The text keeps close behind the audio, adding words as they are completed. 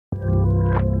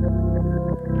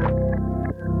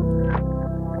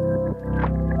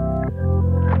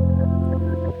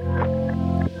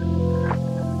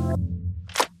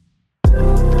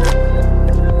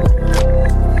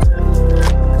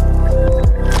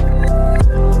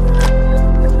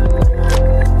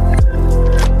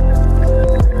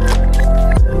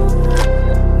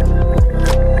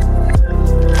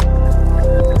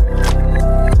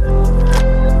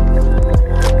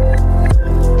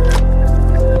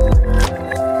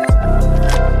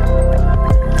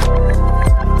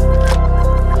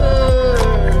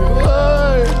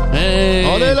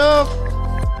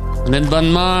une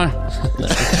bonne mort.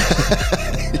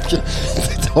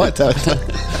 Ouais, t'as...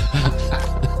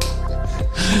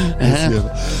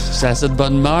 C'est assez de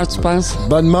bonne mort, tu penses?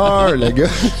 Bonne mort, le gars!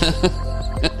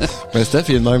 Mais Steph,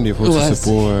 il est de même des fois. Ouais,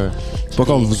 C'est pas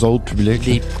comme vous autres, public.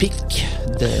 Des pics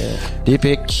de... Des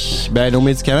pics. Ben, nos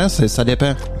médicaments, ça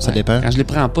dépend. Ça dépend. Quand je les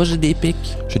prends pas, j'ai des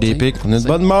pics. J'ai des pics. On a une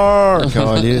bonne mort,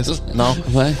 câlisse. Non.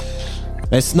 Ouais.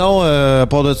 Ben sinon, à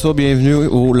part de ça, bienvenue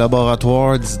au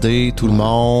laboratoire d'idées, tout le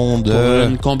monde. Pour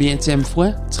une combienième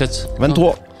fois?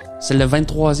 23. C'est le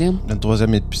 23e?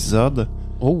 23e épisode.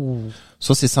 Oh.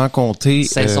 Ça, c'est sans compter...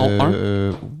 Saison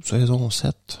 1? Saison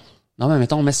 7. Non, mais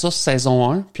mettons, on met ça sur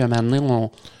saison 1, puis un moment donné,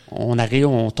 on arrive,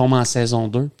 on tombe en saison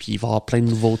 2, puis il va y avoir plein de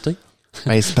nouveautés.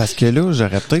 Ben, c'est parce que là,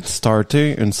 j'aurais peut-être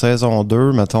starté une saison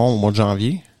 2, mettons, au mois de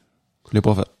janvier. Je l'ai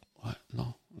pas fait. Ouais,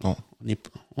 non. Non.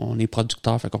 On est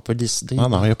producteur, fait qu'on peut décider. Non,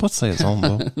 il n'y a pas de saison,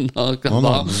 là.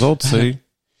 non, vous autres, c'est...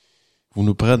 Vous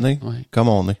nous prenez comme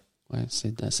on est. Ouais,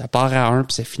 ça part à 1,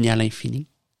 puis ça finit à l'infini.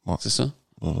 Ouais. C'est ça?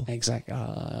 Ouais. Exact.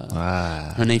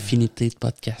 Une infinité de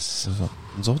podcasts. C'est ça.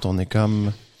 Nous autres, on est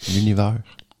comme l'univers.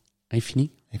 Infini.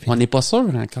 On n'est pas sûr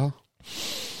encore.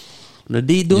 On a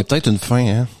des doutes. Il y a peut-être une fin,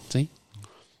 hein? T'sais.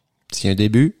 S'il y a un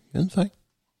début, il y a une fin.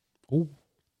 Oh.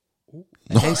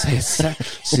 Hey,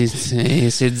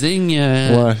 c'est digne.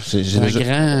 J'ai un déjà...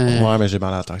 grand. Ouais, mais j'ai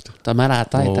mal à la tête. T'as mal à la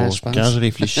tête, hein, je pense. Quand je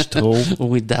réfléchis trop.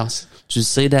 Oui, tu le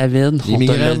sais, David. Les on te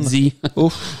l'a migraines. dit.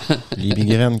 Ouf. Les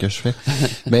migraines que je fais.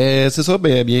 Mais c'est ça,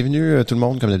 bienvenue tout le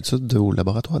monde, comme d'habitude, au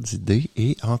laboratoire d'idées.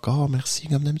 Et encore merci,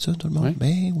 comme d'habitude, tout le monde. Ouais.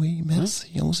 Ben oui, merci.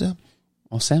 On vous aime.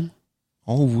 On s'aime?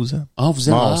 On vous aime. Ah, vous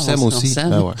aimez? On s'aime aussi. On s'aime.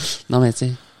 Ben ouais. Non, mais tu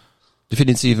sais,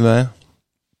 Définitivement.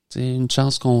 c'est une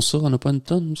chance qu'on sort. On n'a pas une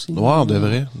tonne aussi. Ouais, on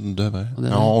devrait.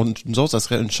 Nous autres, ça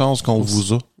serait une chance qu'on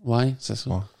vous a. Ouais, c'est ça.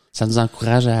 Ouais. Ça nous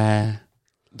encourage à...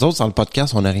 Nous autres, dans le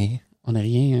podcast, on n'a rien. On n'a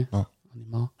rien, hein? Non. On est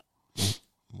mort.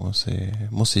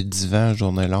 Moi, c'est divan,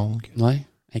 journée longue. Ouais.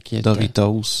 Avec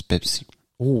Doritos, Pepsi.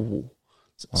 Oh.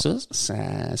 Ça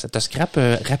te scrape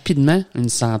rapidement une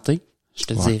santé, je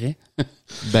te dirais.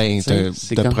 Ben,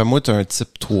 C'est d'après comme... moi, t'as un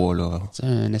type 3, là. C'est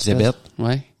un espèce... Diabète.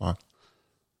 Ouais. Ouais.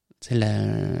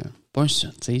 Pas un... Tu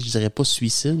sais, je dirais pas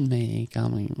suicide, mais quand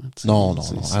même. Non.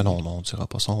 Ah non, on dira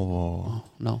pas ça, on va... Oh,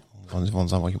 non. Ils vont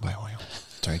nous envoyer... Ben, voyons.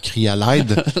 C'est un cri à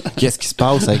l'aide. Qu'est-ce qui se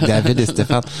passe avec David et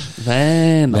Stéphane?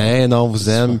 Ben non. On vous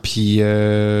aime, puis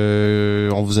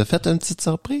on vous a fait une petite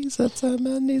surprise cette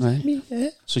semaine, les amis. Hein?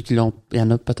 Ceux qui l'ont... Il y en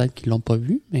a peut-être qui l'ont pas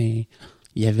vu, mais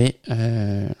il y avait...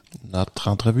 Notre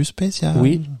entrevue spéciale.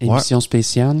 Oui, émission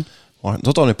spéciale. Ouais. Nous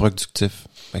autres, on est productifs.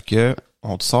 Fait que,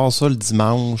 on te sort ça le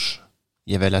dimanche.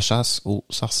 Il y avait la chasse aux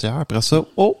sorcières. Après ça,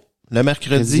 le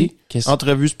mercredi,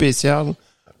 entrevue spéciale.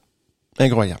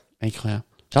 Incroyable. Incroyable.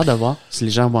 J'ai hâte de voir si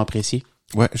les gens vont apprécier.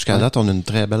 Ouais, jusqu'à date, on a une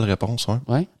très belle réponse. Ouais.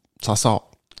 Ouais. Ça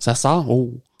sort. Ça sort? Oh.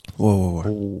 Ouais.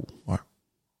 Oh. Ouais.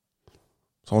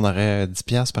 Ça, on aurait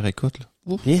 10$ par écoute, là.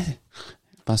 Yeah.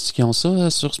 Penses-tu qu'ils ont ça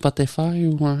sur Spotify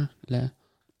ou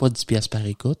pas 10$ par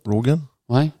écoute? Rogan?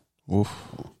 Ouais. Ouf.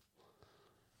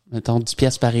 Mettons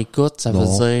 10$ par écoute, ça veut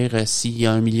dire s'il y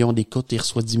a 1 million d'écoutes, il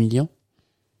reçoit 10 millions?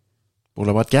 Pour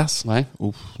le podcast? Ouais.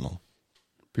 Ouf, non.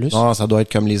 Plus? Non, ça doit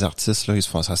être comme les artistes, là.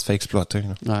 Ça se fait exploiter,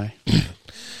 là. Ouais.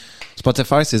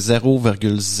 Spotify, c'est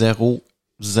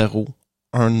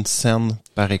 0,001 cent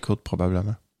par écoute,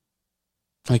 probablement.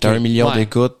 Okay. T'as 1 million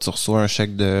d'écoutes, tu reçois un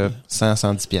chèque de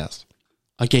 110$.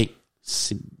 OK.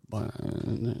 C'est...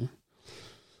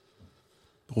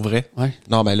 Pour vrai? Ouais.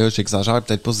 Non, ben là, j'exagère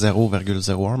peut-être pas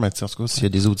 0,01, mais en tout cas, s'il y a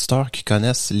des auditeurs qui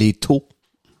connaissent les taux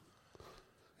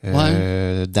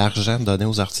d'argent donné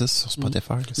aux artistes sur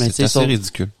Spotify, c'est assez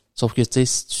ridicule. Sauf que, tu sais,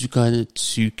 si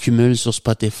tu cumules sur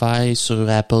Spotify, sur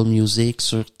Apple Music,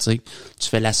 tu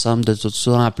fais la somme de tout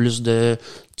ça, en plus de,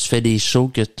 tu fais des shows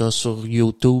que t'as sur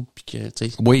YouTube, puis que,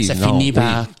 tu sais, ça finit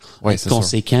par être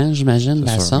conséquent, j'imagine,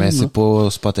 la somme. Mais c'est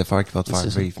pas Spotify qui va te faire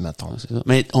vivre, mettons.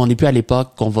 Mais on n'est plus à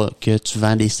l'époque que tu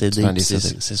vends des CD. C'est ça.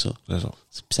 C'est ça. Puis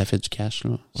ça fait du cash,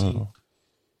 là.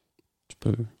 Tu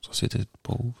peux. Société de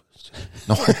pauvres.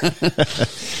 Non.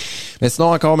 Mais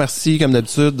sinon, encore merci, comme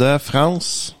d'habitude, à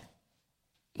France.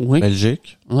 Oui.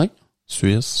 Belgique. Oui.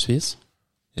 Suisse.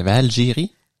 Il y avait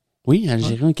Algérie. Oui,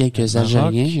 Algérie, quelques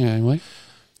Algériens, oui.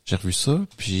 J'ai revu ça,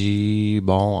 puis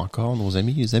bon, encore nos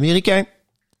amis, les Américains.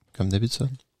 Comme d'habitude.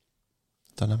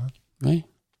 Étonnamment. Oui.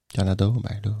 Canada,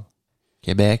 ben là.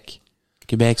 Québec,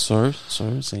 sûr,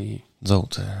 c'est... Nous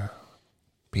autres,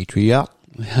 Patriot.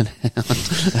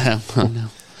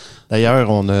 D'ailleurs,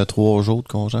 on a 3 jours de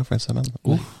congé en fin de semaine.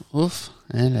 Ouf.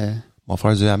 Hein, on va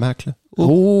faire du hamac, là.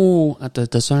 Oh!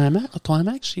 T'as ça un hamac? Ton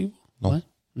hamac chez vous? Non. Ouais?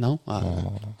 Non? Ah.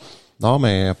 Non. Non,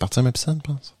 mais à partir de ma piscine,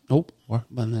 je pense. Oh, ouais.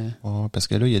 Bonne... Ouais, parce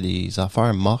que là, il y a des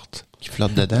affaires mortes qui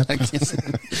flottent dedans.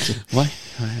 ouais.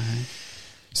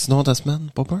 Sinon, ta semaine,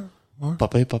 pas peur? Ouais. Pas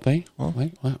pire.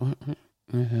 Ouais.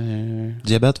 Ouais.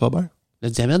 Diabète va bien? Le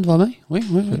diabète va bien? Oui.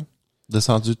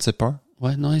 Descendu de type 1?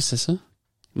 Ouais, non, c'est ça.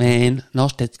 Mais non,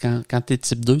 quand t'es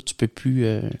type 2, tu peux plus...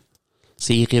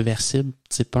 c'est irréversible,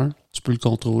 type 1. Tu peux le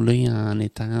contrôler en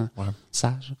étant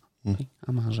sage,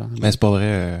 en mangeant. Mais c'est pas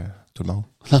vrai, tout le monde.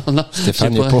 Non.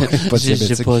 Stéphane n'est pas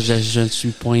diabétique. Je ne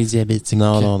suis point diabétique.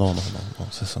 Non,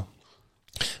 c'est ça.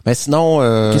 Mais sinon...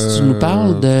 Qu'est-ce que tu nous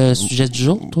parles de sujet du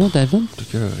jour, toi, David? T'es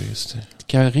cœuré, c'était... T'es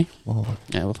cœuré? Ouais.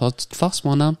 Il va falloir que tu te forces,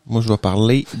 mon homme. Moi, je vais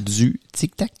parler du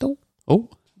tic-tac-toe. Oh!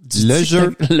 Le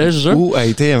jeu. Où a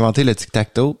été inventé le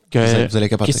tic-tac-toe? Vous allez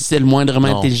capoter. Que si c'est le moindrement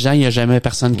intelligent, il n'y a jamais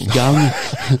personne qui gagne.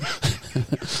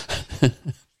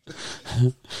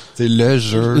 C'est le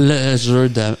jeu. Le jeu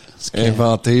de...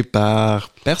 Inventé par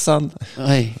personne.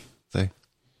 Oui.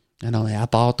 Non, mais à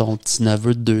part ton petit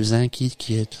neveu de 2 ans tu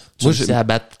sais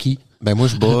abattre qui? Ben, moi,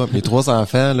 je bats mes 3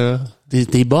 enfants, là.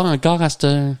 T'es bas encore à cette...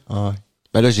 Ouais.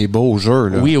 Ben là, j'ai bas au jeu,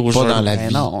 là. Oui, au jeu. Pas dans la ben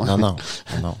vie.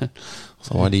 Non.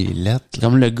 Ça va les lettres. C'est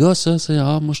comme le gars, ça, c'est,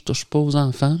 moi, je touche pas aux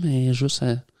enfants, mais juste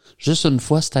une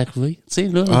fois, c'est arrivé. Tu sais,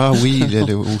 là. Ah oui,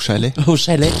 au chalet. Au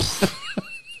chalet.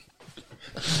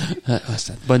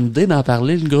 C'est une bonne idée d'en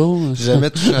parler, le gros. J'ai jamais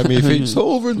touché à mes filles.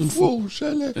 Sauf une fois au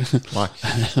chalet. Ouais.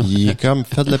 Il est comme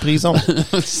fait de la prison.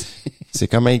 C'est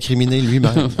comme incriminé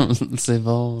lui-même. C'est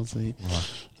bon, c'est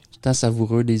tant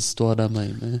savoureux des histoires de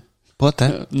même, hein. Pas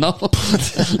tant. Non.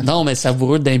 Non, mais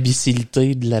savoureux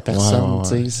d'imbécilité de la personne,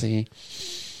 tu sais,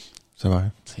 c'est vrai.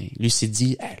 Lui s'est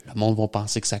dit, le monde va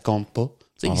penser que ça compte pas.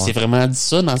 Il s'est vraiment dit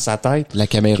ça dans sa tête. La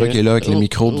caméra qui est là avec le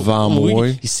micro devant moi.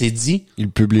 Il s'est dit. Ils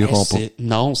le publieront pas.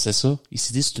 Non, c'est ça. Il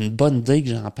s'est dit, c'est une bonne idée que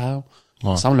j'en parle. Il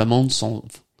me semble le monde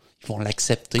ils vont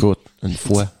l'accepter. Écoute, une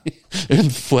fois. Une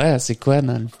fois, c'est quoi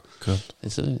dans le... Écoute. C'est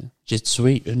ça. J'ai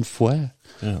tué une fois.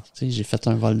 Tu sais, j'ai fait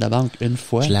un vol de banque une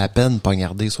fois. Je l'ai à peine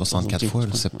poignardé 64 fois.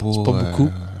 C'est pas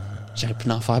beaucoup. J'aurais pu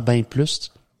en faire bien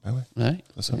plus. Ben ouais.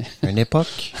 C'est ça. Une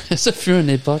époque. Ça fut une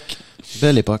époque.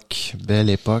 Belle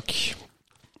époque.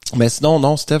 Mais sinon,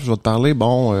 non, Steph, je vais te parler,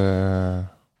 je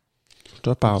te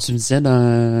parle. Tu me disais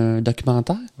d'un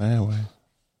documentaire? Ouais.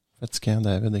 Fatigant,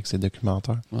 David, avec ses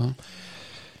documentaires. Ouais.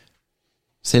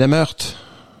 C'est le meurtre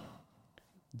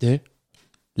de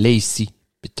Lacey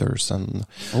Peterson.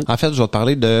 Oh. En fait, je vais te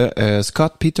parler de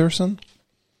Scott Peterson.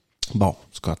 Bon,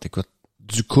 Scott, écoute,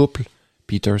 du couple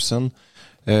Peterson.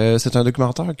 C'est un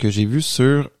documentaire que j'ai vu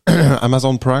sur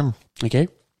Amazon Prime. OK.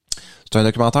 C'est un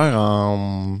documentaire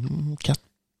en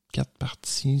 4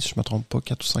 parties, si je me trompe pas,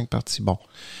 4 ou 5 parties. Bon.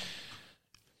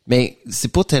 Mais c'est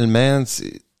pas tellement...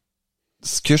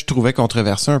 Ce que je trouvais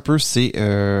controversé un peu, c'est...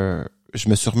 je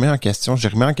me suis remis en question, j'ai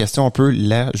remis en question un peu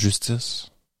la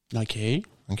justice. OK.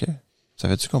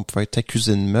 Savais-tu qu'on pouvait être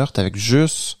accusé de meurtre avec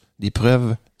juste des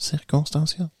preuves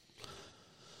circonstancielles?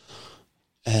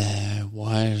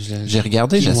 Ouais. J'ai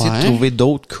regardé, j'ai essayé de trouver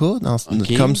d'autres cas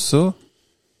comme ça.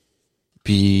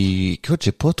 Puis, écoute,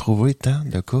 j'ai pas trouvé tant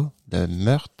de cas de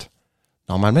meurtre.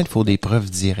 Normalement, il faut des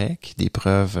preuves directes, des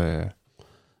preuves...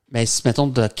 Mais si, mettons,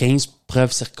 de 15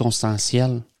 preuves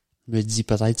circonstancielles, je me dis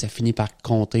peut-être ça finit par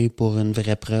compter pour une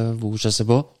vraie preuve ou je sais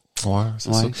pas. Ouais,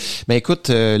 c'est ça. Mais écoute,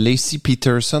 Lacey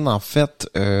Peterson, en fait,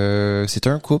 c'est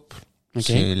un couple.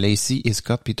 Okay. C'est Lacey et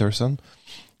Scott Peterson.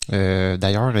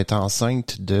 D'ailleurs, elle est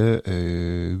enceinte de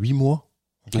 8 mois.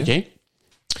 OK.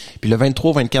 Puis le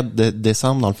 23-24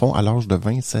 décembre, dans le fond, à l'âge de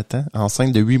 27 ans,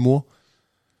 enceinte de 8 mois,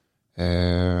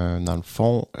 dans le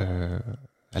fond,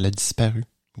 elle a disparu.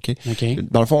 OK?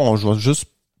 Dans le fond, je vais juste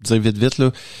dire vite,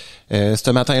 là. Ce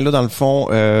matin-là, dans le fond,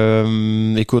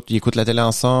 ils écoutent la télé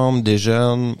ensemble,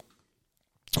 déjeunent.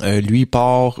 Lui, il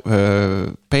part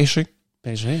pêcher.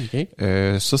 Pêcher, OK.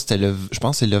 Ça, c'était je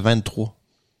pense que c'est le 23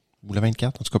 ou le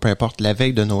 24, en tout cas, peu importe, la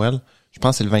veille de Noël. Je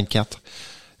pense que c'est le 24.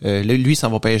 Là, lui, il s'en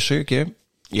va pêcher, OK?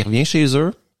 Il revient chez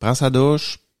eux, prend sa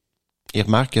douche, il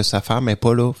remarque que sa femme est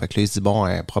pas là. Fait que là, il se dit, bon,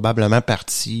 elle est probablement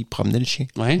partie promener le chien.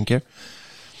 Ouais. OK?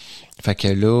 Fait que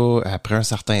là, après un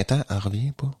certain temps, elle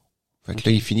revient pas. Fait que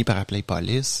là, il finit par appeler la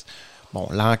police. Bon,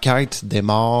 l'enquête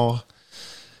démarre.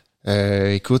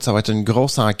 Écoute, ça va être une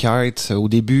grosse enquête. Au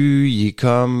début, il est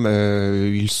comme...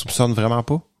 il soupçonne vraiment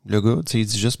pas, le gars. Tu sais, il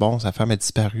dit juste, bon, sa femme a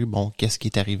disparu. Bon, qu'est-ce qui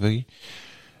est arrivé?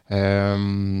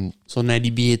 Son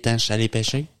alibi étant, je suis allé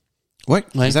pêcher. Oui,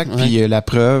 exact. Ouais. Puis la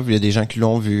preuve, il y a des gens qui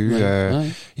l'ont vu.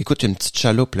 Écoute, il y a une petite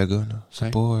chaloupe, le gars. Là.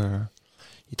 C'est pas...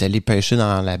 il est allé pêcher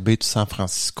dans la baie de San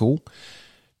Francisco.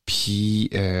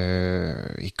 Puis,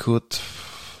 écoute,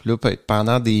 là,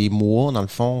 pendant des mois, dans le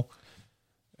fond,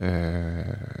 il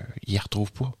ne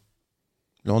retrouve pas.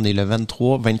 Là, on est le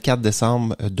 24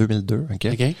 décembre 2002. OK?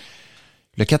 OK.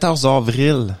 Le 14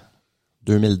 avril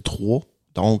 2003,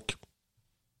 donc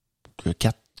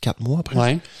 4 mois après,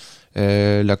 Ouais.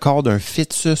 le corps d'un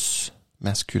fœtus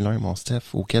masculin, mon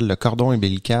Steph, auquel le cordon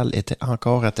ombilical était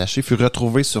encore attaché, fut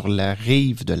retrouvé sur la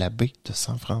rive de la baie de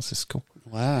San Francisco.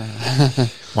 Wow.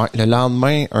 Ouais, le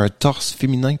lendemain, un torse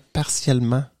féminin partiel,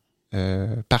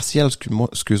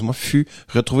 excuse-moi, fut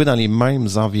retrouvé dans les mêmes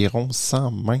environs, sans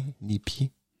main ni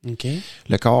pied. OK.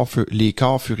 Les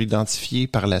corps furent identifiés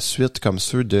par la suite comme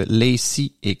ceux de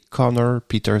Lacey et Connor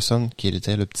Peterson, qui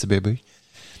était le petit bébé.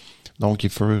 Donc,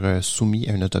 ils furent soumis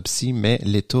à une autopsie, mais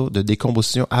l'état de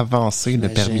décomposition avancé ne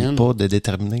permit pas de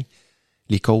déterminer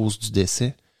les causes du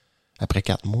décès. Après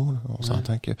 4 mois, là, on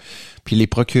s'entend que... Puis les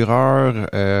procureurs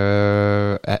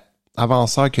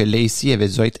avancèrent que Lacey avait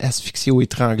dû être asphyxiée ou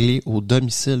étranglée au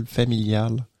domicile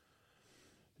familial.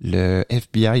 Le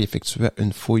FBI effectua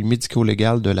une fouille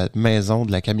médico-légale de la maison,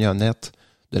 de la camionnette,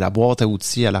 de la boîte à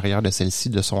outils à l'arrière de celle-ci,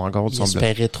 de son hangar, de son bloc. Il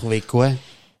espérait trouver quoi?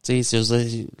 Tu sais,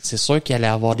 c'est sûr qu'il allait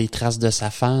avoir des traces de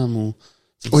sa femme ou...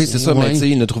 Oui, c'est ça, mais tu sais,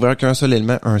 il ne trouvait qu'un seul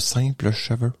élément, un simple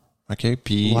cheveu. OK?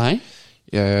 Puis... Ouais.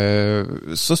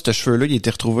 Ce cheveu-là, il a été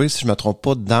retrouvé, si je me trompe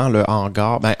pas, dans le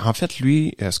hangar. Ben, en fait,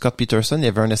 lui, Scott Peterson, il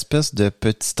avait une espèce de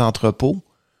petit entrepôt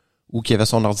où il avait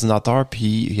son ordinateur,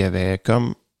 puis il avait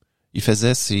comme... Il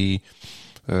faisait ses...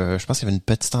 je pense qu'il y avait une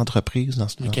petite entreprise dans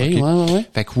ce OK, okay. Ouais.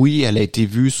 Fait que oui, elle a été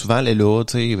vue souvent, elle est là,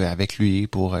 tu sais, avec lui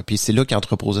pour... Puis c'est là qu'il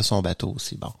entreposait son bateau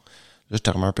aussi. Bon, là, je te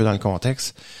remets un peu dans le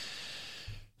contexte.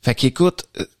 Fait qu'écoute,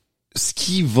 ce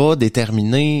qui va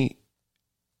déterminer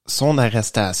son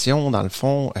arrestation, dans le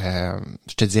fond,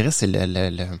 je te dirais, c'est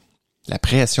la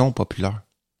pression populaire.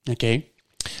 OK.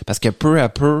 Parce que peu à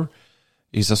peu,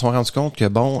 ils se sont rendus compte que,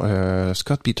 bon,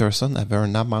 Scott Peterson avait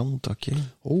une amante, OK?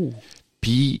 Oh.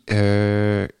 Puis,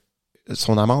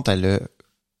 son amante, elle a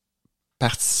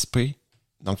participé.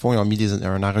 Dans le fond, ils ont mis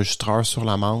un enregistreur sur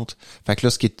l'amante. Fait que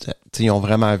là, ils ont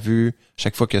vraiment vu,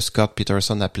 chaque fois que Scott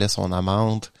Peterson appelait son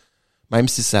amante, même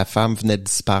si sa femme venait de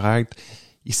disparaître,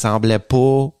 il semblait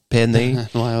pas peiner.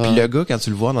 Ouais. Puis le gars, quand tu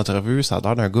le vois en entrevue, ça a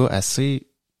l'air d'un gars assez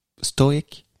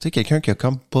stoïque. Tu sais, quelqu'un qui a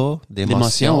comme pas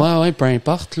d'émotion. Ouais, peu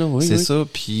importe, là, oui. C'est ça.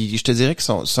 Puis je te dirais que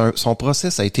son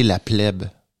procès, ça a été la plèbe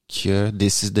qui a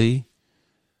décidé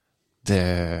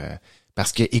de...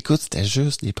 Parce que, écoute, c'était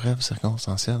juste des preuves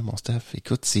circonstancielles, mon Steph.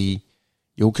 Écoute, il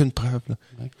y a aucune preuve, là.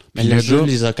 Ouais. Mais le jeu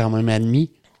les a quand même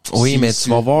admis. Oui, mais tu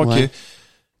vas voir que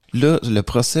là, le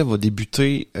procès va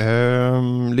débuter. Là,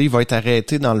 il va être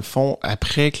arrêté, dans le fond,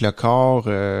 après que le corps...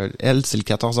 elle, c'est le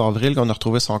 14 avril qu'on a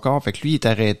retrouvé son corps. Fait que lui, il est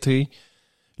arrêté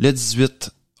le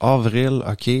 18 avril,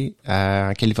 OK,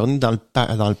 en Californie, dans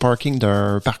le parking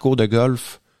d'un parcours de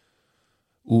golf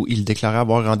où il déclarait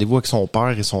avoir rendez-vous avec son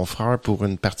père et son frère pour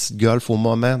une partie de golf. Au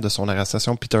moment de son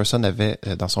arrestation, Peterson avait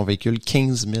dans son véhicule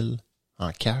 15 000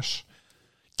 en cash,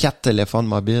 4 téléphones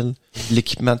mobiles,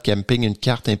 l'équipement de camping, une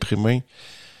carte imprimée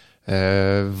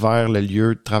vers le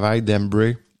lieu de travail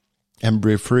d'Embry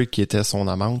Free, qui était son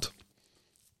amante.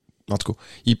 En tout cas,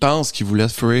 il pense qu'il voulait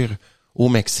fuir au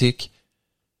Mexique,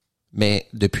 mais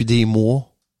depuis des mois,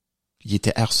 il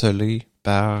était harcelé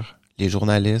par les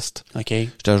journalistes. OK.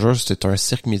 Je te jure, c'est un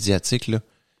cirque médiatique, là.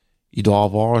 Il doit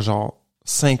avoir, genre,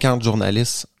 50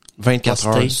 journalistes, 24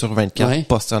 heures sur 24,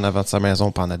 postés en avant de sa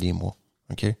maison pendant des mois.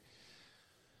 OK?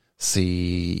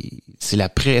 C'est la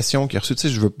pression qu'il a reçue. Tu sais,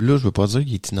 je veux pas dire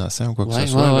qu'il est innocent ou quoi que ce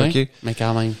soit, là, OK? Mais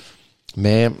quand même.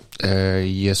 Mais,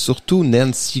 il y a surtout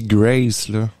Nancy Grace,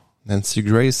 là. Nancy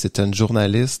Grace, c'était une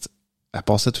journaliste. Elle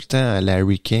passait tout le temps à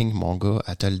Larry King, mon gars.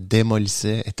 Elle te le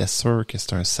démolissait. Elle était sûre que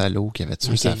c'était un salaud qui avait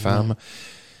tué sa femme.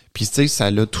 Puis, tu sais,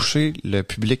 ça l'a touché le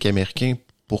public américain.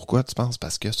 Pourquoi, tu penses?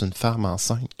 Parce que c'est une femme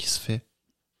enceinte qui se fait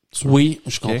tuer. Oui,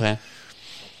 je comprends.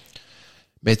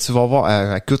 Mais tu vas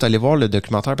voir... écoute, allez voir le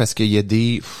documentaire parce qu'il y a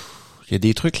des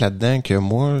trucs là-dedans que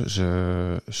moi,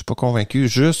 je suis pas convaincu.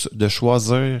 Juste de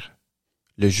choisir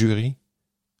le jury,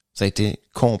 ça a été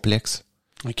complexe.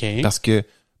 OK. Parce que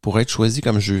pour être choisi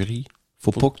comme jury,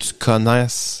 faut pas que tu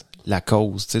connaisses la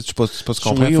cause. Tu sais, pas tu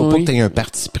comprends. Faut pas que tu aies un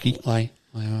parti pris. Ouais.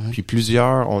 Puis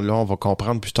plusieurs, on va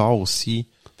comprendre plus tard aussi.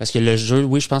 Parce que le juge,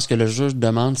 je pense que le juge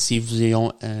demande si vous ils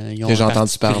ont que j'ai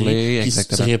entendu parler,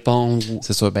 exactement. Si tu réponds.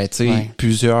 C'est ça. Ben, tu sais,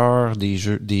 plusieurs des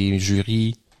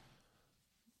jurys,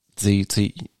 tu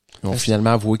sais, ils ont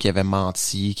finalement avoué qu'ils avaient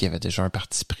menti, qu'il y avait déjà un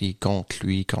parti pris contre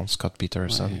lui, contre Scott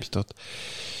Peterson, puis tout.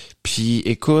 Puis,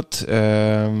 écoute,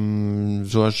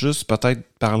 je vais juste peut-être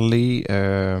parler...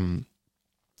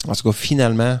 en tout cas,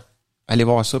 finalement, allez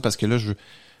voir ça, parce que là,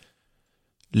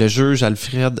 le juge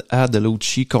Alfred A.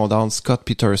 Delucci condamne Scott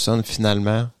Peterson,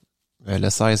 finalement, le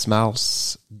 16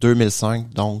 mars 2005,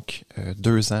 donc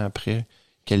 2 ans après,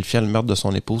 qualifiant le meurtre de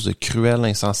son épouse de cruel,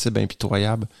 insensible,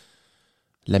 impitoyable.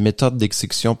 La méthode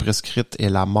d'exécution prescrite est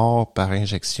la mort par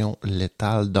injection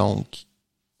létale, donc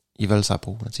ils veulent sa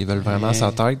peau. Ils veulent vraiment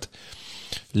sa tête.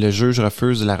 Le juge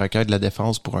refuse la requête de la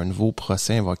défense pour un nouveau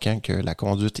procès invoquant que la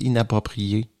conduite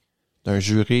inappropriée d'un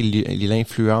juré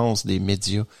l'influence des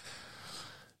médias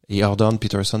et ordonne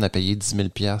Peterson à payer 10 000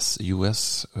 $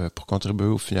 US pour contribuer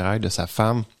aux funérailles de sa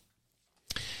femme.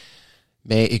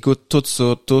 Mais écoute, tout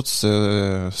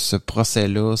ce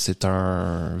procès-là, c'est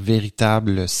un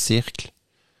véritable cirque.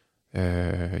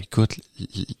 Écoute,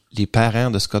 les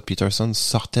parents de Scott Peterson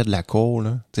sortaient de la cour,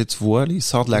 là. Tu vois, là, ils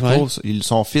sortent de la cour.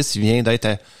 Son fils, il vient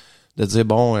de dire,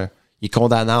 bon, il est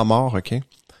condamné à mort, OK?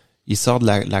 Il sort de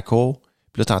la cour,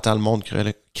 puis là, t'entends le monde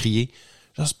crier,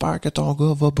 « J'espère que ton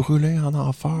gars va brûler en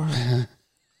enfer. »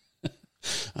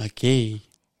 OK.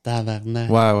 Tabarnak.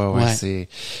 Ouais. C'est...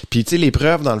 Puis, tu sais, les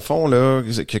preuves, dans le fond, là,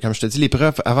 que, comme je te dis, les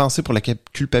preuves avancées pour la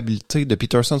culpabilité de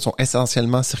Peterson sont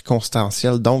essentiellement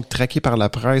circonstancielles. Donc, traqué par la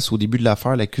presse au début de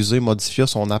l'affaire, l'accusé modifia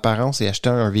son apparence et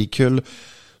acheta un véhicule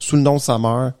sous le nom de sa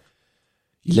mère.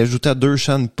 Il ajouta 2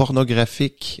 chaînes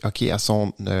pornographiques, OK, à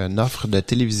son offre de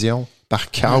télévision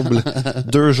par câble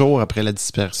 2 jours après la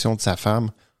disparition de sa femme.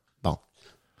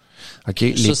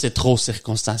 Okay, ça, c'est trop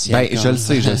circonstanciel. Ben, je le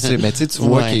sais. Mais tu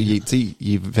vois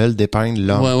qu'ils veulent dépeindre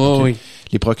l'homme. Oui.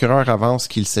 Les procureurs avancent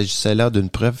qu'il s'agissait là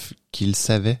d'une preuve qu'ils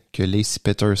savaient que Lacey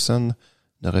Peterson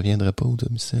ne reviendrait pas au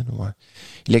domicile. Ouais.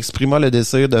 Il exprima le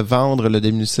désir de vendre le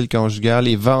domicile conjugal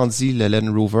et vendit le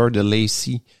Land Rover de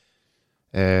Lacey.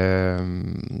 Ça,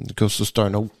 c'est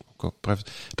un autre. Bref.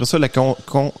 Après ça, la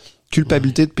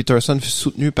culpabilité de Peterson fut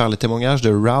soutenue par le témoignage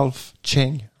de Ralph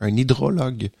Cheng, un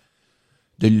hydrologue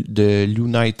de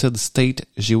l'United States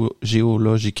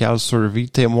Geological Survey,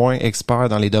 témoin expert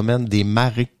dans les domaines des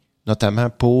marées, notamment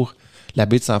pour la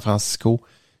baie de San Francisco.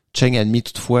 Cheng admit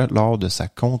toutefois lors de sa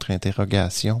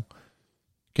contre-interrogation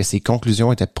que ses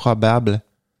conclusions étaient probables,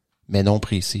 mais non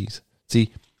précises. Tu sais,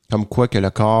 comme quoi que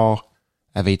le corps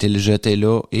avait été jeté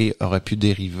là et aurait pu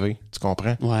dériver. Tu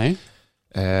comprends? Ouais.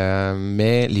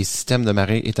 Mais les systèmes de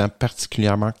marée étant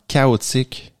particulièrement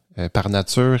chaotiques par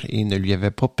nature et ne lui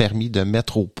avait pas permis de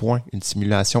mettre au point une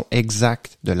simulation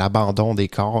exacte de l'abandon des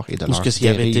corps et de leur ce qui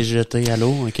avait été jeté à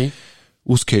l'eau, OK?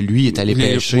 Ou ce que lui est allé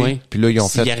pêcher. Puis là, ils ont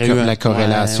fait comme la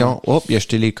corrélation. Ouais. Hop, il a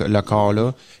jeté le corps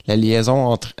là. La liaison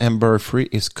entre Amber Free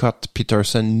et Scott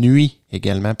Peterson nuit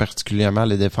également particulièrement à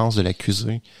la défense de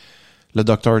l'accusé. Le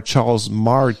docteur Charles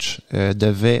March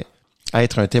devait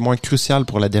être un témoin crucial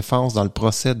pour la défense dans le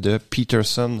procès de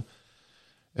Peterson.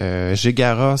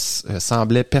 Gégaros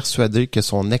semblait persuadé que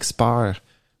son expert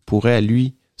pourrait à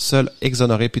lui seul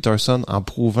exonérer Peterson en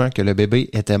prouvant que le bébé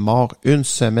était mort 1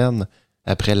 semaine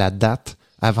après la date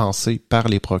avancée par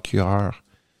les procureurs.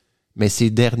 Mais ces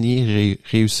derniers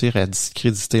réussirent à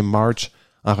discréditer March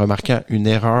en remarquant une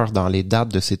erreur dans les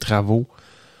dates de ses travaux.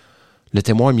 Le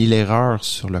témoin mit l'erreur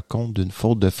sur le compte d'une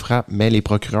faute de frappe, mais les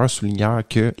procureurs soulignèrent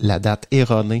que la date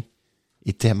erronée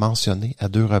était mentionnée à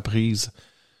 2 reprises.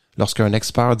 Lorsqu'un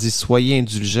expert dit « Soyez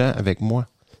indulgent avec moi,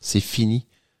 c'est fini »,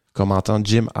 commentant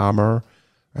Jim Hammer,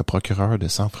 un procureur de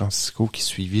San Francisco qui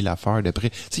suivit l'affaire de près.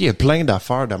 Tu sais, il y a plein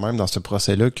d'affaires de même dans ce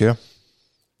procès-là que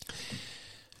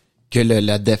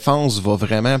la défense va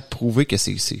vraiment prouver que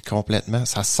c'est complètement...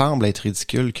 Ça semble être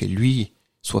ridicule que lui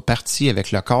soit parti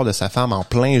avec le corps de sa femme en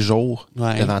plein jour,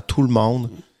 devant tout le monde,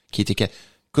 qui était...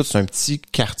 Écoute, c'est un petit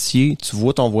quartier, tu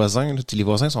vois ton voisin, là, les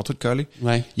voisins sont tous collés.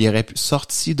 Ouais. Il aurait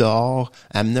sorti dehors,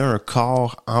 amené un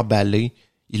corps emballé,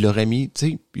 il l'aurait mis, tu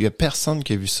sais, il y a personne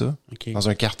qui a vu ça dans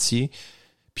un quartier.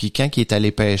 Puis quand il est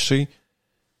allé pêcher,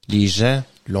 les gens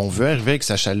l'ont vu arriver avec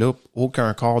sa chaloupe,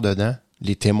 aucun corps dedans.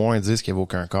 Les témoins disent qu'il n'y avait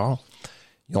aucun corps.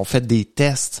 Ils ont fait des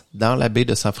tests dans la baie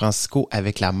de San Francisco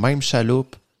avec la même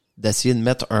chaloupe, d'essayer de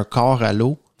mettre un corps à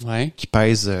l'eau. Ouais. Qui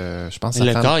pèse, je pense...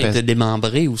 Le corps était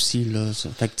démembré aussi, là.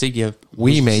 Fait que, tu sais, il y a...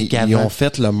 Oui, mais ils ont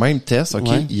fait le même test, OK?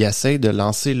 Ouais. Ils essayent de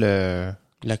lancer le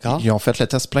corps. Ils ont fait le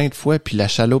test plein de fois, puis la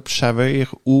chaloupe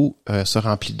chavire ou se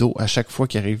remplit d'eau à chaque fois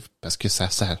qu'il arrive, parce que ça...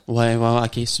 Ouais,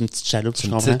 OK, c'est une petite chaloupe, c'est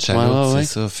une petite chaloupe, c'est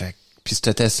ça. Fait. Puis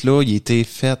ce test-là, il a été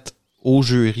fait au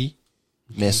jury,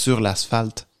 mais sur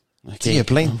l'asphalte. Okay. Il y a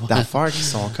plein d'affaires qui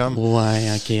sont comme... Ouais,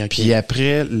 OK. Puis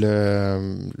après,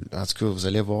 en tout cas, vous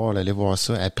allez voir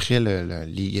ça. Après,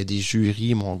 il y a des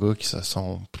jurys, mon gars, qui se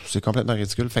sont... C'est complètement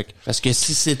ridicule. Fait que... Parce que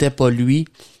si c'était pas lui,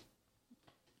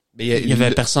 il y avait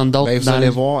personne d'autre. Ben, vous allez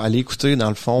voir, allez écouter, dans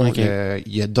le fond,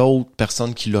 il y a d'autres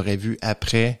personnes qui l'auraient vu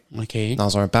après,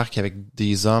 dans un parc avec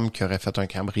des hommes qui auraient fait un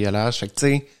cambriolage. Fait que, tu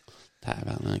sais,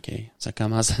 OK. Ça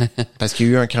commence à... Parce qu'il y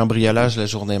a eu un cambriolage la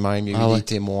journée même, il y a eu ouais. des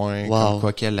témoins, Wow. comme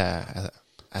quoi qu'elle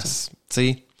tu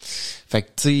sais, fait que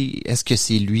tu sais, est-ce que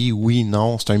c'est lui? Oui,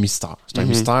 non, c'est un mystère. C'est un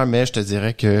mystère, mais je te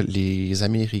dirais que les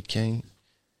Américains,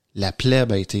 la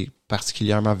plèbe a été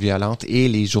particulièrement violente et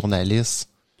les journalistes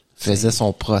faisaient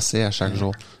son procès à chaque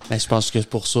jour. Ben, je pense que c'est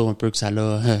pour ça un peu que ça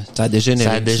a dégénéré.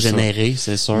 Ça a dégénéré,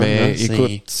 c'est sûr. Mais là,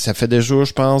 écoute, ça fait déjà,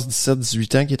 je pense,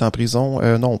 17-18 ans qu'il est en prison.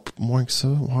 Non, moins que ça,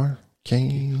 ouais.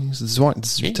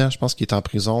 18 ans, je pense qu'il est en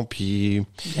prison, puis...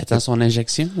 Il attend son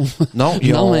injection? Non,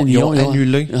 ils ont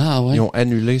annulé. Ah, ouais. Ils ont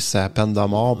annulé sa peine de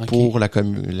mort pour la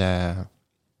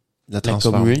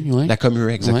transformer. La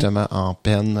commuer, exactement, en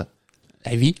peine...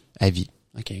 À vie? À vie.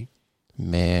 OK.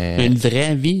 Mais... Une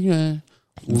vraie vie?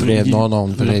 Une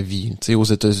vraie vie. Tu sais, aux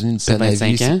États-Unis, une peine à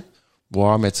vie... 25 ans?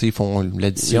 Ouais, mais tu sais, ils font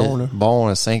l'addition, là.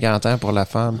 Bon, 50 ans pour la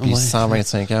femme, puis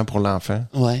 125 ans pour l'enfant.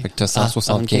 Ouais. Fait que t'as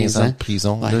 175 ans de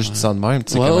prison. Ouais, là, je dis ça de même,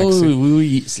 tu sais, ouais, comment c'est.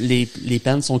 Oui. Les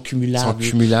peines sont cumulables.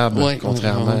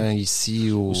 Contrairement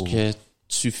ici au... Parce que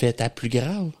tu fais ta plus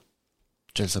grave.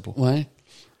 Je le sais pas. Ouais.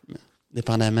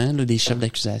 Dépendamment, là, des chefs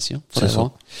d'accusation. C'est ça.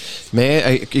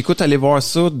 Mais, écoute, allez voir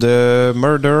ça, The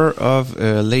Murder of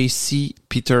Lacey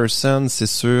Peterson, c'est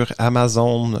sur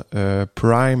Amazon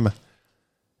Prime.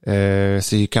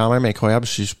 C'est quand même incroyable.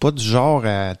 Je suis pas du genre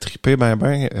à triper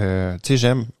tu sais,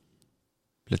 j'aime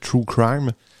le true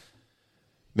crime.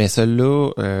 Mais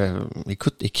celle-là,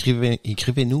 écoute,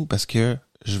 écrivez-nous parce que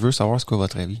je veux savoir ce qu'est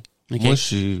votre avis. Okay. Moi,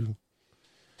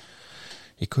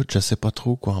 écoute, je sais pas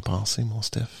trop quoi en penser, mon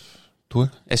Steph. Toi?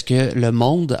 Est-ce que le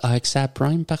monde a accès à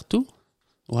Prime partout?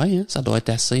 Oui, hein, ça doit être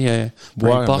assez...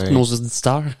 peu importe nos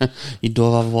auditeurs, ils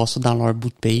doivent avoir ça dans leur bout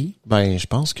de pays. Ben, je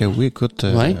pense que oui, écoute,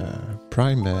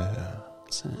 Prime,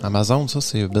 Amazon, ça,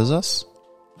 c'est Bezos?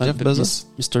 Jeff Bezos?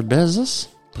 Mr. Bezos?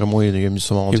 Après moi, il a mis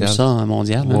ça mondial. Il a mis ça en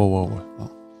mondial. Hein? Ouais. Bon.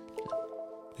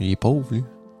 Il est pauvre, lui.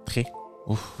 Très.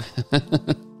 Ouf.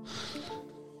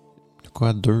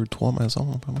 Quoi, 2-3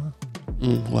 maisons, pas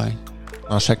mal? Ouais.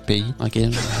 Dans chaque pays. OK.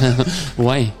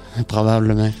 Ouais,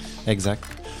 probablement. Exact.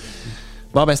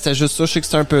 Bon, ben, c'était juste ça. Je sais que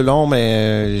c'est un peu long,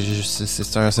 mais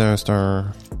c'est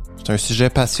un sujet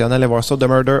passionnant. Allez voir ça. The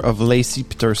Murder of Lacey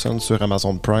Peterson sur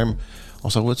Amazon Prime. On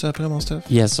se revoit-tu après, mon Steph?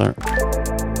 Yes, sir.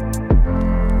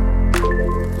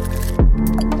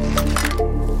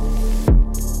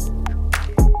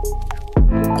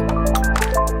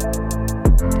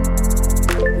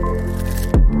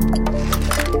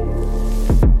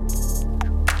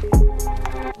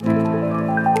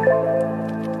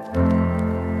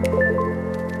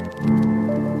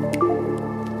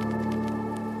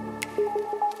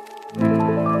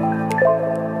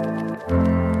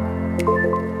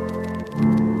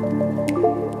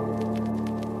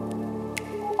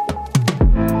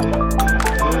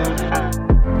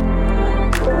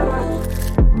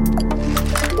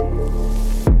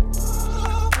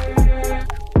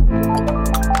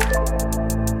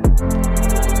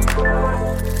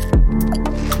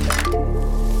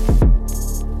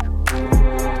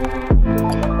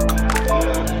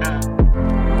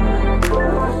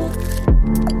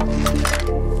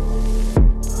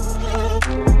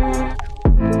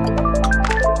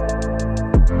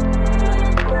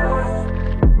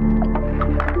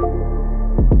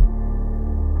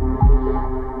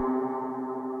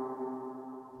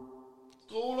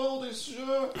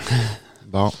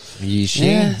 Bon, il est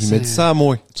chien, il me dit ça à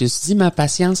moi. Tu te dis ma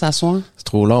patience à soi? C'est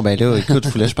trop long. Ben là, écoute,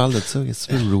 il fallait que je parle de ça. Qu'est-ce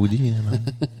que tu fais, Rudy?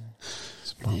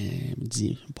 Bon. Il me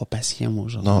dit, pas patient, moi,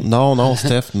 aujourd'hui. Non,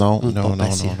 Steph, non.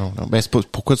 Ben, c'est pas,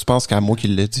 pourquoi tu penses qu'à moi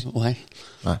qu'il l'a dit? Ouais.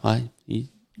 Il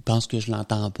pense que je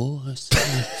l'entends pas.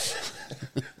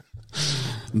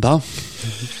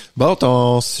 Bon,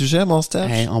 ton sujet, mon Steph?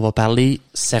 Hey, on va parler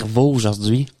cerveau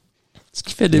aujourd'hui. Ce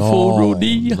qui fait défaut,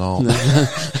 Rudy. Non.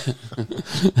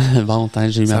 Bon,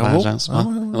 j'ai eu ma vengeance.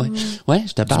 Ouais,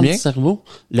 je te parle du cerveau.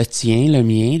 Le tien, le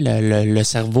mien, le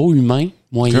cerveau humain,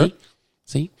 moyen. Tu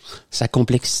sais, sa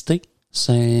complexité.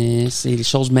 C'est les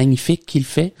choses magnifiques qu'il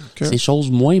fait. C'est les choses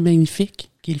moins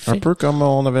magnifiques qu'il fait. Un peu comme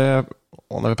on avait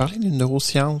parlé des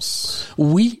neurosciences.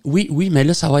 Oui, mais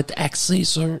là, ça va être axé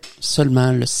sur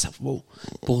seulement le cerveau.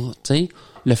 Pour, tu sais,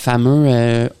 le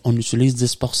fameux, on utilise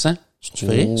 10%. C'est-tu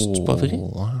vrai? C'est-tu pas vrai?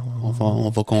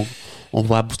 Ouais. On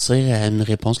va aboutir à une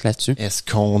réponse là-dessus. Est-ce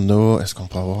qu'on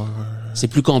peut avoir... C'est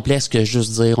plus complexe que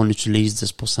juste dire on utilise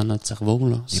 10% de notre cerveau,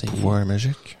 là. Des pouvoirs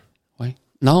magiques? Oui.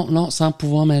 Non, sans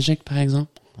pouvoir magique, par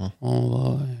exemple.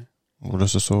 On va... Là,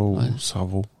 c'est ça, au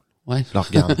cerveau. Ouais.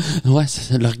 L'organe. Ouais,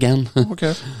 c'est l'organe. OK.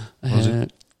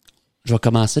 Je vais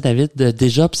commencer, David.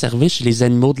 Déjà observé chez les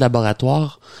animaux de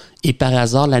laboratoire et par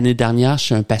hasard, l'année dernière,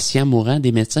 chez un patient mourant,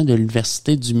 des médecins de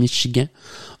l'Université du Michigan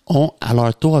ont à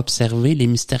leur tour observé les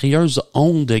mystérieuses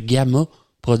ondes gamma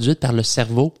produites par le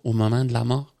cerveau au moment de la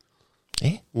mort.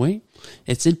 Hein? Oui.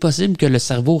 Est-il possible que le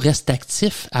cerveau reste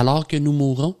actif alors que nous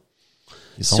mourons?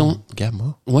 Les ondes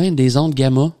gamma? Oui, des ondes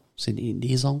gamma. C'est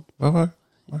des ondes. Ouais,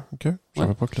 ok. Je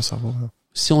savais pas que le cerveau...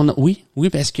 Oui,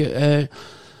 parce que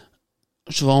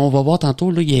on va voir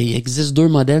tantôt, là, il existe 2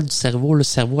 modèles du cerveau, le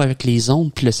cerveau avec les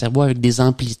ondes, puis le cerveau avec des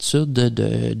amplitudes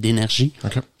d'énergie.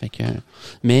 Okay. Fait que,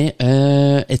 mais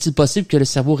est-il possible que le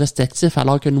cerveau reste actif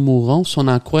alors que nous mourrons? Si on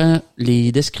en croit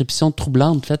les descriptions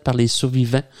troublantes faites par les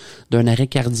survivants d'un arrêt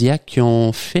cardiaque qui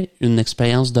ont fait une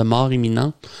expérience de mort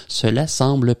imminente, cela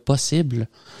semble possible.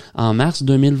 En mars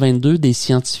 2022, des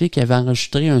scientifiques avaient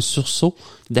enregistré un sursaut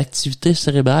d'activité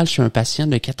cérébrale chez un patient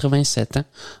de 87 ans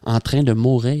en train de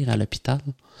mourir à l'hôpital.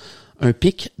 Un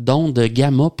pic d'ondes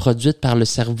gamma produite par le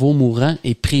cerveau mourant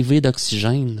et privé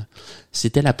d'oxygène.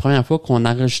 C'était la première fois qu'on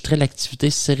enregistrait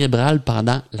l'activité cérébrale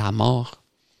pendant la mort.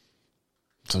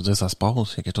 Ça veut dire que ça se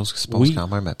passe, il y a quelque chose qui se passe quand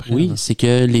même après. Oui, là. c'est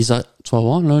que tu vas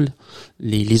voir, là,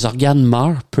 les organes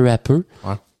meurent peu à peu.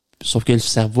 Ouais. Sauf que le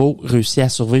cerveau réussit à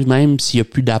survivre même s'il n'y a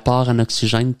plus d'apport en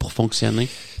oxygène pour fonctionner.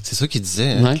 C'est ça qu'il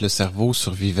disait, hein, que le cerveau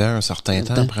survivait un certain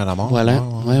temps après la mort. Voilà,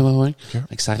 ouais. Okay.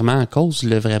 Fait que ça remet en cause,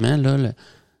 vraiment, là, tu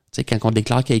sais, quand on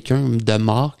déclare quelqu'un de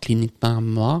mort, cliniquement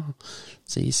mort,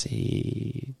 tu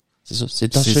sais, c'est ça, c'est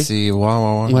touché.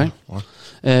 Ouais.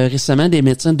 Récemment, des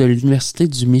médecins de l'Université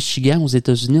du Michigan aux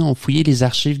États-Unis ont fouillé les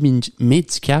archives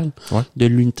médicales de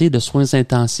l'unité de soins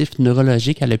intensifs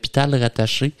neurologiques à l'hôpital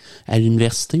rattaché à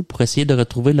l'université pour essayer de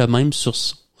retrouver le même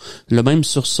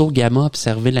sursaut gamma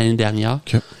observé l'année dernière.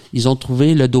 Okay. Ils ont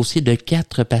trouvé le dossier de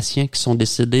 4 patients qui sont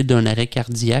décédés d'un arrêt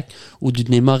cardiaque ou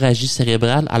d'une hémorragie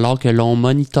cérébrale alors que l'on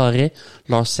monitorait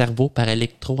leur cerveau par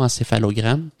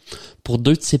électroencéphalogramme. Pour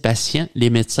 2 de ces patients, les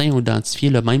médecins ont identifié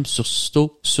le même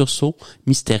sursaut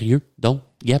mystérieux, donc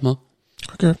gamma.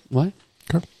 OK. Ouais.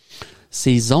 OK.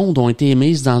 Ces ondes ont été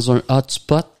émises dans un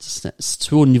hotspot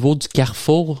situé au niveau du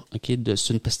carrefour, c'est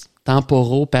une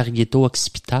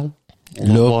temporo-parieto-occipital.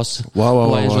 Là.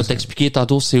 Ouais, je vais t'expliquer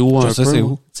tantôt c'est où un peu. C'est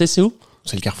où? Tu sais c'est où?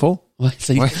 C'est le carrefour? Ouais,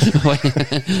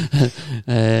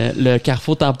 le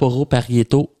carrefour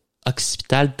temporo-parieto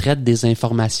occipital traite des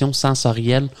informations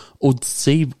sensorielles,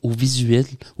 auditives ou visuelles,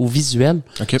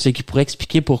 Okay. ce qui pourrait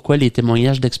expliquer pourquoi les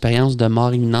témoignages d'expériences de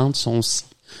mort imminente sont si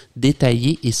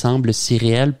détaillés et semblent si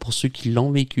réels pour ceux qui l'ont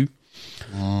vécu.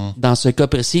 Dans ce cas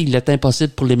précis, il est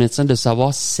impossible pour les médecins de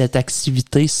savoir si cette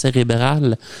activité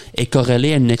cérébrale est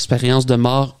corrélée à une expérience de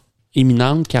mort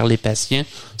imminente car les patients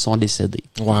sont décédés.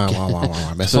 Ouais.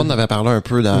 Ben ça, on avait parlé un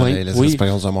peu dans les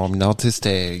expériences de mort imminente. Tu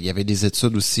sais, il y avait des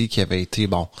études aussi qui avaient été,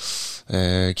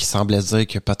 qui semblaient dire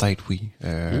que peut-être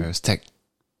c'était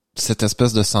cette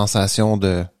espèce de sensation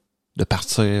de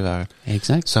partir.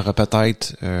 Exact. Serait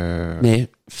peut-être... Mais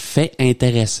fait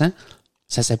intéressant,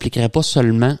 ça s'appliquerait pas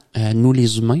seulement à nous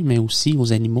les humains, mais aussi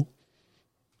aux animaux.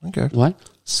 OK. Ouais.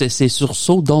 Ces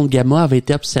sursauts d'ondes gamma avaient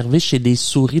été observés chez des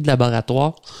souris de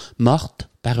laboratoire mortes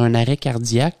par un arrêt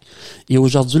cardiaque et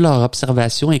aujourd'hui leur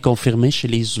observation est confirmée chez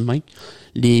les humains.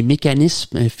 Les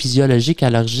mécanismes physiologiques à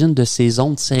l'origine de ces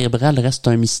ondes cérébrales restent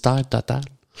un mystère total.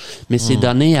 Mais ces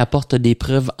données apportent des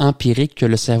preuves empiriques que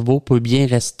le cerveau peut bien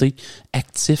rester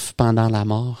actif pendant la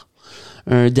mort.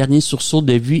 Un dernier sursaut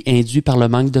de vie induit par le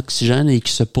manque d'oxygène et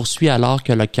qui se poursuit alors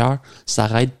que le cœur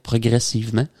s'arrête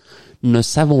progressivement. Nous ne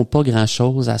savons pas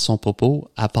grand-chose à son propos,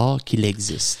 à part qu'il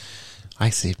existe.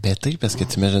 Hey, c'est pété, parce que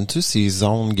t'imagines-tu ces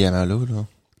ondes gamma-là, là?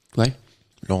 Ouais.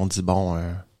 Là, on dit,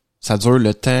 ça dure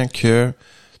le temps qu'il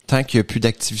n'y a plus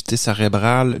d'activité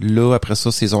cérébrale. Là, après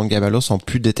ça, ces ondes gamma-là sont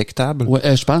plus détectables.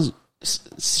 Ouais, je pense,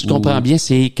 si je comprends bien,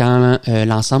 c'est quand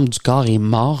l'ensemble du corps est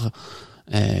mort,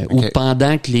 ou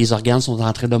pendant que les organes sont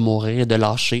en train de mourir et de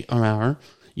lâcher un à un.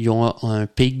 Ils ont un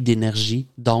pic d'énergie,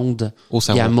 d'ondes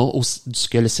gamma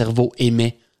que le cerveau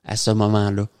émet à ce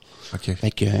moment-là. Okay.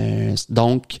 Fait que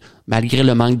donc, malgré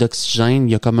le manque d'oxygène,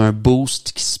 il y a comme un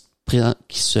boost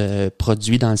qui se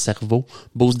produit dans le cerveau,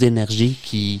 boost d'énergie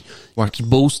qui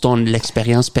booste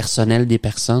l'expérience personnelle des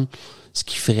personnes, ce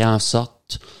qui ferait en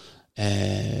sorte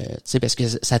parce que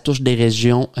ça touche des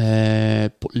régions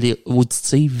les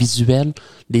auditives, visuelles,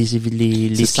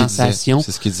 les sensations.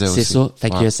 C'est ce qu'il disait aussi. C'est ça.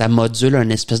 Fait que ça module un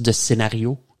espèce de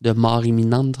scénario de mort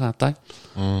imminente dans la tête.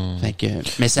 Fait que,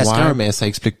 mais ça serait mais ça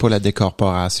explique pas la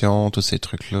décorporation, tous ces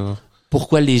trucs-là.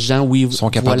 Pourquoi les gens,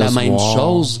 sont voient la même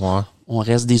chose. Ouais. On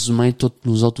reste des humains, toutes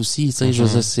nous autres aussi. Tu sais, je veux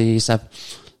dire, c'est ça.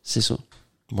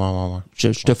 Ouais.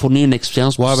 Je te fournis une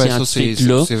expérience scientifique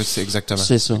là. C'est exactement.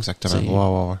 C'est ça.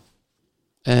 Exactement. Ouais.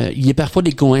 Il y a parfois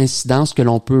des coïncidences que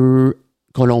l'on peut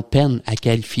que l'on peine à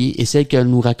qualifier, et celle que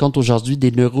nous racontent aujourd'hui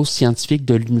des neuroscientifiques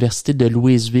de l'Université de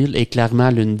Louisville est clairement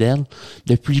l'une d'elles.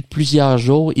 Depuis plusieurs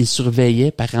jours, ils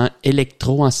surveillaient par un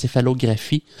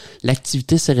électroencéphalographie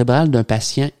l'activité cérébrale d'un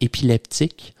patient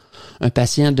épileptique, un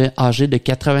patient âgé de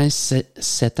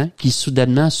 87 ans qui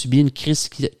soudainement a subi une crise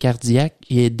cardiaque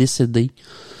et est décédé.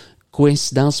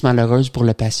 Coïncidence malheureuse pour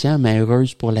le patient, mais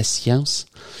heureuse pour la science,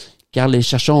 car les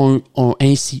chercheurs ont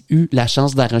ainsi eu la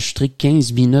chance d'enregistrer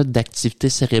 15 minutes d'activité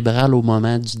cérébrale au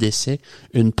moment du décès,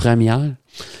 une première.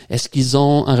 Ce qu'ils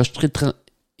ont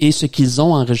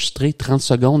enregistré 30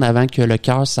 secondes avant que le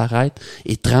cœur s'arrête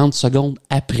et 30 secondes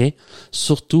après.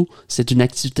 Surtout, c'est une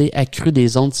activité accrue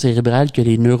des ondes cérébrales que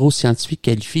les neuroscientifiques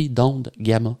qualifient d'ondes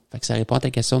gamma. Fait que ça répond à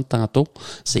ta question de tantôt.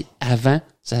 C'est avant,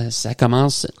 ça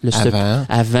commence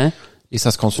avant. Et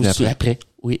ça se continue après.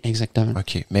 Oui, exactement.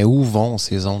 OK. Mais où vont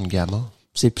ces ondes gamma?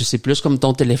 C'est plus comme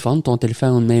ton téléphone. Ton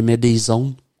téléphone, on émet des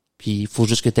ondes. Puis il faut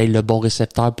juste que tu aies le bon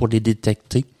récepteur pour les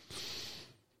détecter.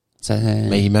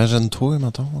 Mais imagine-toi,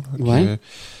 mettons, que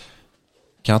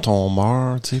quand on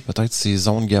meurt, tu sais, peut-être ces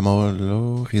ondes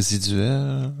gamma-là,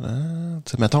 résiduelles, hein,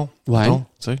 tu sais, mettons, tu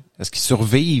sais, est-ce qu'ils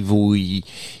survivent ou ils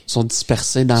sont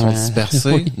dispersés dans sont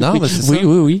dispersés? Oui, non, mais c'est ça.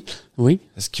 Oui.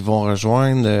 Est-ce qu'ils vont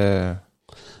rejoindre,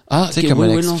 tu sais,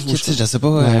 comme tu sais, je sais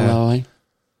pas. Ouais.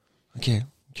 OK.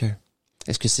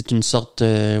 Est-ce que c'est une sorte,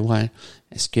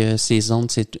 est-ce que ces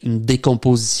ondes, c'est une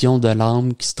décomposition de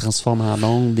l'âme qui se transforme en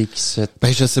ondes et qui se...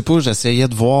 Ben, je sais pas, j'essayais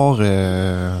de voir,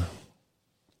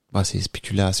 c'est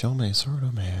spéculation, bien sûr, là,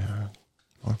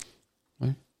 mais, ouais.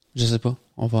 Je sais pas.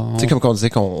 Tu sais, comme qu'on disait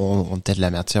qu'on était de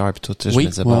la matière pis tout, je me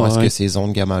disais, est-ce que ces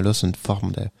ondes gamma-là, c'est une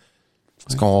forme de,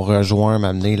 est-ce qu'on rejoint,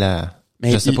 m'amener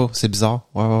je sais pas, c'est bizarre.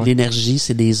 Ouais. L'énergie,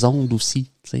 c'est des ondes aussi,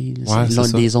 tu sais.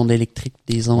 Des ondes électriques,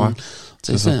 des ondes.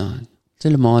 C'est ça. Tu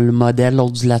sais, le modèle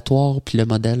ondulatoire puis le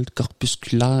modèle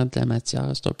corpusculaire de la matière,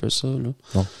 c'est un peu ça, là.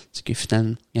 Bon. C'est que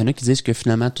finalement, il y en a qui disent que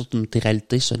finalement, toute notre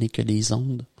réalité, ce n'est que des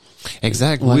ondes.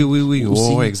 Exact. Oui.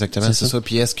 Ouais, exactement. C'est ça.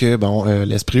 Puis est-ce que,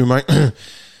 l'esprit humain,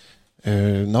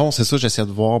 non, c'est ça, j'essaie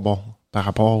de voir, par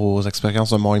rapport aux expériences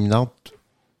de mort imminente,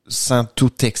 sans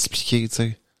tout expliquer, tu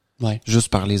sais. Ouais. Juste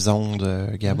par les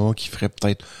ondes gamma qui ferait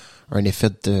peut-être un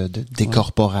effet de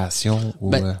décorporation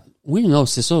ou... Oui, non,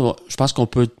 c'est ça. Je pense qu'on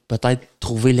peut peut-être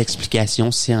trouver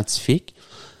l'explication scientifique.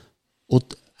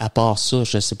 À part ça,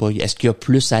 je sais pas. Est-ce qu'il y a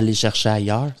plus à aller chercher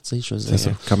ailleurs? Tu sais, c'est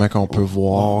ça. Comment qu'on peut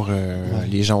voir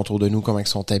les gens autour de nous, comment ils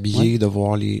sont habillés, de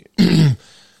voir les...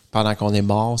 pendant qu'on est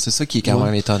mort. C'est ça qui est quand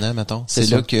même étonnant, mettons. C'est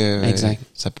là que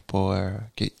ça peut pas...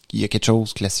 qu'il y a quelque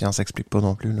chose que la science explique pas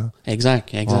non plus, là.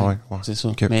 Exact. Ouais. C'est ça.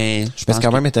 Okay. Mais je pense c'est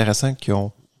quand même intéressant qu'ils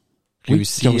ont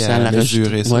réussi à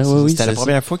mesurer ça. C'était la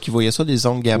première fois qu'ils voyaient ça, des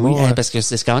ondes gamma. Oui, parce que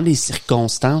c'est quand même des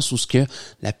circonstances où ce que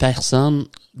la personne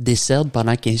décède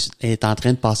pendant qu'elle est en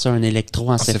train de passer un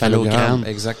électroencéphalogramme.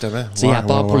 Exactement. Tu sais, à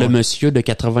part pour le monsieur de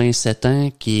 87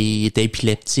 ans qui était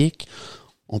épileptique,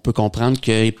 on peut comprendre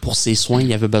que pour ses soins,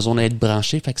 il avait besoin d'être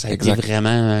branché, fait que ça a été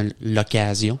vraiment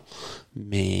l'occasion.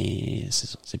 Mais c'est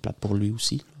ça, c'est plate pour lui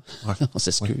aussi. Ouais. On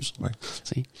s'excuse. Ouais.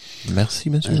 Merci,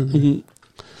 monsieur.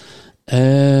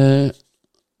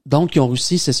 Donc, ils ont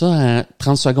réussi, c'est ça, à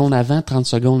 30 secondes avant, 30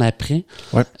 secondes après.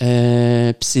 Ouais.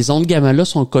 Puis ces ondes gamma-là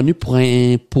sont connues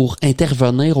pour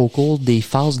intervenir au cours des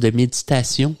phases de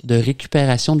méditation, de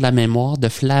récupération de la mémoire, de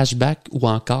flashback ou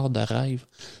encore de rêve.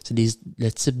 C'est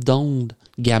le type d'ondes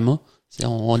gamma.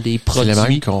 On des produits. C'est les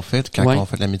mêmes qu'on fait quand on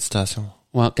fait de la méditation.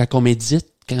 Ouais, quand on médite,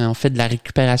 quand on fait de la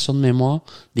récupération de mémoire,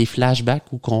 des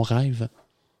flashbacks ou qu'on rêve.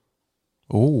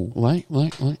 Oh. Ouais.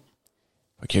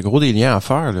 Il y a gros des liens à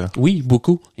faire, là. Oui,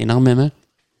 beaucoup, énormément.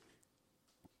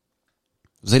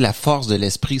 Vous savez, la force de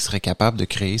l'esprit serait capable de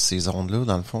créer ces ondes-là,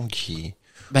 dans le fond,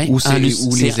 où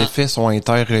les effets sont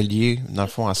interreliés, dans le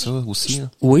fond, à ça aussi, là.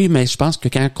 Oui, mais je pense que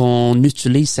quand on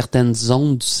utilise certaines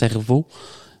ondes du cerveau,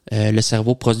 le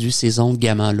cerveau produit ces ondes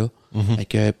gamma-là. Mm-hmm. Fait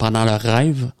que pendant le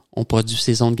rêve, on produit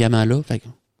ces ondes gamma-là. Fait que,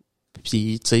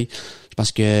 puis, tu sais, je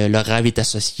pense que le rêve est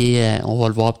associé, on va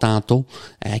le voir tantôt,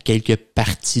 à quelques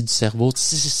parties du cerveau.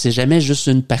 C'est jamais juste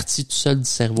une partie tout seul du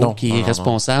cerveau qui est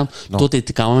responsable. Non. Tout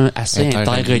est quand même assez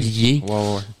interrelié.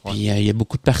 Ouais. Puis il y a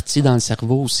beaucoup de parties dans le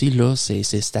cerveau aussi, là.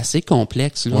 C'est assez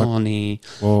complexe, là.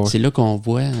 C'est là qu'on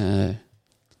voit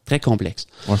très complexe.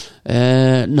 Ouais.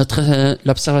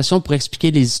 L'observation pour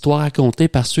expliquer les histoires racontées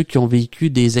par ceux qui ont vécu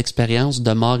des expériences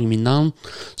de mort imminente,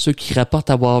 ceux qui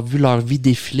rapportent avoir vu leur vie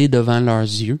défiler devant leurs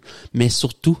yeux, mais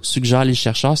surtout, suggèrent les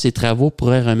chercheurs, ces travaux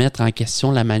pourraient remettre en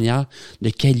question la manière de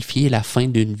qualifier la fin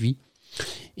d'une vie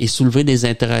et soulever des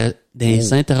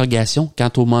interrogations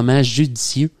quant au moment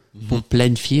judicieux pour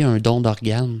planifier un don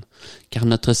d'organes, car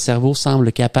notre cerveau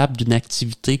semble capable d'une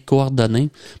activité coordonnée,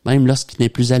 même lorsqu'il n'est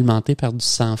plus alimenté par du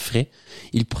sang frais.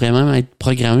 Il pourrait même être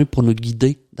programmé pour nous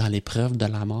guider dans l'épreuve de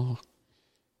la mort.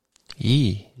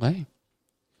 Ouais.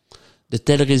 De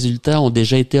tels résultats ont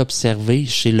déjà été observés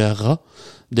chez le rat,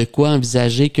 de quoi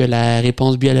envisager que la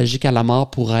réponse biologique à la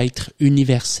mort pourrait être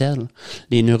universelle.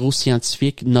 Les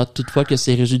neuroscientifiques notent toutefois que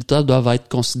ces résultats doivent être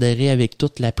considérés avec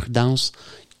toute la prudence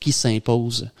qui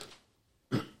s'impose.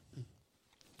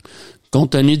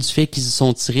 Compte tenu du fait qu'ils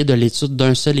sont tirés de l'étude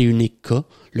d'un seul et unique cas,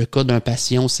 le cas d'un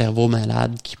patient au cerveau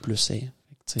malade qui plus est.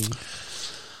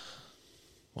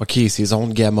 OK, ces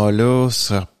ondes gamma-là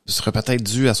seraient peut-être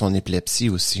dues à son épilepsie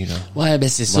aussi, là. Ouais, ben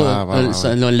c'est ça.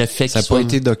 Le fait ça n'a pas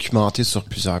été documenté sur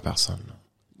plusieurs personnes.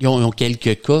 Ils ont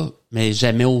quelques cas, mais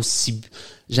jamais aussi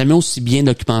bien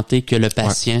documenté que le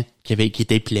patient qui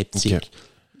était épileptique. Okay.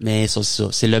 Mais ça, c'est ça.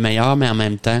 C'est le meilleur, mais en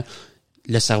même temps,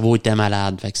 le cerveau était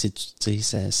malade. Fait que ça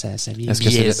vient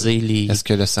biaiser les... Est-ce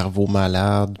que le cerveau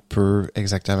malade peut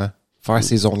exactement faire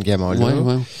ces ondes gamma-là?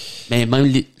 Oui. Mais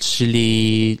même chez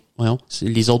les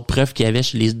autres preuves qu'il y avait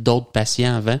chez les d'autres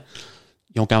patients avant,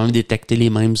 ils ont quand même détecté les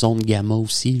mêmes ondes gamma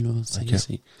aussi, là.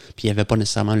 Puis il n'y avait pas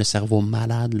nécessairement le cerveau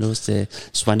malade, là. C'était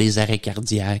souvent des arrêts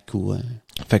cardiaques ou...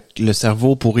 Fait que le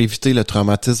cerveau, pour éviter le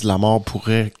traumatisme de la mort,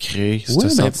 pourrait créer ce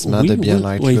sentiment de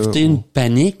bien-être-là. Ou éviter une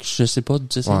panique, je sais pas.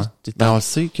 On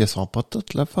sait qu'elles sont pas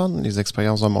toutes le fun, les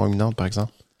expériences de mort imminente, par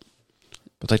exemple.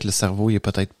 Peut-être le cerveau, il est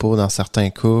peut-être pas dans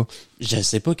certains cas. Je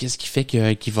sais pas qu'est-ce qui fait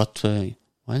qu'il va te...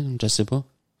 Ouais, je sais pas.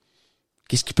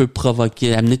 Qu'est-ce qui peut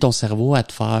amener ton cerveau à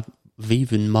te faire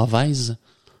vivre une mauvaise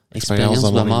expérience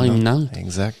de mort imminente?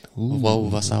 Exact. On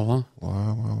va savoir. Ouais.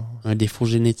 Un défaut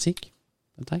génétique?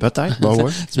 Peut-être.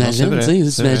 Ouais. T'imagines,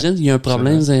 il y a un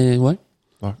problème. Ouais.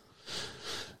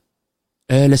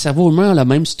 Le cerveau humain a la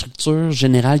même structure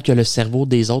générale que le cerveau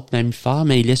des autres mammifères,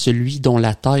 mais il est celui dont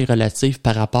la taille relative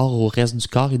par rapport au reste du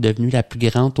corps est devenue la plus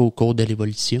grande au cours de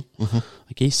l'évolution.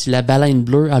 Okay? Si la baleine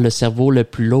bleue a le cerveau le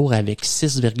plus lourd avec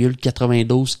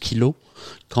 6,92 kg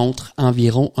contre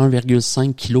environ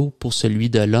 1,5 kg pour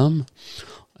celui de l'homme,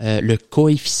 le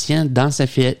coefficient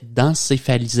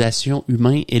d'encéphalisation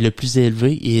humain est le plus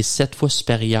élevé et est 7 fois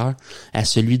supérieur à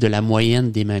celui de la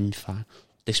moyenne des mammifères.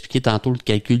 T'expliquais tantôt le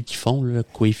calcul qu'ils font, le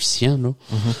coefficient. Là.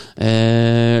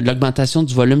 L'augmentation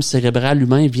du volume cérébral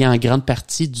humain vient en grande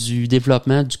partie du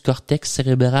développement du cortex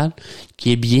cérébral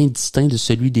qui est bien distinct de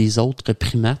celui des autres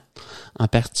primates, en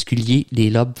particulier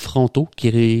les lobes frontaux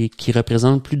qui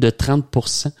représentent plus de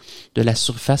 30% de la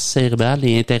surface cérébrale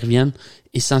et interviennent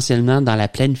essentiellement dans la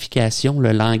planification,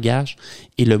 le langage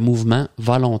et le mouvement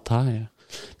volontaire.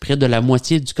 Près de la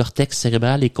moitié du cortex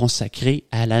cérébral est consacré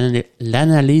à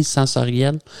l'analyse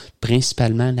sensorielle,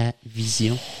 principalement la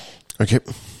vision. OK.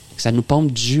 Ça nous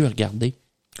pompe du jus, regardez.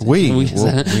 Oui. Oui.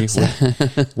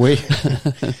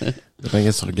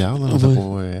 Bien tu regardes.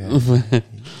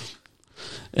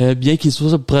 Bien qu'il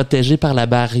soit protégé par la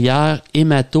barrière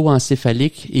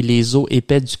hémato-encéphalique et les os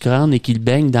épais du crâne et qu'il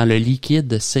baigne dans le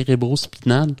liquide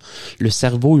cérébrospinal, le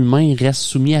cerveau humain reste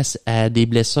soumis à des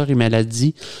blessures et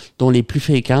maladies dont les plus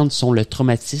fréquentes sont le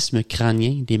traumatisme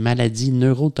crânien, des maladies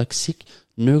neurotoxiques,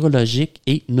 neurologiques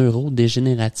et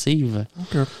neurodégénératives.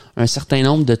 Okay. Un certain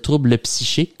nombre de troubles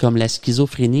psychiques comme la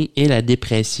schizophrénie et la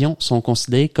dépression sont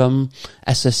considérés comme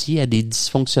associés à des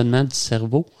dysfonctionnements du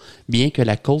cerveau, bien que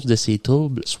la cause de ces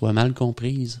troubles soit mal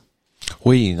comprise.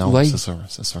 Oui, c'est sûr.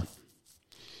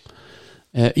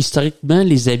 Historiquement,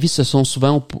 les avis se sont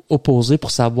souvent opposés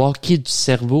pour savoir qui du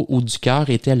cerveau ou du cœur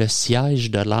était le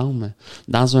siège de l'âme.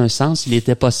 Dans un sens, il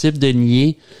était impossible de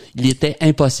nier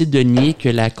que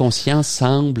la conscience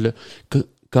semble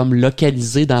comme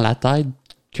localisée dans la tête,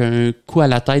 qu'un coup à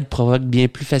la tête provoque bien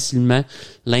plus facilement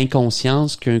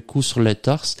l'inconscience qu'un coup sur le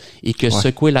torse et que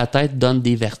secouer la tête donne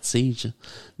des vertiges.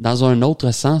 Dans un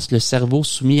autre sens, le cerveau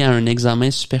soumis à un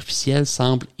examen superficiel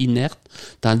semble inerte,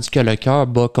 tandis que le cœur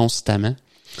bat constamment.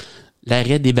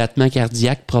 L'arrêt des battements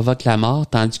cardiaques provoque la mort,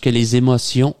 tandis que les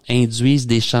émotions induisent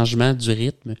des changements du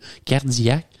rythme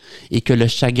cardiaque et que le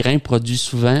chagrin produit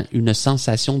souvent une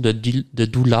sensation de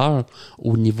douleur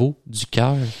au niveau du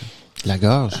cœur. La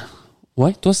gorge?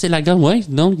 Ouais, toi c'est la gorge, ouais.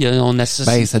 Donc on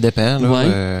associe. Ben ça dépend,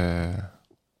 là.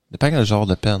 Dépend quel genre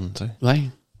de peine, tu sais. Ouais.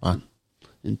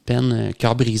 Une peine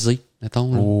cœur brisé,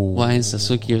 mettons. Ouais, c'est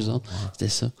ça qui est autres. C'était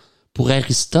ça. Pour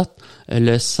Aristote,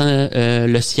 le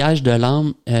siège de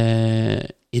l'âme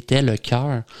était le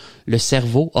cœur. Le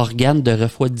cerveau, organe de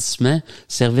refroidissement,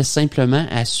 servait simplement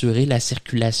à assurer la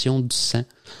circulation du sang.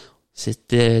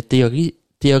 Cette théorie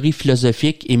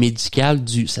philosophique et médicale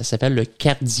ça s'appelle le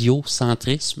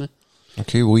cardiocentrisme.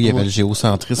 OK, oui, il y avait le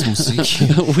géocentrisme aussi.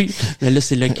 Oui, mais là,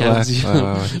 c'est le cardio.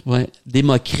 Ouais.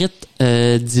 Démocrite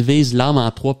divise l'âme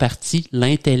en 3 parties.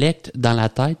 L'intellect dans la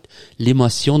tête,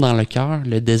 l'émotion dans le cœur,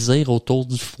 le désir autour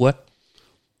du foie.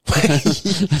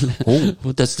 Oh.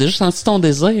 T'as-tu déjà senti ton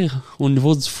désir au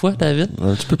niveau du foie, David?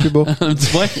 Un petit peu plus bas.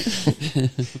 Ouais.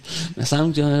 Me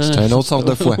semble que... C'est une autre sorte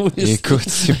de foie. Oui, écoute,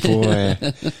 c'est pas...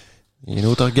 un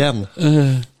autre organe.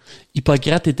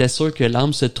 Hippocrate était sûr que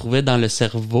l'âme se trouvait dans le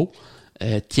cerveau.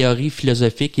 Théorie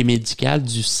philosophique et médicale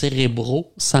du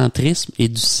cérébrocentrisme et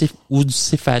du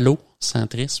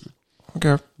céphalocentrisme. OK.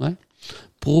 Ouais.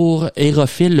 Pour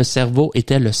Hérophile, le cerveau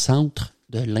était le centre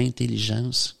de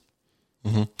l'intelligence.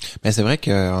 Mm-hmm. Mais c'est vrai que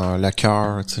le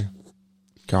cœur, tu sais,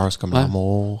 le cœur, c'est comme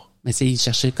l'amour. Mais il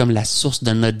cherchait comme la source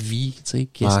de notre vie, tu sais,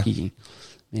 qu'est-ce qui...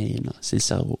 Mais non, c'est le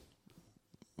cerveau.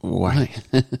 Ouais.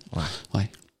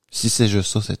 Ouais. Si c'est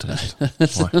juste ça, c'est triste.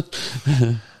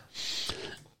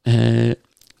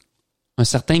 Un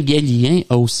certain Galien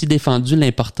a aussi défendu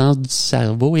l'importance du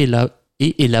cerveau et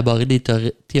élaboré des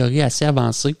théories assez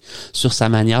avancées sur sa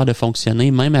manière de fonctionner,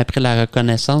 même après la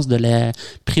reconnaissance de la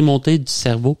primauté du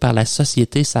cerveau par la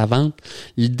société savante.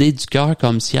 L'idée du cœur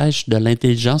comme siège de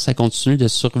l'intelligence a continué de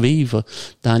survivre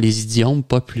dans les idiomes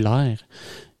populaires.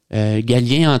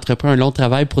 Galien a entrepris un long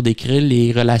travail pour décrire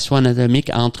les relations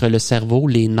anatomiques entre le cerveau,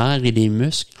 les nerfs et les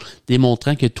muscles,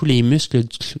 démontrant que tous les muscles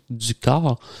du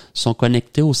corps sont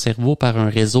connectés au cerveau par un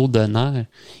réseau de nerfs.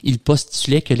 Il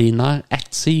postulait que les nerfs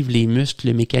activent les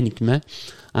muscles mécaniquement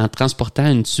en transportant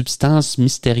une substance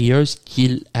mystérieuse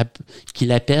qu'il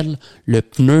appelle le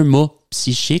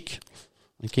pneumopsychique,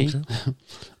 okay?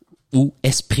 Ou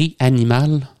esprit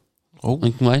animal. Oh.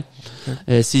 Ouais.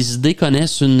 Ces idées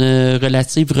connaissent une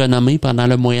relative renommée pendant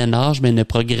le Moyen Âge, mais ne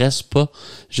progressent pas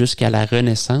jusqu'à la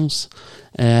Renaissance.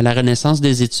 La Renaissance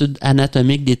des études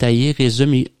anatomiques détaillées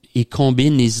résume et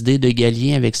combine les idées de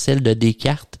Galien avec celles de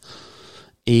Descartes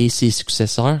et ses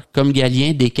successeurs. Comme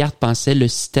Galien, Descartes pensait le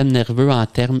système nerveux en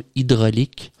termes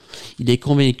hydrauliques. Il est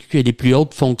convaincu que les plus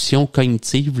hautes fonctions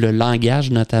cognitives, le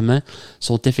langage notamment,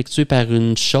 sont effectuées par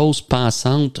une chose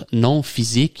pensante non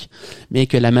physique, mais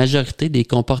que la majorité des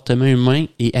comportements humains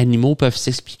et animaux peuvent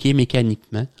s'expliquer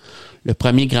mécaniquement. Le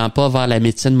premier grand pas vers la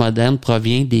médecine moderne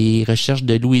provient des recherches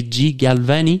de Luigi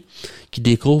Galvani, qui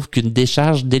découvre qu'une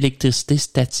décharge d'électricité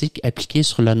statique appliquée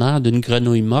sur le nerf d'une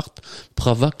grenouille morte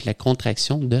provoque la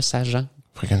contraction de sa jambe.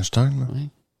 Frankenstein, là.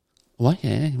 Ouais.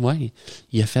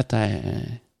 Il a fait...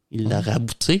 il l'a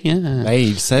rabouté, hein? Ben,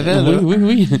 il savait, là.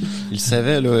 Oui. Il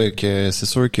savait, là, que c'est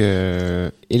sûr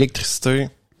que électricité...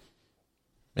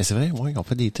 Mais c'est vrai, oui, on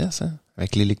fait des tests, hein.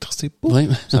 Avec l'électricité, pouf, oui.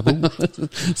 ça bouge.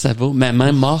 Ça va. Mais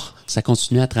même mort, ça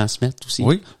continue à transmettre aussi.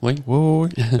 Oui.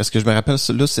 Parce que je me rappelle,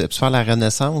 là, c'est pour faire la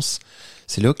Renaissance,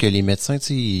 c'est là que les médecins, tu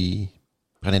sais, ils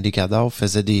prenaient des cadavres,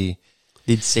 faisaient des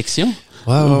dissections?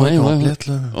 Ouais, complètes,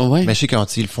 là. Ouais. Mais je sais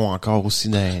quand ils le font encore aussi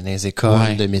dans les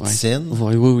écoles de médecine.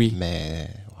 Oui. Mais...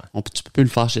 Tu peux le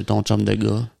faire chez ton chum de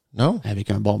gars. Non.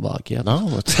 Avec un bon bucket.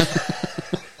 Non.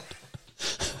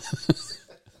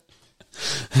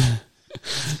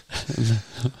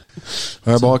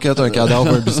 Un bucket, un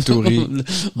cadavre, un bistouri.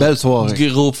 Belle soirée.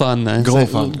 Gros fun, hein? Gros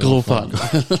fun.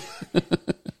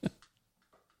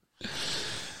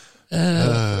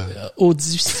 Au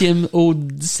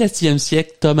 17e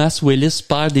siècle, Thomas Willis,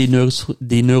 père des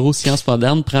neurosciences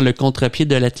modernes, prend le contre-pied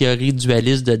de la théorie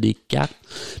dualiste de Descartes,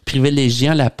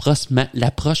 privilégiant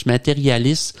l'approche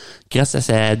matérialiste grâce à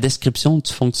sa description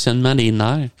du fonctionnement des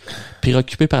nerfs.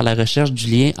 Préoccupé par la recherche du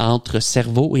lien entre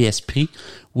cerveau et esprit,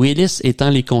 Willis étend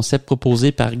les concepts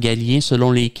proposés par Galien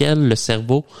selon lesquels le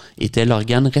cerveau était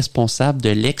l'organe responsable de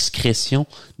l'excrétion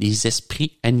des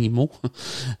esprits animaux.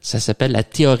 Ça s'appelle la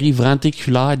théorie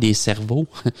ventriculaire des cerveaux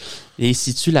et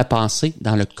situe la pensée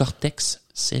dans le cortex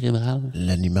cérébral.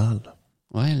 L'animal.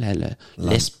 Ouais,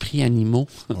 l'esprit animaux.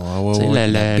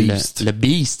 Le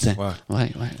beast.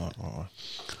 Ouais.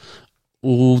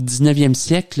 Au 19e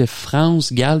siècle,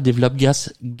 France Gall développe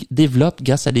grâce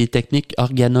à des techniques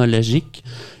organologiques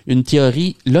une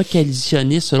théorie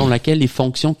localisationniste selon laquelle les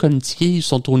fonctions cognitives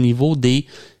sont au niveau des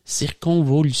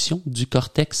circonvolutions du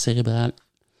cortex cérébral.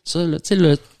 Ça, tu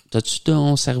sais, t'as-tu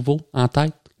ton cerveau en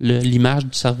tête? L'image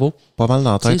du cerveau? Pas mal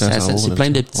dans la tête, un cerveau. C'est plein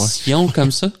de petits sillons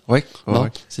comme ça. Oui.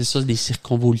 C'est ça, des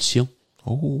circonvolutions.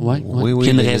 Oui. Il y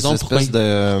a une raison pourquoi. Il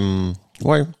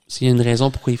y a une raison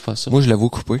pourquoi il fait ça. Moi, je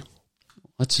l'avoue coupé.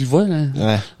 Ah, tu le vois, là?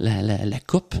 Ouais. La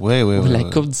coupe? Oui. La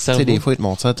coupe du cerveau. Tu sais, des fois, ils te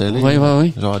montrent ça à la télé.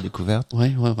 Oui. Genre, à découverte.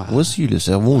 Oui. Voici, le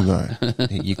cerveau,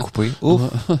 il est coupé. Ouf!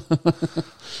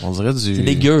 On dirait du... C'est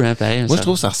dégueu, hein, pareil. Moi, je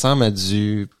trouve que ça ressemble à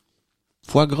du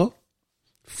foie gras.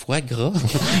 foie gras.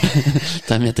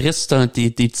 T'en mettrais sur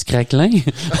tes petits craquelins.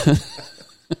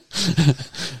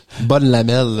 Bonne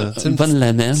lamelle, là. Tu sais, Bonne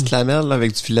lamelle. Petite lamelle là,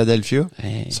 avec du Philadelphia.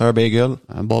 Hey, C'est un bagel.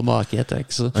 un bon market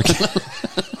avec ça. Okay.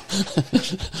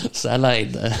 Ça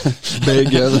l'aide.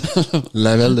 Bagel.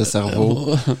 Lamelle de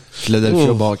cerveau.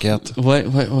 Philadelphia Barquette. Ouais.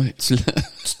 Tu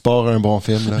te pars un bon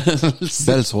film, là.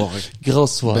 Belle soirée.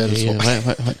 Grosse soirée. Belle soirée.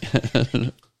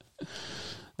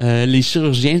 Ouais. Les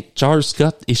chirurgiens Charles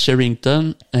Scott et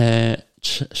Sherrington, et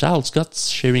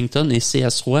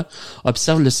C.S. Roy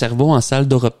observent le cerveau en salle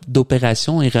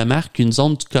d'opération et remarquent qu'une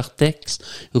zone du cortex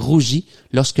rougit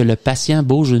lorsque le patient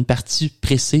bouge une partie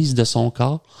précise de son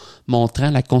corps, montrant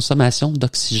la consommation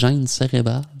d'oxygène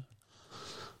cérébral.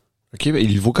 OK, ben,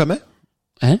 il vaut comment?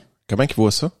 Hein? Comment qu'il voit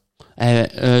ça?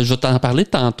 Je vais t'en parler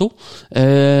tantôt.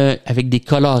 Avec des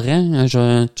colorants, tu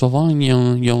vas voir, ils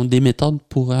ont des méthodes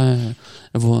pour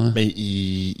voir. Mais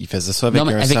il faisait ça avec non,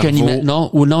 un avec cerveau.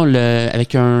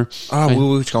 Avec un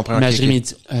Oui, je comprends. imagerie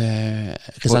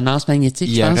résonance magnétique,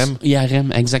 IRM? je pense.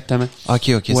 IRM, exactement. OK,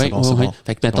 c'est bon, c'est bon.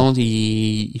 Fait que mettons,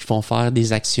 ils font faire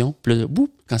des actions, puis là, boum,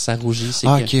 quand ça rougit, c'est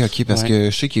OK, parce que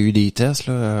je sais qu'il y a eu des tests,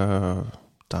 là,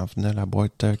 t'en venais à la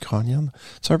boîte crânienne.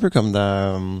 C'est un peu comme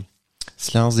dans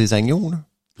Silence des agneaux, là.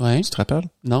 Ouais. Tu te rappelles?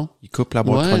 Non. Il coupe la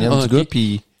boîte crânienne du gars,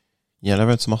 puis il enlève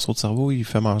un petit morceau de cerveau, il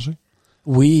fait manger.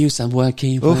 Oui, ça me voit, OK.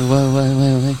 Ouais.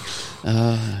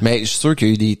 Mais je suis sûr qu'il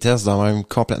y a eu des tests dans même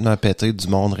complètement pétés, du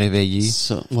monde réveillé.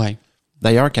 Ça, ouais.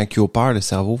 D'ailleurs, quand il opère le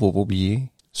cerveau, faut pas oublier,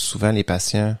 souvent les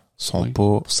patients sont pas...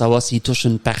 Pour savoir s'ils touchent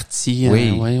une partie.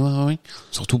 Oui. Oui.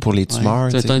 Surtout pour les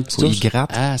tumeurs, tu sais. Ils grattent.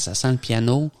 Ah, ça sent le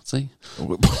piano, tu sais.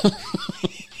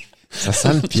 Ça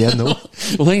sent le piano.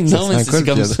 Oui, non, mais c'est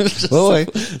comme ça. Ouais.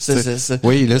 C'est.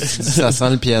 Oui, là, si tu dis ça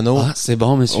sent le piano. Ah, c'est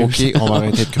bon, monsieur. OK, on va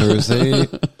arrêter de creuser.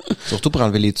 Surtout pour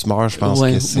enlever les tumeurs, je pense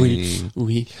que c'est...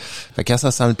 Oui. Fait que quand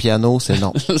ça sent le piano, c'est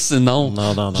non. C'est non.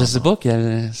 Non. Je sais pas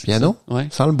quel... Piano? Ouais.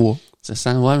 Sans le bois. Ça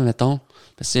sent, mettons.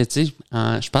 Parce que, tu sais,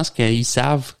 je pense qu'ils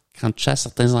savent, quand tu cherches à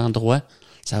certains endroits,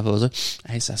 ça va dire,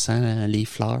 hey, ça sent les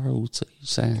fleurs ou tu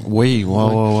sais. Oui.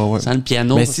 Ça sent le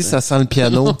piano. Mais si ça sent le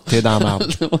piano, t'es dans la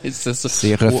merde. Oui, c'est ça.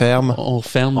 C'est referme. On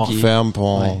referme. On referme, puis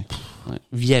on... Ouais.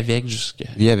 Vis avec jusqu'à...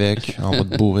 Vis avec. On va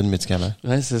te bourrer de médicaments.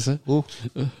 Ouais, c'est ça.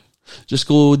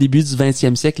 Jusqu'au début du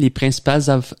 20e siècle, les principales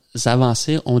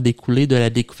avancées ont découlé de la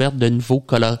découverte de nouveaux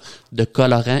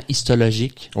colorants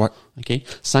histologiques. Ouais. Okay?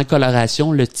 Sans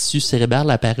coloration, le tissu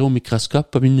cérébral apparaît au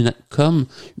microscope comme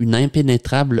une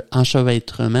impénétrable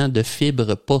enchevêtrement de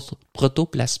fibres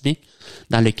protoplasmiques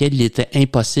dans lequel il était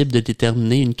impossible de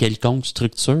déterminer une quelconque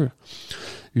structure.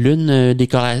 L'une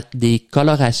des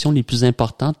colorations les plus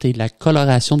importantes est la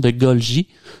coloration de Golgi,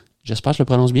 j'espère que je le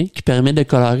prononce bien, qui permet de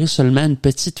colorer seulement une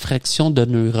petite fraction de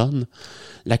neurones.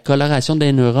 La coloration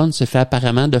des neurones se fait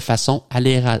apparemment de façon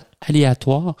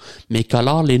aléatoire, mais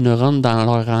colore les neurones dans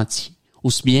leur entier,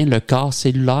 aussi bien le corps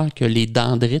cellulaire que les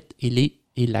dendrites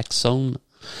et l'axone.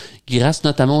 Grâce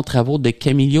notamment aux travaux de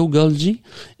Camillo Golgi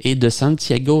et de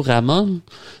Santiago Ramon,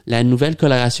 la nouvelle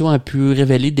coloration a pu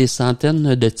révéler des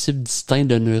centaines de types distincts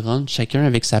de neurones, chacun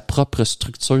avec sa propre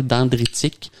structure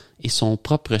dendritique et son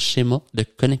propre schéma de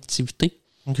connectivité.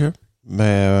 OK.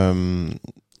 Mais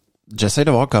j'essaie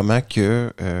de voir comment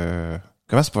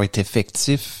ça peut être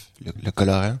effectif, le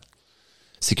colorant.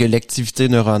 C'est que l'activité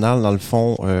neuronale, dans le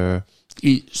fond...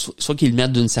 soit qu'ils le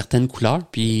mettent d'une certaine couleur,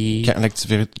 puis... Quand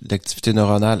l'activité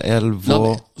neuronale, elle,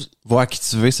 va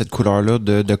activer cette couleur-là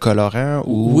de colorant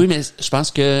ou... Oui, mais je pense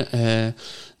que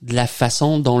de la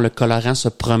façon dont le colorant se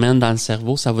promène dans le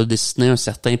cerveau, ça va dessiner un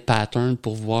certain pattern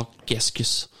pour voir qu'est-ce que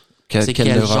c'est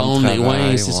quelle zone,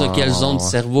 quelle zone du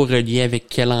cerveau reliée avec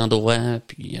quel endroit,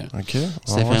 puis OK.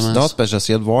 C'est vraiment sinon, c'est parce que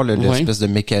j'essayais de voir l'espèce de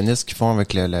mécanisme qu'ils font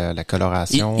avec la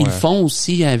coloration. Ils le font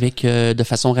aussi avec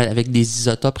avec des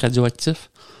isotopes radioactifs.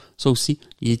 Ça aussi.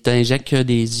 Ils t'injectent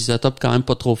des isotopes quand même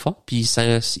pas trop forts, puis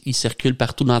ils circulent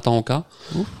partout dans ton corps.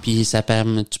 Ouf. Puis ça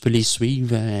permet, tu peux les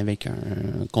avec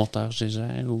un compteur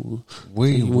Gégère ou.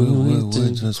 Oui.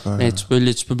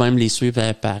 Tu peux même les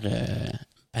suivre par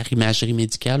imagerie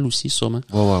médicale aussi, sûrement.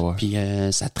 Ouais. Puis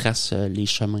ça trace les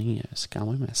chemins. C'est quand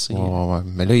même assez... Ouais.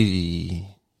 Mais là, il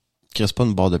crisse pas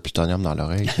une barre de plutonium dans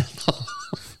l'oreille.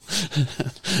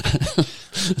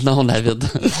 Non, David.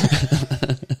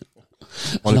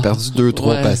 On a perdu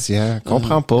 2-3 patients.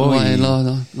 Comprends pas. Ouais,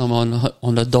 non, mais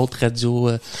on a d'autres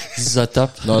radios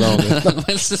isotopes. Non.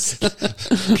 Ouais, c'est ça.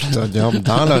 Plutonium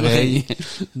dans l'oreille.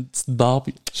 Une petite barre.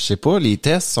 Puis... Je sais pas, les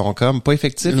tests sont comme pas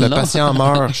effectifs. Le patient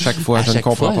meurt chaque fois. Je ne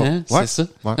comprends pas. Hein, ouais. C'est ça.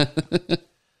 Ouais.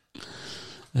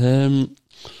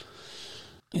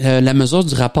 La mesure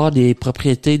du rapport des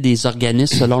propriétés des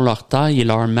organismes selon leur taille et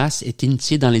leur masse est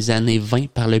initiée dans les années 20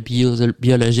 par le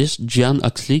biologiste John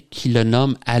Huxley qui le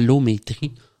nomme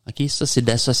allométrie. OK, ça c'est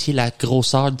d'associer la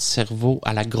grosseur du cerveau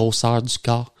à la grosseur du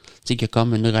corps. Tu sais qu'il y a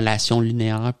comme une relation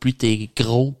linéaire, plus t'es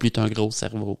gros, plus t'as un gros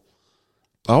cerveau.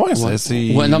 Ah ouais,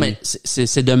 c'est ouais, non mais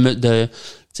c'est de tu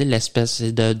sais l'espèce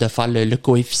de faire le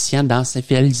coefficient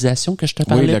d'encéphalisation que je te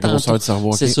parlais oui, la tantôt. grosseur du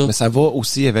cerveau. C'est Okay. ça. Mais ça va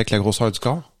aussi avec la grosseur du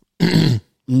corps.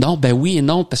 Non, ben oui et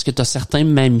non, parce que t'as certains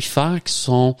mammifères qui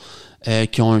ont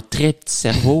un très petit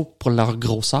cerveau pour leur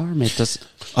grosseur, mais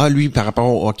Ah, lui, par rapport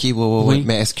au... OK, oui.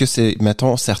 Mais est-ce que c'est,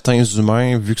 mettons, certains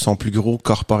humains, vu qu'ils sont plus gros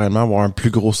corporellement, vont avoir un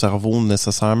plus gros cerveau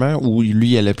nécessairement, ou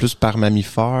lui, il allait plus par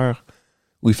mammifère,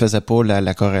 ou il faisait pas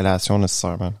la corrélation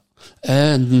nécessairement?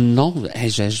 Non,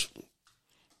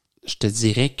 je te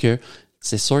dirais que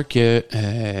c'est sûr que...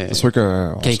 c'est sûr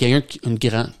que... quelqu'un, une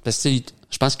grande... Parce que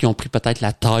je pense qu'ils ont pris peut-être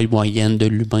la taille moyenne de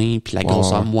l'humain puis la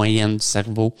grosseur moyenne du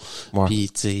cerveau. Ouais. Puis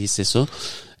tu sais, c'est ça.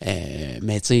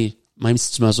 Mais tu sais, même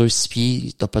si tu mesures 6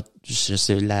 pieds, t'as pas, je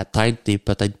sais, la tête est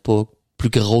peut-être pas plus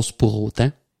grosse pour autant.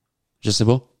 Je sais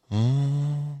pas.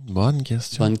 Bonne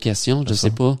question. Bonne question, je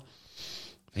sais pas.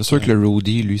 C'est sûr que le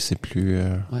roadie, lui, c'est plus...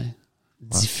 ouais.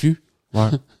 Diffus. Ouais,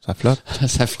 ça flotte.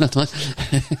 Ça flotte, ouais.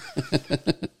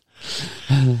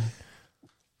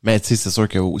 Mais tu sais, c'est sûr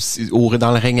que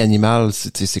dans le règne animal,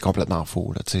 c'est complètement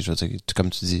faux. Là, tu sais, je veux dire,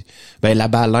 comme tu dis. Ben la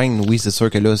baleine, oui, c'est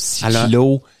sûr que là, 6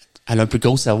 kilos. Elle a un plus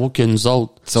gros cerveau que nous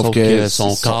autres. Sauf que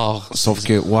son corps. Sauf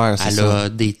que, ouais, c'est ça. Elle a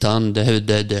des tonnes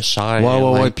de chair.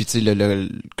 Ouais. Puis tu sais,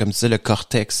 comme tu disais, le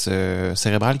cortex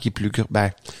cérébral qui est plus... Ben,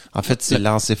 en fait, c'est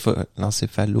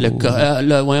l'encéphalo...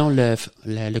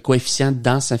 Le coefficient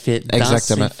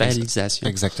d'encéphalisation.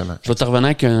 Exactement. Je vais te revenir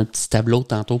avec un petit tableau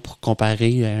tantôt pour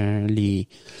comparer les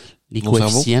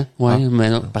coefficients.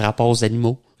 Mais non, par rapport aux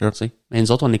animaux. Tu sais. Mais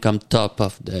nous autres, on est comme top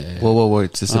of de... Ouais.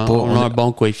 Tu sais, c'est pas... On a un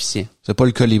bon coefficient. C'est pas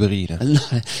le colibri, là.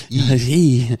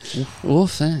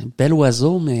 Ouf, hein. Bel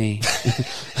oiseau, mais...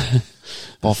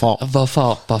 Pas fort. Pas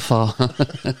fort.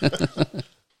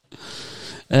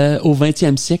 Au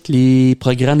 20e siècle, les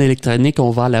programmes électroniques ont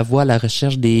ouvert la voie à la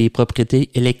recherche des propriétés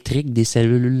électriques des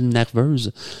cellules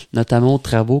nerveuses, notamment aux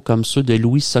travaux comme ceux de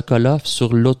Louis Sokolov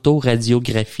sur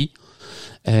l'autoradiographie.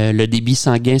 Le débit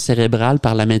sanguin cérébral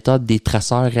par la méthode des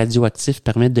traceurs radioactifs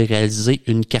permet de réaliser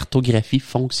une cartographie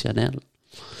fonctionnelle.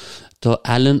 T'as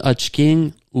Alan Hodgkin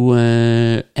ou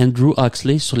Andrew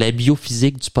Huxley sur la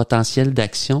biophysique du potentiel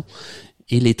d'action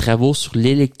et les travaux sur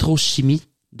l'électrochimie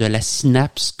de la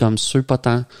synapse comme ceux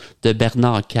de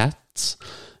Bernard Katz.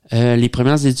 Les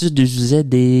premières études utilisaient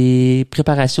des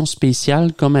préparations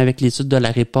spéciales comme avec l'étude de la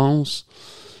réponse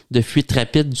de fuite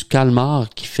rapide du calmar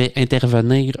qui fait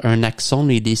intervenir un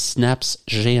axone et des synapses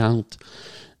géantes.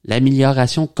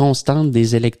 L'amélioration constante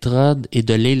des électrodes et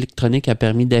de l'électronique a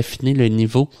permis d'affiner le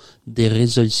niveau des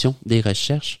résolutions des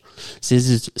recherches.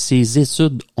 Ces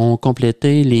études ont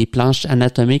complété les planches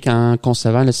anatomiques en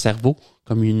concevant le cerveau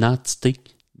comme une entité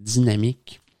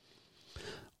dynamique.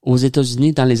 Aux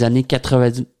États-Unis, dans les années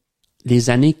 90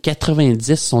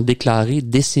 sont déclarées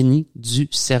décennies du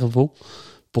cerveau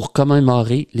pour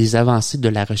commémorer les avancées de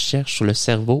la recherche sur le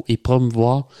cerveau et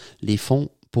promouvoir les fonds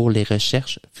pour les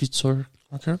recherches futures.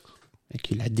 OK.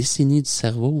 Avec la décennie du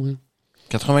cerveau. Hein.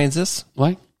 90?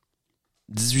 Ouais.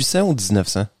 1800 ou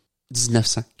 1900?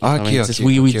 1900. Ah, OK.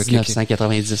 Oui,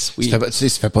 1990. Oui. Ça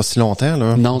fait pas si longtemps,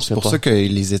 là. Non, c'est pour ça que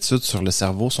les études sur le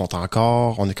cerveau on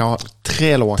est encore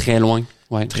très loin. Très loin,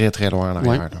 ouais. Très, très loin en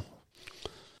arrière, là.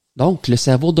 Donc, le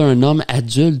cerveau d'un homme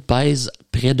adulte pèse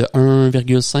près de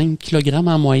 1,5 kg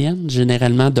en moyenne,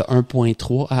 généralement de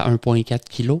 1,3 à 1,4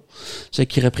 kg, ce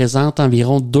qui représente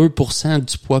environ 2%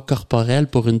 du poids corporel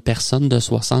pour une personne de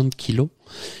 60 kg.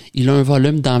 Il a un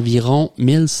volume d'environ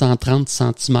 1130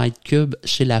 cm3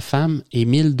 chez la femme et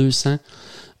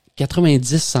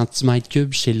 1290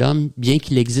 cm3 chez l'homme, bien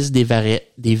qu'il existe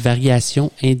des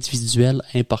variations individuelles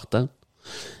importantes.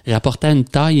 Rapporté à une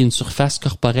taille et une surface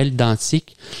corporelle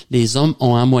identiques, les hommes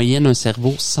ont en moyenne un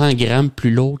cerveau 100 grammes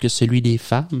plus lourd que celui des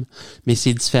femmes, mais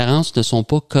ces différences ne sont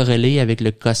pas corrélées avec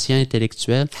le quotient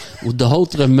intellectuel ou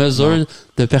d'autres mesures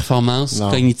de performance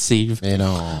cognitive. Mais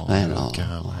non. Ouais, non.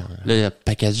 Le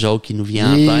paquet de jokes qui nous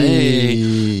vient en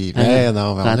tête.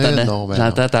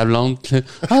 J'entends ta blonde.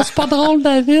 Ah, c'est pas drôle,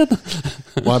 David!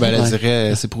 Ouais, ben, elle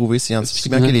dirait, c'est prouvé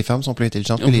scientifiquement que les femmes sont plus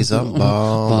intelligentes que les hommes.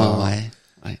 Bon.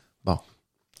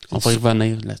 On va y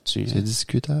revenir là-dessus. C'est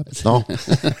discutable. Non.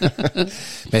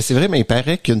 Ben, c'est vrai, mais il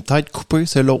paraît qu'une tête coupée,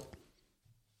 c'est l'eau.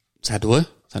 Ça doit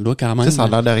quand même. Tu sais, ça a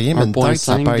l'air de rien, mais une tête,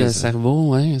 ça pèse. De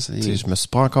cerveau, ouais. Je me suis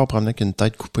pas encore promené avec une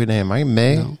tête coupée dans les mains,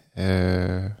 mais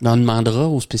On demandera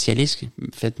aux spécialistes,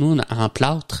 faites-nous en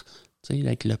plâtre, tu sais,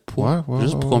 avec le poids,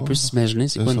 juste pour qu'on puisse s'imaginer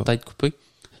c'est quoi une tête coupée.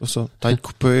 C'est ça. Tête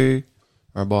coupée,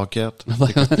 un baquette.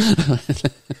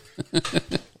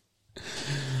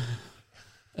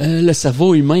 Le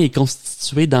cerveau humain est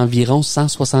constitué d'environ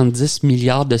 170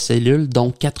 milliards de cellules,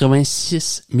 dont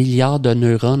 86 milliards de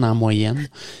neurones en moyenne,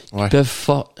 qui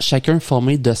peuvent chacun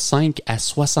former de 5 à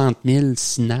 60 000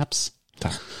 synapses.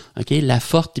 Okay? La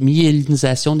forte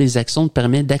myélinisation des axones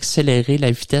permet d'accélérer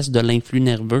la vitesse de l'influx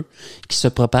nerveux qui se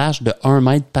propage de 1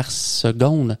 mètre par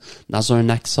seconde dans un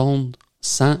axone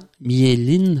sans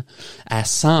myéline à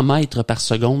 100 mètres par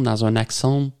seconde dans un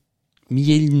axone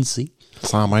myélinisé.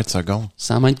 100 mètres secondes.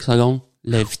 100 mètres secondes.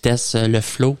 La vitesse, le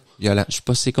flow. Violent. Je sais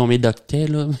pas c'est combien d'octets,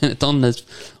 là.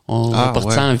 On va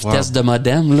partir en vitesse de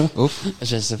modem, là. Ouf.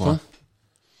 Je sais pas.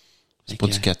 C'est pas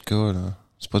du 4K, là.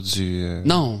 C'est pas du...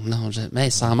 Non, mais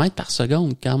 100 mètres par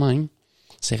seconde, quand même.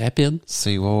 C'est rapide.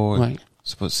 C'est, ouais.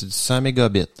 C'est du 100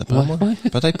 mégabits, d'après moi.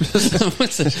 Peut-être plus.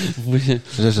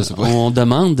 Je sais pas. On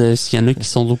demande s'il y en a qui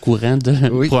sont au courant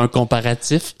pour un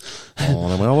comparatif.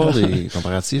 On aimerait avoir des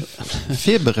comparatifs.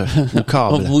 Fibre ou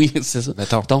câble? Oui, c'est ça.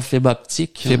 Mettons fibre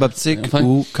optique. Fibre optique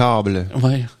ou câble.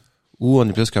 Ouais. Ou on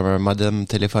est plus comme un modem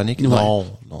téléphonique. Ouais. Non.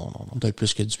 On doit être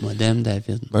plus que du modem,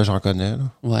 David. Ben, j'en connais, là.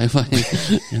 Ouais.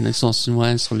 Il y en a qui sont sur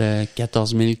le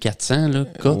 14 400, là,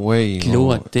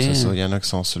 kilo-octets. C'est ça, il y en a qui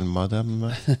sont sur le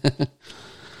modem.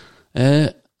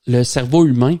 Le cerveau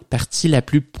humain, partie la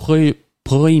plus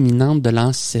proéminente de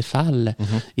l'encéphale,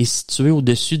 est situé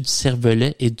au-dessus du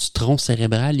cervelet et du tronc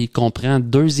cérébral. Il comprend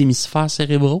 2 hémisphères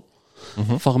cérébraux,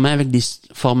 formant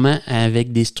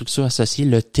avec des structures associées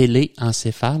le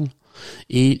téléencéphale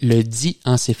et le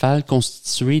diencéphale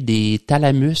constitué des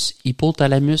thalamus,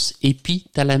 hypothalamus,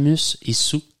 épithalamus et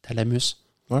sous-thalamus.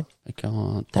 Ouais.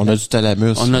 On a du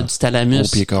thalamus. On a du thalamus.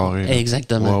 Au pied carré. Là.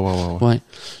 Exactement. Ouais.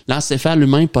 L'encéphale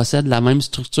humain possède la même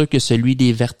structure que celui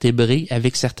des vertébrés,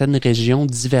 avec certaines régions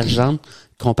divergentes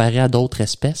comparées à d'autres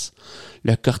espèces.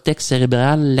 Le cortex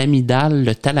cérébral, l'amygdale,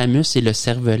 le thalamus et le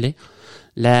cervelet.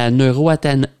 La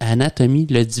neuroanatomie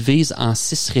le divise en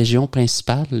 6 régions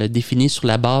principales, définies sur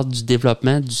la base du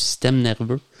développement du système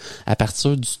nerveux à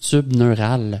partir du tube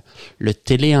neural. Le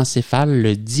téléencéphale,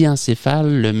 le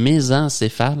diencéphale, le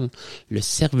mésencéphale, le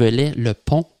cervelet, le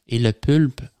pont et le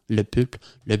bulbe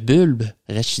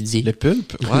rachidien. Le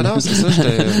pulpe? Ouais, non, c'est ça.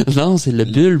 Non, c'est le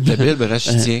bulbe. Le bulbe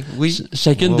rachidien, oui.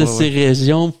 Chacune de ces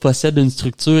régions possède une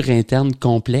structure interne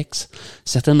complexe.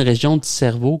 Certaines régions du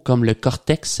cerveau, comme le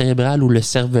cortex cérébral ou le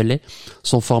cervelet,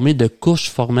 sont formées de couches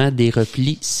formant des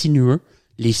replis sinueux,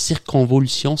 les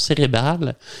circonvolutions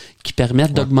cérébrales, qui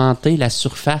permettent d'augmenter la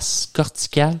surface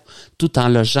corticale tout en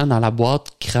logeant dans la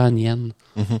boîte crânienne.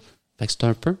 Fait que c'est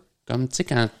un peu comme, tu sais,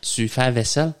 quand tu fais la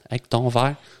vaisselle avec ton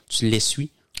verre, tu l'essuies.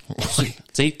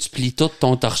 Tu plies tout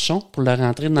ton torchon pour le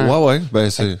rentrer dans... Ouais, ben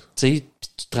c'est... Tu sais,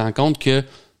 tu te rends compte que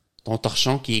ton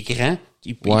torchon qui est grand,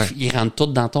 il rentre tout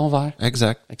dans ton verre.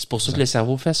 Exact. C'est pour ça que le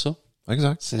cerveau fait ça.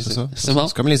 Exact, c'est ça. C'est bon.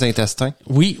 C'est comme les intestins.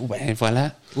 Oui, ben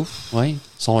voilà. Ouf. Oui,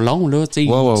 ils sont longs, là. Tu sais, ils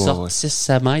sortent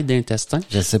 6-7 mètres d'intestin.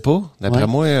 Je sais pas. D'après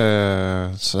moi,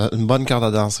 c'est une bonne corde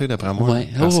à danser, d'après moi. Ouais.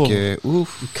 Parce que,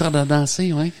 ouf. Une corde à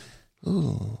danser, oui.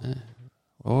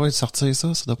 Ouais, sortir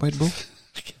ça doit pas être beau.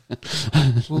 Tu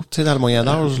sais, dans le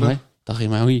Moyen-Âge, là. Ouais,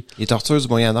 carrément, oui. Les tortures du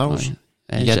Moyen-Âge.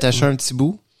 Il attachait un petit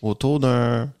bout autour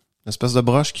d'une espèce de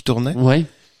broche qui tournait. Oui.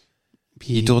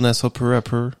 Puis il tournait ça peu à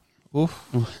peu. Ouf.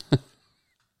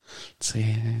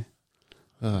 C'est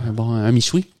un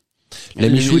michoui. Le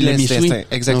michoui de l'intestin.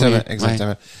 Exactement, ouais, exactement.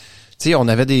 Ouais. Tu sais, on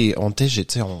avait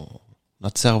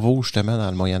notre cerveau, justement,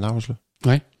 dans le Moyen-Âge, là.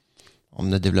 Ouais. On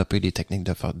a développé des techniques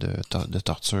de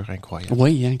torture incroyables.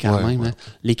 Oui, hein, quand même. Hein.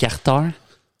 L'écarteur,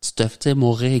 tu te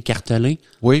mourir écartelé.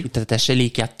 Oui. Tu t'attachais les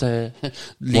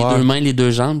 2 mains, les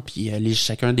 2 jambes, puis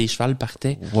chacun des chevals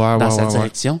partait dans sa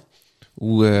direction.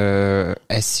 Ou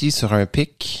assis sur un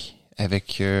pic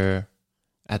avec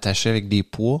attaché avec des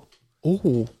poids.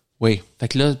 Oh! Oui. Fait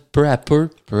que là, peu à peu,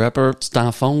 tu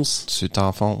t'enfonces.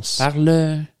 Par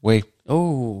le... Oui.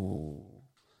 Oh!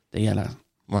 Dégueulasse.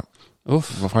 Ouais.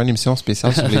 Ouf. On va faire une émission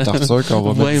spéciale sur les tortures qu'on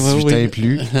va mettre 18 ans et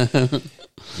plus.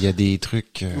 Il y a des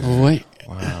trucs... Oui.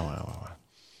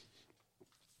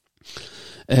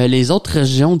 Les autres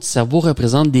régions du cerveau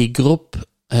représentent des groupes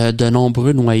de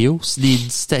nombreux noyaux. Si des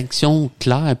distinctions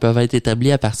claires peuvent être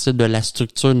établies à partir de la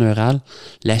structure neurale,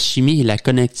 la chimie et la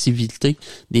connectivité,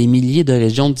 des milliers de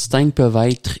régions distinctes peuvent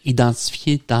être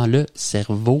identifiées dans le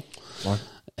cerveau.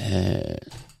 Ouais.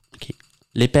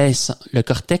 Le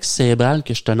cortex cérébral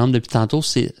que je te nomme depuis tantôt,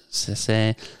 c'est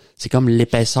comme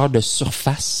l'épaisseur de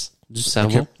surface du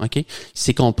cerveau. Okay.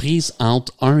 C'est comprise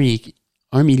entre 1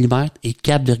 1 mm et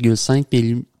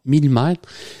 4,5 mm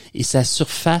et sa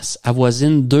surface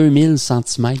avoisine 2000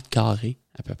 cm²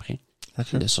 à peu près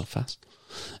de surface.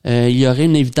 Il y aurait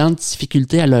une évidente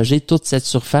difficulté à loger toute cette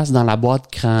surface dans la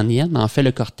boîte crânienne. En fait,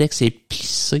 le cortex est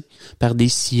plissé par des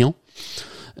sillons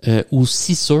ou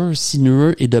scissures,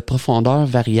 sinueux et de profondeur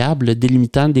variable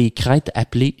délimitant des crêtes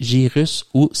appelées gyrus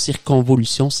ou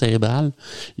circonvolutions cérébrales.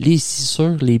 Les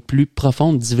scissures les plus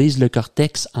profondes divisent le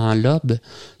cortex en lobes.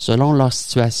 Selon leur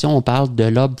situation, on parle de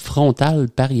lobes frontal,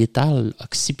 pariétal,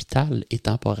 occipital et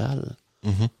temporal.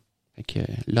 Mm-hmm. Fait que,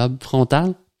 lobe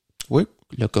frontal. Oui.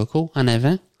 Le coco en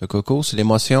avant. Le coco, c'est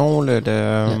l'émotion,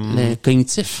 le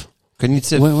cognitif.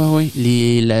 Cognitif. Oui.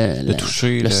 Le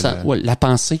toucher. La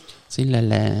pensée. Tu sais,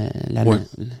 ouais.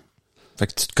 Fait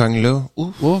que tu te cognes là.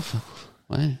 Ouf.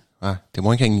 Ouais. Ouais. T'es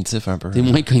moins cognitif un peu. T'es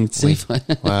moins cognitif. Oui.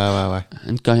 Ouais.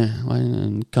 Une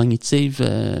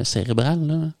cognitive cérébrale,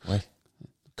 là. Ouais.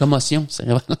 Commotion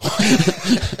cérébrale.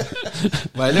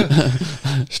 Ouais, là.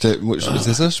 C'est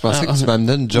ça, je pensais que tu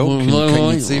m'amenais une joke, une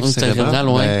cognitive cérébrale.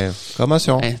 Ouais. Mais,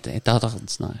 commotion. T'es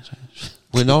ordinaire.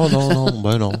 Oui, non.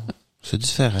 Ben non. C'est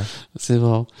différent. C'est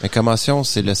bon. Mais commotion,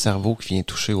 c'est le cerveau qui vient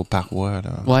toucher aux parois,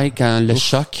 là. Ouais, quand le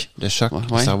choc. Le choc. Ouais.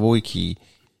 Le cerveau qui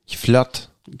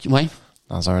flotte. Ouais.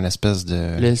 Dans un espèce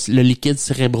de... Le liquide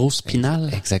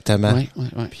cérébro-spinal. Exactement. Ouais.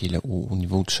 Puis là, au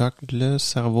niveau du choc, le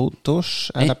cerveau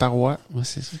touche à la paroi. Ouais,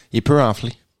 c'est ça. Il peut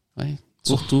enfler. Ouais.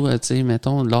 Surtout, tu sais,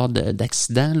 mettons, lors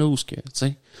d'accidents, là, où ce que, tu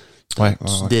sais. Ouais.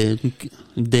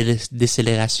 Une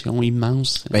décélération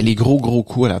immense. Ben, les gros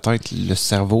coups à la tête, le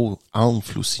cerveau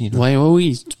enfle aussi, là.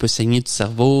 Oui. Tu peux saigner du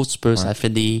cerveau, ça fait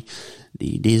des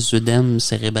œdèmes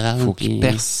cérébrales. Faut qu'il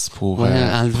perce pour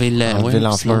enlever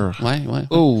l'enfleur. Ouais.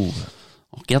 Oh!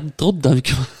 On regarde trop de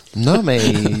documents. Non, mais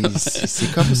c'est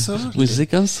comme ça. Oui, c'est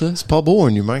comme ça. C'est pas beau,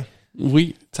 un humain.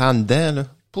 Oui. T'es en dedans, là.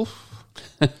 Pouf!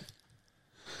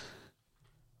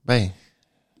 Ben...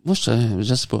 Moi,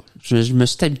 je sais pas. Je me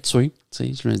suis habitué, tu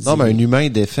sais. Je me dis... Non, mais un humain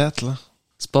défaite, là.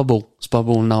 C'est pas beau,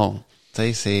 non. Tu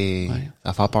sais, c'est...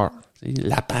 Ça fait peur.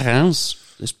 L'apparence,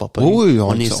 c'est pas pire. Oui,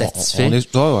 on est satisfait. Ouais,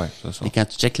 c'est ça. Et quand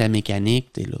tu checkes la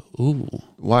mécanique, t'es là,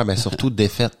 Ouais, mais surtout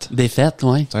défaite. Défaite,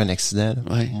 ouais. C'est un accident,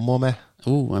 là. Ouais. Moment.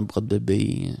 Un bras de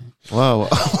bébé. Ouais.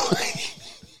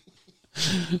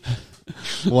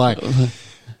 Ouais.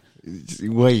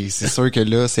 Oui, c'est sûr que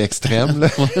là, c'est extrême, là.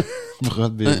 Bras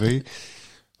de bébé.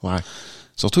 Ouais.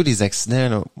 Surtout les accidents,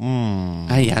 là.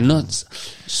 Il y en a.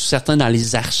 Je suis certain dans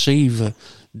les archives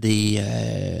de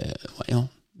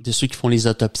ceux qui font les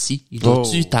autopsies. Il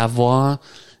doit-tu t'avoir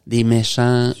des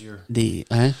méchants, des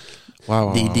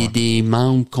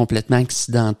membres complètement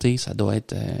accidentés. Ça doit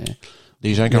être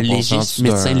des gens qui ont passé en dessous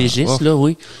médecin légiste, là,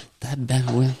 oui.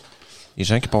 Ouais. Les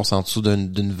gens qui passent en dessous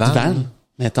d'une vanne. Vanne,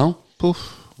 mettons.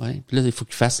 Pouf. Ouais. Puis là, il faut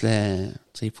qu'ils fassent il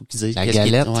faut qu'ils disent la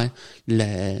galette.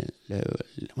 Les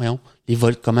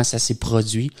vols, comment ça s'est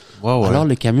produit. Ouais. Alors,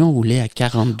 le camion roulait à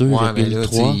 42,3. Ouais, mais là,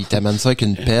 il t'amène ça avec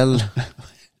une pelle.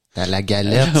 T'as la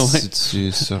galette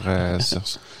sur la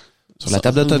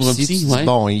table d'autopsie.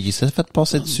 Bon, il s'est fait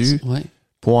passer dessus. Ouais.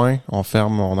 Point. On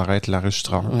ferme, on arrête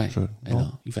l'enregistreur. Ouais.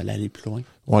 Alors, il va aller plus loin.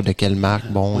 Ouais, de quelle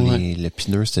marque? Bon, le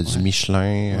pneu, c'était du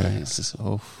Michelin. Ouais, c'est ça.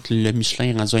 Le Michelin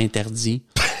est rendu interdit.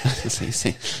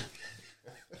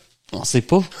 On sait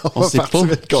pas. On sait pas.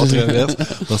 Une controverse.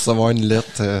 On va recevoir une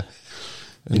lettre,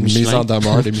 une mise en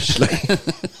demeure de Michelin.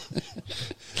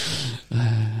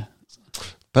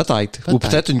 Peut-être. Ou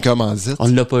peut-être une commandite. On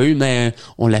l'a pas eu, mais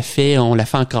on l'a fait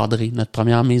encadrer. Notre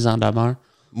première mise en demeure.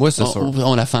 Moi, c'est sûr.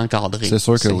 On l'a fait encadrer. C'est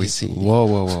sûr que oui.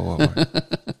 Ouais.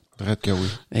 Peut-être que oui.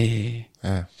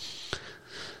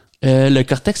 Le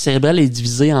cortex cérébral est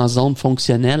divisé en zones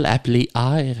fonctionnelles appelées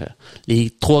aires. Les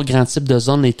 3 grands types de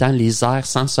zones étant les aires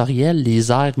sensorielles,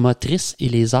 les aires motrices et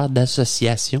les aires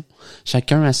d'association.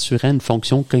 Chacun assurait une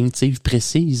fonction cognitive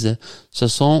précise. Ce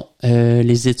sont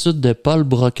les études de Paul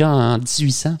Broca en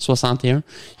 1861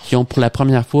 qui ont pour la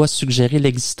première fois suggéré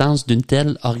l'existence d'une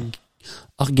telle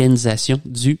organisation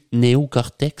du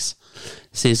néocortex.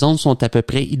 Ces zones sont à peu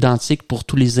près identiques pour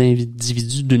tous les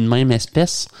individus d'une même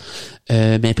espèce,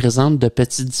 mais présentent de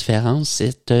petites différences.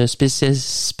 Cette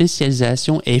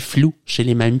spécialisation est floue chez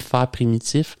les mammifères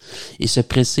primitifs et se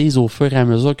précise au fur et à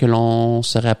mesure que l'on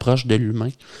se rapproche de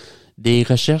l'humain. Des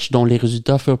recherches dont les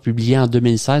résultats furent publiés en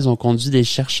 2016 ont conduit des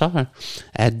chercheurs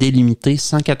à délimiter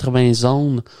 180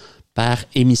 zones par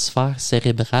hémisphère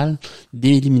cérébral,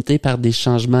 délimité par des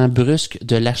changements brusques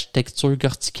de l'architecture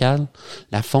corticale,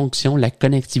 la fonction, la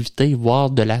connectivité, voire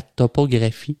de la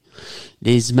topographie.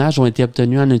 Les images ont été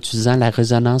obtenues en utilisant la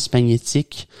résonance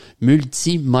magnétique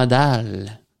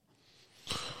multimodale.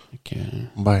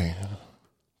 Ben,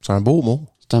 c'est un beau mot.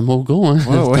 C'est un mot gros, hein?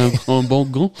 Ouais, C'est un bon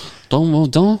gros.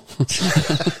 Ton.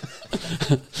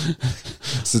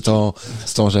 C'est ton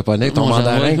japonais, ton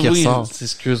mandarin qui ressort.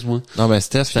 Excuse-moi. Non, mais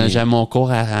Steph, J'ai mon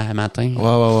cours à matin.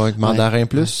 Ouais. Mandarin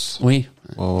plus? Oui.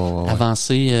 Ouais.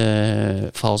 Avancé,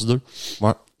 phase 2.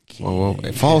 Ouais.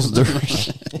 Ouais. Phase 2.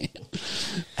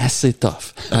 Assez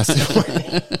tough.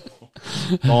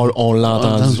 On l'a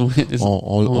entendu. Oui.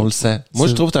 On le sent. Moi,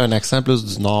 je trouve que t'as un accent plus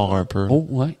du nord un peu. Oh,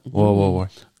 ouais. Ouais.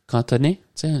 Cantonais,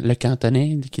 tu sais, le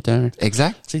cantonais qui est un...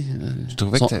 Exact. Tu sais, Je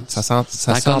trouvais que ça encore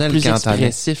sonnait plus le cantonais.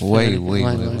 expressif. Oui.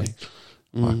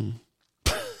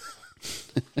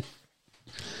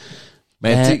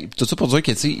 Mais tu sais, tout ça pour dire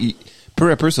que tu sais,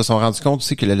 peu à peu, ils se sont rendus compte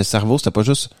aussi que le cerveau, c'était pas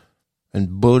juste une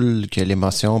boule que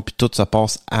l'émotion, puis tout se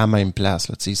passe à la même place.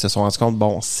 Là, tu sais, ils se sont rendus compte,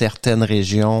 bon, certaines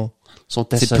régions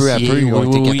sont associées. Peu À peu, ils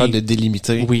ont été capables de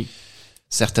délimiter. Oui.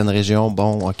 Certaines régions,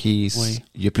 bon, OK, il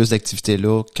y a plus d'activité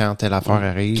là quand telle affaire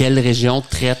arrive. Quelle région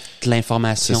traite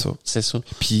l'information? C'est ça.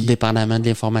 Puis, dépendamment de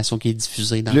l'information qui est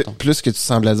diffusée dans ton... Plus ce que tu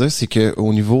sembles à dire, c'est que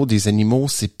au niveau des animaux,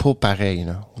 c'est pas pareil.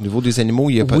 Là. Au niveau des animaux,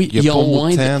 il y a pas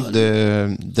autant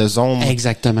de zones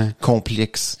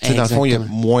complexes. Tu sais, dans le fond, il y a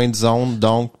moins de zones,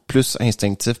 donc plus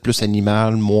instinctif, plus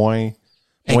animal, moins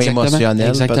émotionnel.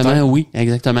 Exactement, peut-être. Oui,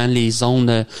 exactement. Les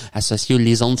zones associées,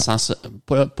 les zones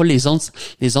pas les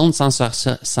zones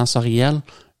sensorielles,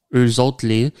 eux autres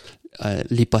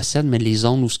les possèdent, mais les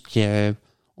zones où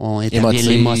on établit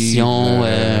l'émotion,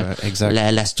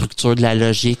 la structure de la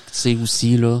logique, tu sais,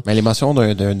 aussi, là. Mais l'émotion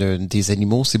des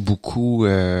animaux, c'est beaucoup...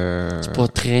 C'est pas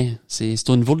très... C'est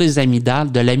au niveau des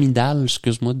amygdales, de l'amygdale,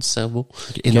 excuse-moi, du cerveau.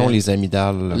 Et non les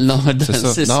amygdales. Non,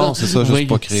 c'est ça. Non, c'est ça, juste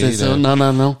pas créer. C'est ça,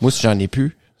 non. Moi, si j'en ai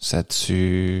plus, ça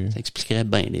expliquerait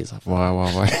bien les affaires.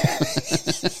 Ouais.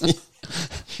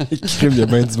 Il y a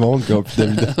bien du monde qui a plus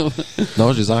d'amygdales.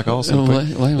 Non, je les ai encore, c'est pas.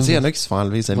 Tu sais, il y en a qui se font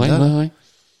enlever les amygdales. Ouais.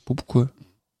 Pas pourquoi?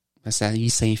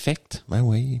 Ils s'infectent. Ben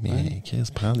oui, mais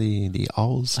qu'est-ce prend des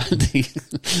Halls?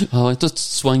 Toi, tu te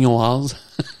soignes aux Halls.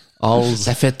 Halls.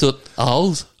 Ça fait tout.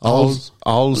 Halls.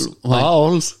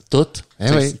 Tout.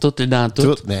 Oui. Tout est dans tout.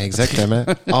 Tout, mais exactement.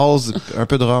 Halls, un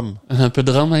peu de rhum. Un peu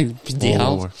de rhum, puis des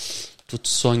Halls. Ouais. Toi,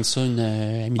 tu soignes ça, une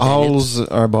amygdalite. Halls,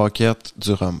 un bucket,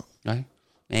 du rhum. Ouais.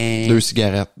 Mais... 2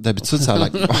 cigarettes. D'habitude, ça a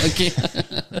l'air. OK.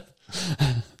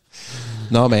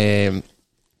 Non, mais...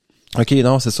 OK,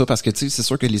 non, c'est ça, parce que, tu sais, c'est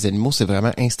sûr que les animaux, c'est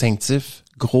vraiment instinctif,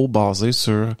 gros, basé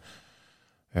sur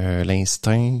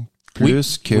l'instinct,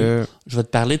 plus que... Oui. Je vais te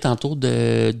parler tantôt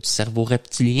du cerveau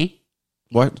reptilien.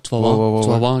 Ouais. Tu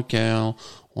vas voir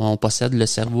qu'on possède le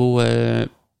cerveau...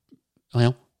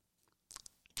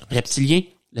 reptilien,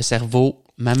 le cerveau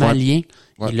mammalien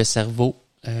et le cerveau...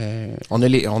 On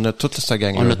a toute cette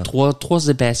gang-là. On a trois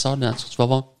épaisseurs dans tu vas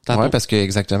voir tantôt. Ouais, parce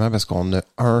qu'on a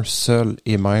un seul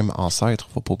et même ancêtre,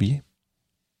 faut pas oublier.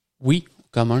 Oui,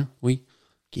 commun, oui.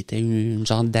 Qui était une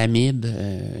genre d'amibe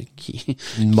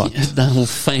une motte. Dans au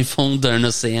fin fond d'un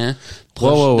océan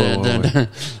proche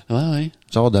ouais.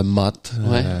 Genre de motte,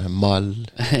 molle.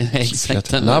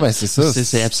 Exactement. Non, ben c'est ça.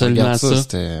 C'est absolument ça.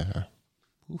 C'était...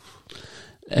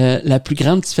 La plus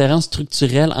grande différence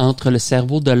structurelle entre le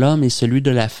cerveau de l'homme et celui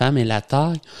de la femme est la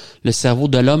taille. Le cerveau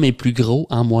de l'homme est plus gros,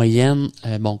 en moyenne,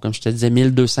 comme je te disais,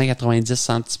 1290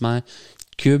 cm3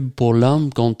 pour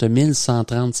l'homme contre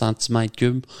 1130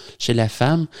 cm3 chez la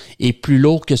femme, et plus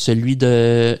lourd que celui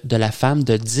de la femme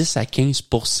de 10 à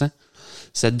 15%.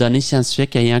 Cette donnée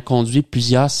scientifique ayant conduit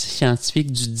plusieurs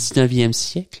scientifiques du 19e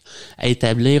siècle à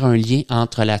établir un lien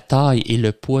entre la taille et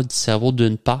le poids du cerveau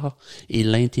d'une part et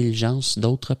l'intelligence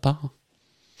d'autre part.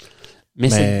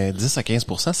 Mais 10 à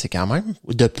 15%, c'est quand même...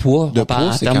 De poids.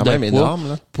 C'est quand même énorme,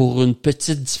 là. Pour une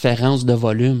petite différence de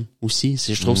volume aussi.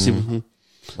 Je trouve que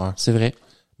c'est vrai.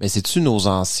 Mais c'est-tu nos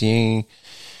anciens...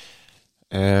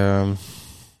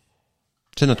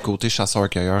 Tu sais, notre côté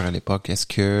chasseur-cueilleur à l'époque, est-ce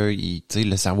que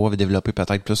le cerveau avait développé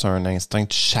peut-être plus un instinct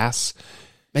de chasse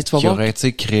qui aurait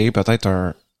créé peut-être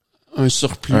un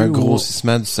surplus, un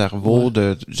grossissement du cerveau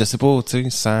je sais pas, tu sais,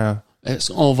 sans...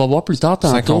 On va voir plus tard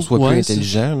tantôt. Sans qu'on soit plus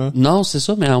intelligent, là. Non, c'est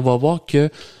ça, mais on va voir que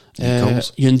il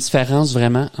y a une différence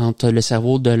vraiment entre le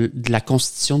cerveau de la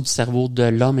constitution du cerveau de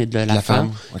l'homme et de la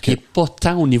femme. Okay. Qui est pas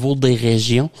tant au niveau des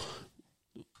régions,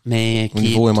 mais au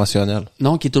niveau émotionnel.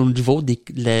 Non, qui est au niveau des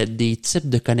types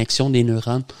de connexion des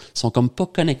neurones. Ils sont comme pas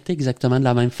connectés exactement de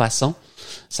la même façon.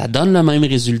 Ça donne le même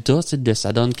résultat,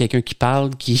 ça donne quelqu'un qui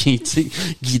parle, qui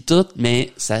tout,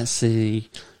 mais ça c'est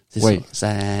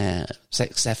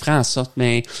ça ferait en sorte,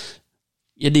 mais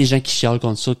il y a des gens qui chialent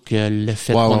contre ça, que le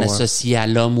fait qu'on associe à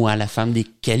l'homme ou à la femme des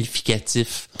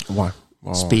qualificatifs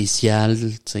spécial,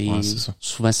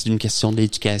 souvent c'est une question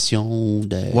d'éducation ou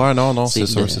de... non, c'est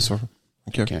sûr.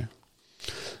 OK.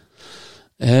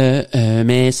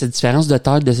 Mais cette différence de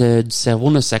taille du cerveau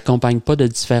ne s'accompagne pas de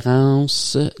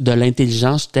différence de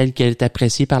l'intelligence telle qu'elle est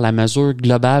appréciée par la mesure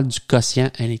globale du quotient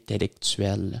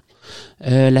intellectuel.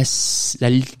 La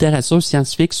littérature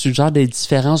scientifique suggère des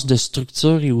différences de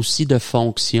structure et aussi de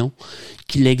fonction,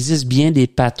 qu'il existe bien des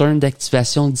patterns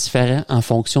d'activation différents en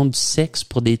fonction du sexe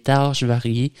pour des tâches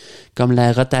variées, comme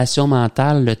la rotation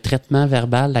mentale, le traitement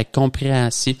verbal, la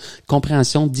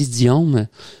compréhension d'idiomes.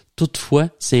 Toutefois,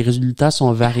 ces résultats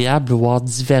sont variables, voire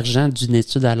divergents d'une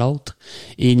étude à l'autre,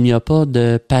 et il n'y a pas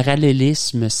de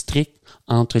parallélisme strict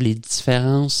entre les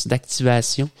différences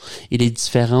d'activation et les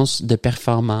différences de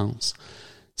performance.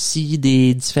 Si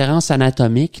des différences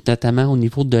anatomiques, notamment au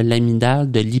niveau de l'amygdale,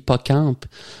 de l'hippocampe,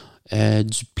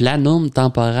 du planum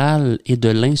temporal et de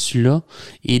l'insula,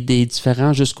 et des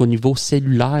différences jusqu'au niveau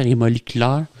cellulaire et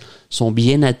moléculaire, sont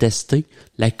bien attestés,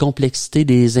 la complexité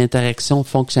des interactions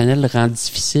fonctionnelles rend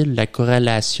difficile la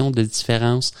corrélation de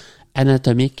différences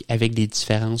anatomiques avec des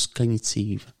différences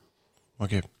cognitives. OK.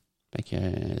 Fait que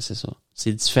c'est ça.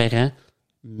 C'est différent,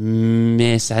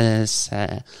 mais ça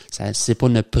c'est pas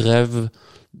une preuve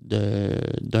de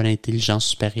l'intelligence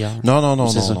supérieure. Non,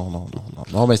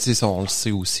 mais tu sais, ça, on le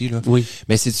sait aussi, là. Oui.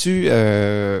 Mais sais-tu,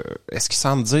 est-ce qu'il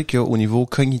semble dire qu'au niveau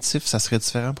cognitif, ça serait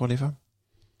différent pour les femmes?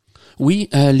 Oui,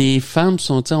 les femmes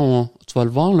sont, tu vas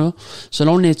le voir, là.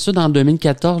 Selon une étude en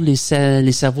 2014,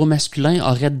 les cerveaux masculins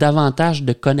auraient davantage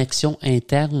de connexions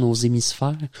internes aux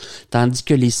hémisphères, tandis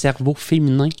que les cerveaux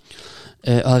féminins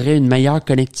auraient une meilleure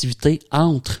connectivité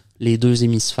entre les deux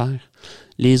hémisphères.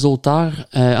 Les auteurs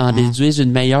en déduisent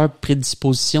une meilleure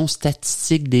prédisposition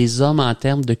statistique des hommes en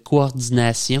termes de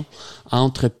coordination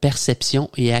entre perception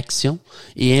et action,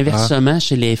 et inversement,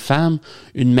 chez les femmes,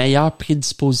 une meilleure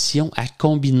prédisposition à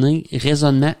combiner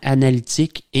raisonnement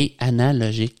analytique et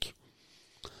analogique.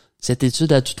 Cette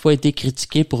étude a toutefois été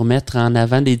critiquée pour mettre en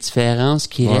avant des différences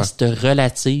qui restent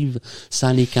relatives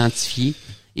sans les quantifier,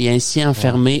 et ainsi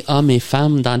enfermer hommes et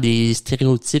femmes dans des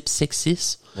stéréotypes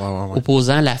sexistes,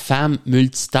 opposant la femme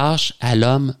multitâche à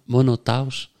l'homme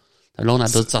monotâche. Là, on a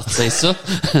d'autres sortir ça.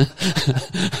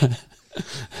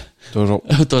 Toujours.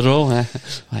 Toujours, hein?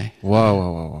 Ouais.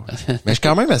 Ouais. Mais je suis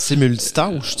quand même assez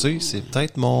multitâche, tu sais. C'est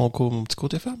peut-être mon petit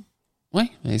côté femme. Oui,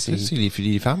 mais c'est... Tu sais,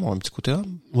 les femmes ont un petit côté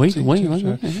homme. Oui.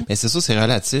 Mais c'est ça, c'est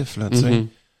relatif, là, tu sais.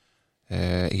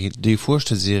 Et des fois, je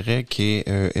te dirais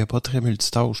qu'elle est pas très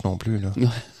multitâche non plus, là.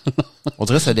 On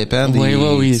dirait que ça dépend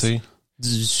des... tu sais.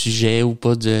 Du sujet ou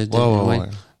pas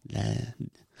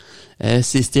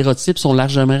ces stéréotypes sont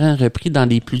largement repris dans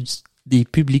des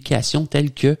publications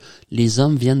telles que les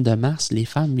hommes viennent de Mars, les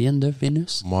femmes viennent de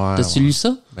Vénus. T'as-tu lu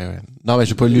ça? Non, mais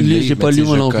j'ai pas lu le livre. J'ai pas lu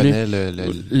moi non plus. Je connais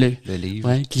le livre.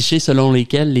 Ouais, clichés selon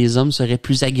lesquels les hommes seraient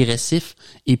plus agressifs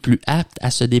et plus aptes à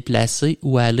se déplacer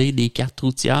ou à aller des cartes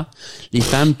routières. Les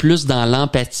femmes plus dans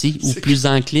l'empathie ou plus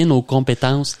enclines aux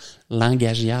compétences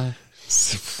langagières.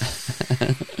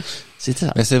 C'est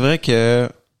ça. Mais c'est vrai que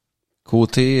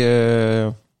côté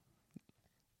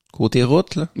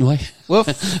route, là. Ouais. Ouf!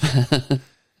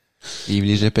 Et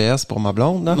les GPS pour ma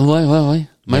blonde, là. Ouais.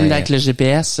 Même avec le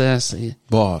GPS, c'est...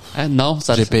 Bon. Ah, non,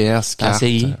 ça... GPS, carte.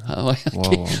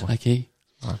 OK.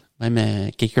 Même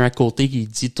quelqu'un à côté qui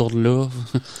dit tourne là.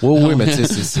 Oui, mais tu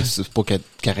sais, c'est pas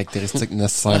caractéristique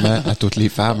nécessairement à toutes les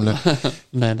femmes, là.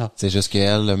 Ben non. C'est juste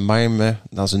qu'elle, même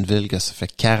dans une ville que ça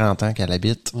fait 40 ans qu'elle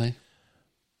habite,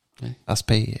 elle se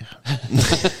pire. Non,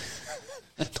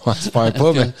 elle se perd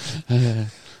pas, mais...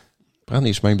 prendre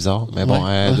des chemins bizarres. Mais bon,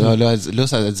 là,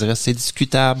 ça dirait c'est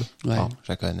discutable. Ouais. Bon,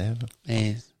 je la connais.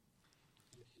 Mais,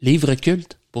 livre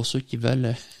culte, pour ceux qui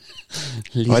veulent...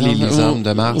 les hommes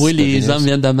de Mars. Oui, les hommes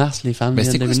viennent de Mars, les femmes viennent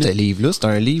de Vénus. Mais c'est quoi ce livre-là? C'est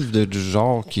un livre du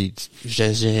genre qui...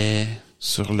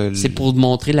 sur le... C'est pour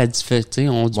montrer la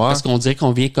différence. Parce qu'on dirait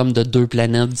qu'on vient comme de deux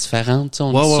planètes différentes.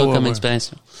 On dit ça comme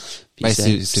expression.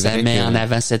 Puis ça met en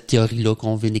avant cette théorie-là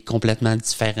qu'on vient complètement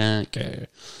différent.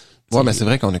 Mais c'est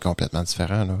vrai qu'on est complètement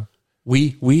différent, là.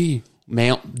 Oui.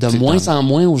 Mais de moins en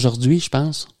moins aujourd'hui, je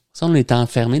pense. Ça, on est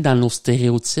enfermé dans nos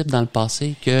stéréotypes dans le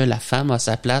passé que la femme a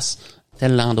sa place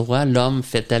tel endroit, l'homme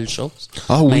fait telle chose.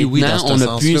 Ah oui, dans on ce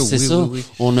a plus, c'est ça. Oui.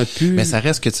 On a plus. Mais ça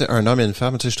reste que, tu sais, un homme et une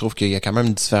femme, tu sais, je trouve qu'il y a quand même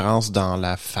une différence dans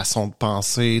la façon de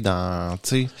penser, dans, tu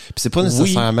sais. Puis c'est pas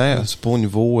nécessairement, c'est pas au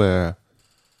niveau,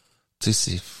 tu sais,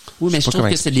 c'est... Oui, mais je trouve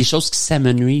que c'est des choses qui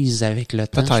s'amenuisent avec le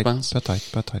temps, je pense.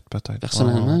 Peut-être.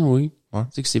 Personnellement, oui. Ouais. Tu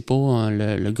sais que c'est pas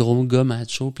le gros gars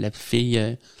macho puis la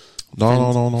fille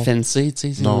non. fancy,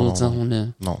 tu sais. Non,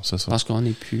 c'est ça. Je pense qu'on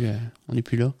est plus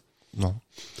là. Non.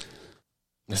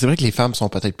 C'est vrai que les femmes sont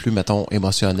peut-être plus, mettons,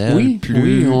 émotionnelles,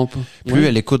 plus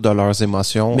à l'écoute de leurs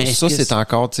émotions. Mais ça, c'est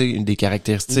encore, tu sais, une des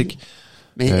caractéristiques.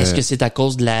 Mais est-ce que c'est à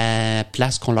cause de la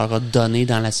place qu'on leur a donnée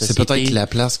dans la société? C'est peut-être la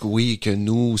place que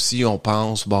nous aussi, on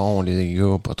pense, bon, les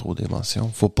gars, pas trop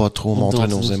d'émotions. Faut pas trop montrer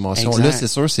nos émotions. Exact. Là, c'est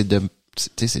sûr, c'est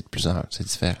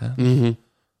différent. Mm-hmm.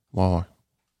 Ouais.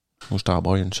 Moi, je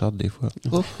t'embraye une shot des fois.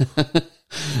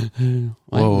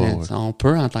 On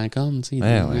peut en tant qu'homme, tu sais.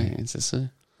 Ouais. C'est ça.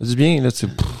 C'est du bien, là, tu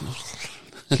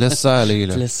laisses ça aller,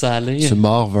 là. Tu laisses ça aller. Tu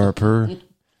morves un peu.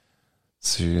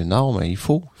 Non, mais il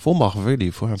faut morver des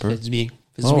fois un peu. Ça fait du bien.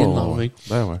 Ça fait du bien de morver.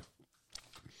 Ouais.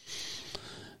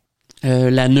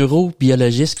 La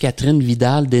neurobiologiste Catherine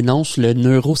Vidal dénonce le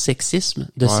neurosexisme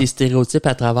de ces stéréotypes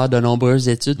à travers de nombreuses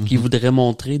études qui voudraient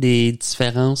montrer des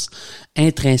différences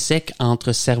intrinsèques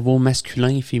entre cerveau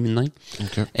masculin et féminin.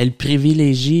 Okay. Elle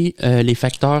privilégie les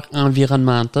facteurs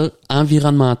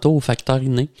environnementaux aux facteurs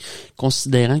innés,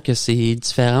 considérant que ces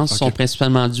différences sont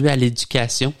principalement dues à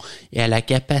l'éducation et à la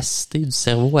capacité du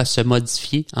cerveau à se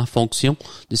modifier en fonction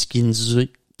de ce qui nous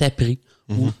est appris.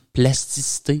 Ou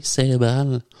plasticité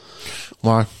cérébrale.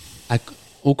 Ouais.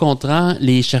 Au contraire,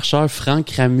 les chercheurs Franck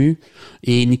Ramu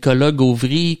et Nicolas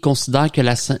Gauvry considèrent que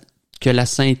la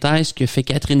synthèse que fait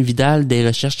Catherine Vidal des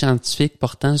recherches scientifiques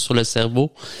portant sur le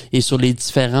cerveau et sur les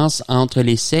différences entre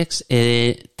les sexes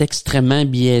est extrêmement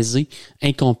biaisée,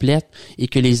 incomplète, et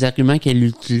que les arguments qu'elle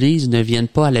utilise ne viennent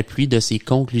pas à l'appui de ses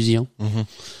conclusions.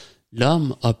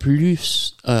 L'homme a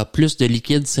plus de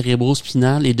liquide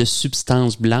cérébrospinal et de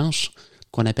substances blanches,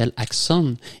 qu'on appelle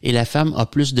axones, et la femme a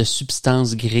plus de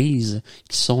substances grises,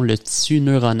 qui sont le tissu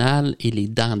neuronal et les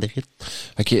dendrites.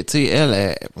 OK, tu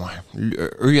sais,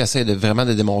 eux, ils essaient vraiment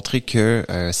de démontrer que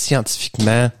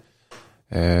scientifiquement...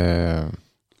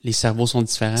 les cerveaux sont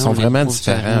différents. Sont vraiment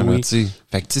différents, là, tu sais.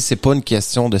 Fait que, tu sais, c'est pas une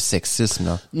question de sexisme,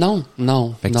 là.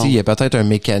 Non. Fait que, tu sais, il y a peut-être un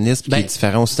mécanisme qui est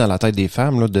différent aussi dans la tête des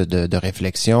femmes, là, de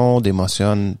réflexion,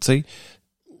 d'émotion, tu sais.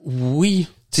 Oui.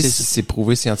 Tu sais, c'est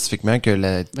prouvé scientifiquement que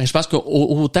je pense que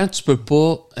autant tu peux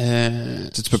pas...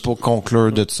 Tu peux pas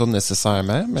conclure de tout ça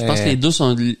nécessairement, mais... Je pense que les deux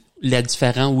sont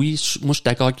différents. Oui, moi, je suis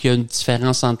d'accord qu'il y a une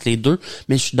différence entre les deux,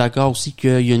 mais je suis d'accord aussi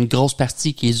qu'il y a une grosse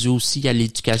partie qui est due aussi à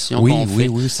l'éducation qu'on fait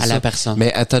à la personne.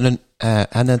 Mais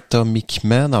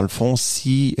anatomiquement, dans le fond,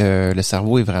 si le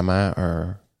cerveau est vraiment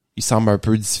il semble un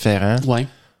peu différent... Ouais.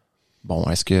 Bon,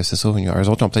 est-ce que c'est ça? Eux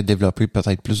autres ont peut-être développé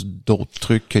peut-être plus d'autres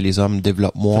trucs que les hommes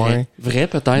développent moins. Vrai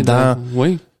peut-être.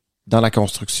 Dans la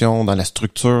construction, dans la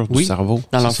structure du cerveau.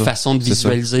 Dans leur façon de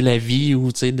visualiser la vie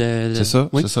ou, tu sais, C'est ça.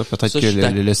 Peut-être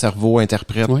que le cerveau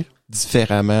interprète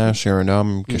différemment chez un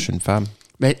homme que chez une femme.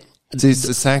 Ben, tu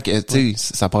sais, sans que, tu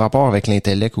sais, ça n'a pas rapport avec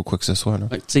l'intellect ou quoi que ce soit, là.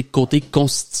 Tu sais, côté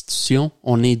constitution,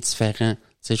 on est différent. Tu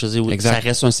sais, je veux dire, ça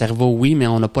reste un cerveau, oui, mais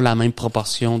on n'a pas la même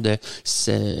proportion de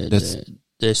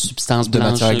substances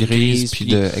blanches, de matière grise, puis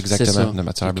de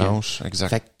matière okay. blanche, exact.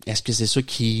 Fait, est-ce que c'est ça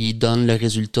qui donne le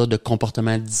résultat de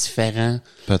comportements différents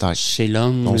peut-être chez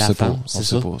l'homme ou la femme? C'est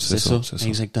ça.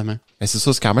 Exactement. Mais c'est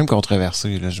ça, c'est quand même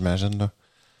controversé, là, j'imagine, là.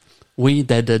 Oui,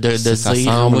 de dire, ça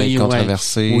semble être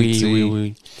controversé.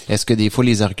 Oui. Est-ce que des fois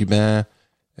les arguments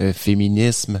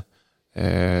féminisme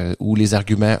ou les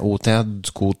arguments autant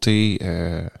du côté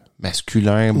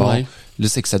masculin, là,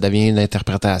 c'est que ça devient une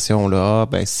interprétation, là.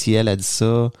 Si elle a dit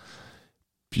ça,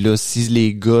 puis là, si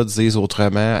les gars disent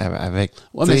autrement avec...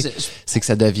 c'est que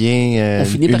ça devient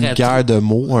une guerre de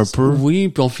mots, un peu. Oui,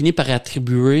 puis on finit par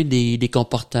attribuer des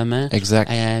comportements.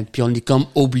 Exact. Puis on est comme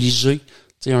obligé.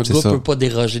 T'sais, un gars peut pas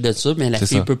déroger de ça, mais la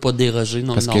fille peut pas déroger.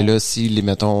 Parce que là, si,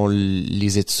 mettons,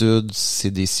 les études,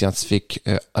 c'est des scientifiques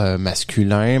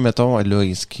masculins, mettons, là,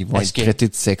 est-ce qu'ils vont être traités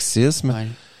de sexisme? Ouais.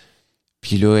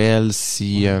 Puis là, elle,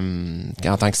 si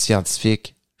en tant que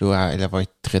scientifique, là, elle va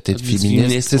être traitée de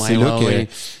féministe. C'est là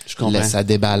que ça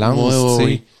débalance.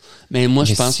 Oui. Mais moi,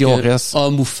 je pense que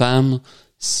homme ou femme,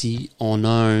 si on a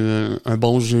un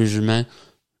bon jugement,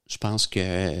 je pense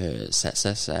que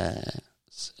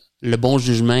le bon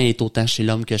jugement est autant chez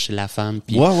l'homme que chez la femme.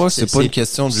 Puis c'est pas une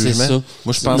question de jugement. Ça.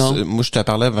 Moi, je pense, moi, je te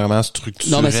parlais vraiment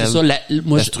structurel. Non, mais c'est ça. La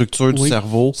structure du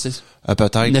cerveau,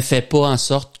 peut-être. Ne fait pas en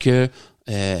sorte que,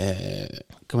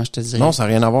 comment je te disais? Non, ça n'a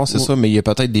rien à voir, c'est ça, mais il y a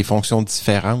peut-être des fonctions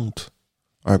différentes.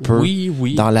 Un peu.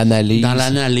 Oui. Dans l'analyse. Dans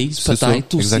l'analyse,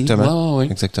 peut-être aussi. Exactement.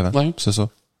 Exactement. Ouais. C'est ça.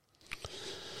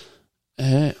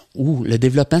 Le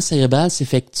développement cérébral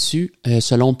s'effectue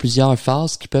selon plusieurs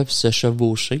phases qui peuvent se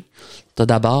chevaucher. T'as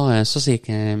d'abord, ça c'est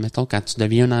mettons quand tu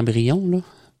deviens un embryon, là,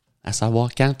 à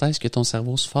savoir quand est-ce que ton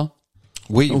cerveau se forme.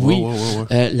 Oui.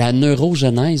 La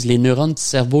neurogenèse, les neurones du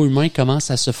cerveau humain commencent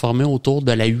à se former autour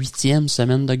de la 8e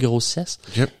semaine de grossesse.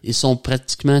 Yep. Ils sont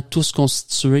pratiquement tous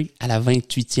constitués à la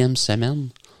 28e semaine.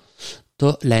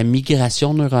 t'as la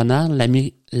migration neuronale.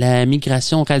 La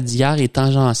migration radiaire et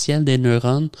tangentielle des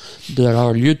neurones de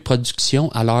leur lieu de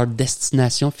production à leur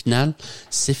destination finale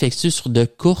s'effectue sur de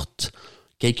courtes,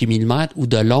 quelques millimètres, ou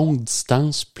de longues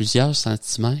distances, plusieurs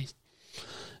centimètres.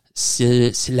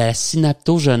 C'est la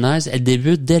synaptogenèse, elle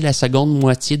débute dès la seconde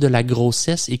moitié de la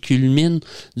grossesse et culmine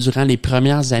durant les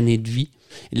premières années de vie.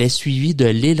 Elle est suivie de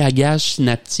l'élagage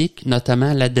synaptique,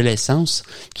 notamment à l'adolescence,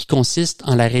 qui consiste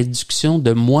en la réduction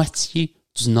de moitié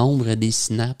du nombre des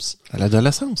synapses. À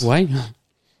l'adolescence? Oui.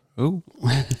 Oh.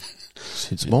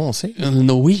 C'est du bon, on sait.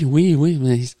 Oui,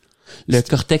 mais le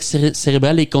cortex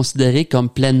cérébral est considéré comme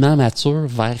pleinement mature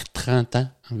vers 30 ans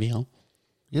environ.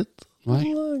 Vite.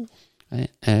 Oui. Ouais.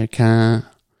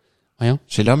 Voyons.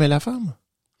 Chez l'homme et la femme?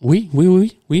 Oui.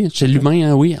 Chez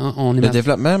l'humain, oui. On est le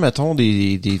développement, mettons,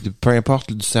 peu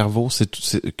importe du cerveau, c'est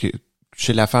que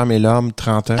chez la femme et l'homme,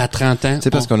 30 ans. À 30 ans. Tu sais,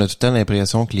 parce qu'on a tout le temps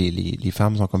l'impression que les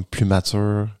femmes sont comme plus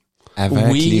matures avant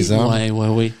que les hommes.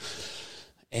 Oui.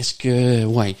 Est-ce que,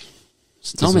 ouais.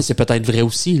 Non, mais c'est peut-être vrai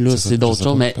aussi, là. C'est d'autres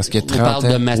choses, mais parce que 30 on parle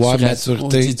ans, de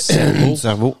maturité du cerveau. Du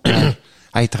cerveau.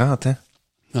 Hey, 30 ans.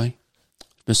 Oui.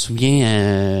 Je me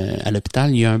souviens, à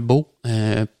l'hôpital, il y a un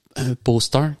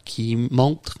poster qui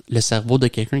montre le cerveau de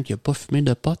quelqu'un qui a pas fumé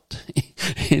de pot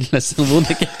et le cerveau de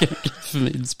quelqu'un qui a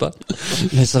fumé du pot.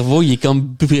 Le cerveau, il est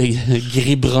comme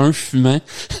gris-brun fumant.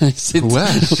 Quoi?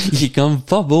 Il est comme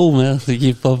pas beau, merde. Il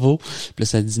est pas beau. Puis là,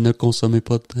 ça dit ne consommez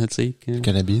pas de, tu sais.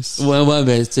 Cannabis. Ouais,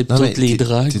 ben, tu sais, toutes les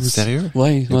drogues. T'es sérieux?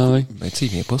 Ouais. Ben, tu sais,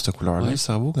 il vient pas cette couleur-là, le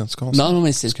cerveau, quand tu consommes. Non,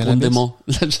 mais c'est pour démontrer.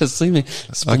 Je sais, mais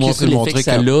c'est pour montrer l'effet que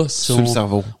ça a sur le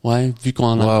cerveau. Ouais, vu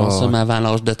qu'on en consomme avant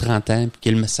l'âge de 30 ans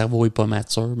puis que le cerveau est pas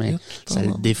mature, mais ça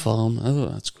le déforme.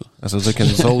 En tout cas. Ça veut dire que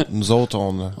nous autres,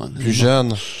 on plus jeunes,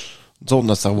 nous autres,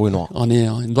 notre cerveau est noir. On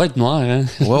doit être noir, hein?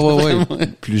 Ouais.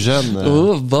 Plus jeune.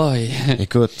 Oh boy!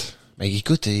 Écoute,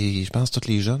 je pense que tous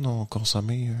les jeunes ont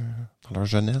consommé dans leur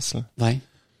jeunesse, là. Ouais.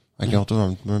 Ils ont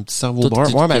un petit cerveau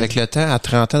brun. Ouais, mais avec le temps, à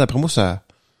 30 ans, d'après moi, ça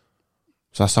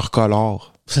se recolore.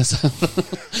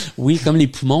 Oui, comme les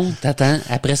poumons, t'attends,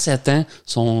 après 7 ans,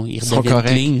 ils redeviennent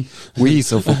clean. Oui,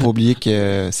 ça, faut pas oublier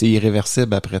que c'est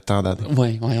irréversible après tant d'années.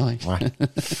 Ouais.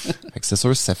 Fait que c'est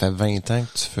sûr, si ça fait 20 ans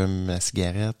que tu fumes la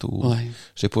cigarette ou,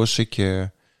 je sais que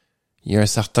il y a un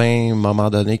certain moment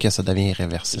donné que ça devient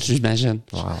irréversible. J'imagine.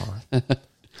 Ouais.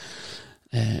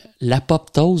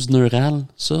 L'apoptose neurale,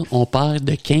 ça, on perd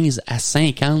de 15 à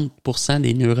 50%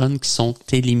 des neurones qui sont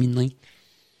éliminés.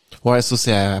 Ouais, ça,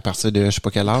 c'est à partir de je sais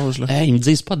pas quel âge, là. Ils me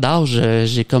disent pas d'âge,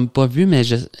 j'ai comme pas vu, mais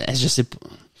je sais pas.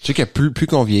 Je sais que plus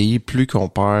qu'on vieillit, plus qu'on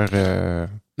perd...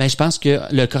 Mais je pense que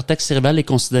le cortex cérébral est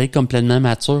considéré comme pleinement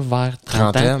mature vers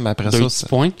 30 ans. Mais après ça,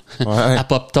 points. Ouais.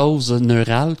 Apoptose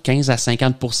neurale, 15 à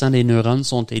 50% des neurones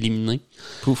sont éliminés.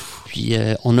 Pouf. Puis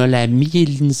on a la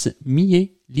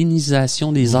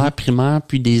myélinisation des aires primaires,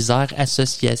 puis des aires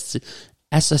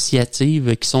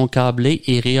associatives qui sont câblées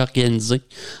et réorganisées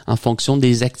en fonction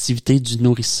des activités du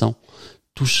nourrisson.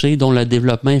 Touché dont le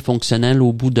développement est fonctionnel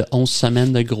au bout de 11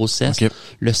 semaines de grossesse,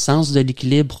 le sens de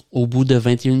l'équilibre au bout de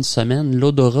 21 semaines,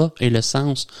 l'odorat et le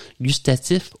sens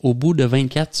gustatif au bout de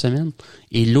 24 semaines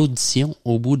et l'audition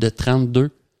au bout de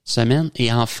 32 semaines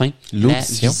et enfin la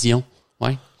vision.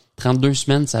 Ouais. 32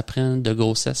 semaines, ça prend de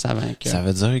grossesse avant que... Ça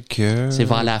veut dire que... C'est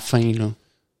vers la fin, là.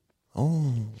 Oh.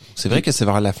 C'est vrai que c'est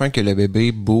vers la fin que le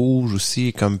bébé bouge aussi,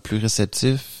 est comme plus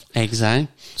réceptif. Exact.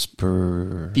 Tu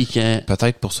peux... Puis que...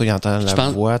 Peut-être pour ça, il entend la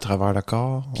voix à travers le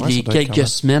corps. Puis quelques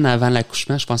semaines avant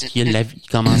l'accouchement, je pense qu'il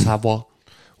commence à voir.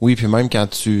 Oui, puis même quand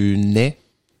tu nais,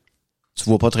 tu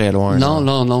vois pas très loin.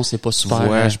 Non, c'est pas super. Tu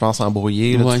vois, je pense,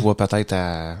 embrouillé, là, tu vois peut-être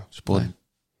à, je sais pas,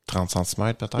 30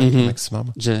 cm peut-être, maximum.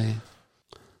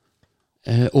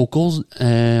 Au cours,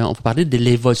 on peut parler de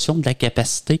l'évolution de la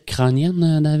capacité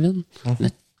crânienne, David.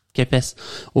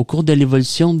 Au cours de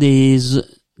l'évolution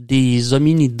des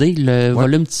hominidés, le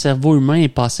volume du cerveau humain est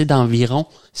passé d'environ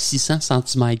 600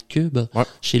 cm3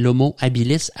 chez l'Homo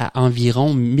habilis à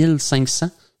environ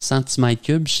 1500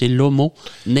 cm3 chez l'Homo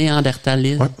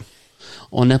néanderthalis.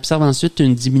 On observe ensuite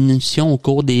une diminution au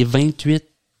cours des 28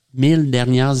 000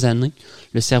 dernières années,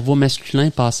 le cerveau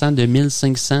masculin passant de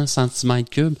 1500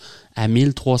 cm3 à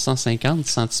 1350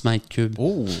 cm3.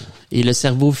 Oh. Et le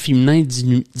cerveau féminin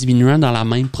diminuant dans la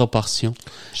même proportion.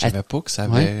 Je savais pas que ça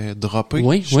avait droppé.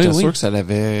 Oui, J'étais sûr que ça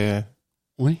l'avait...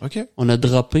 Oui. OK. On a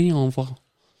droppé, on voit.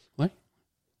 Oui.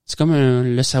 C'est comme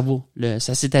le cerveau.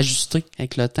 Ça s'est ajusté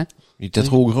avec le temps. Il était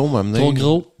trop gros, m'amener. Trop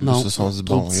gros, non. Ils se sont dit,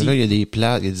 bon, et là, il y a des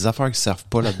plats, il y a des affaires qui servent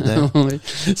pas là-dedans. Oui,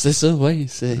 c'est ça, oui.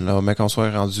 Là, mais qu'on soit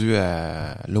rendu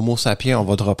à l'homo sapiens, on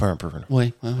va dropper un peu. Là.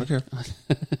 Oui. OK.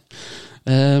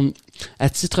 À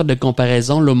titre de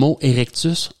comparaison, l'Homo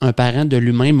erectus, un parent de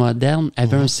l'humain moderne,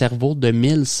 avait un cerveau de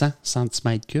 1100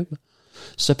 cm3.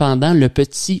 Cependant, le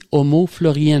petit Homo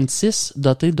floresiensis,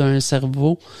 doté d'un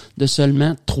cerveau de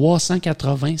seulement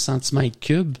 380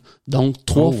 cm3, donc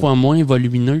 3 fois moins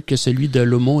volumineux que celui de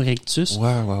l'Homo erectus,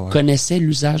 connaissait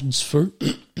l'usage du feu,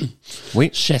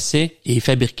 chassait et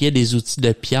fabriquait des outils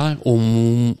de pierre au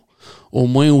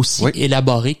moins aussi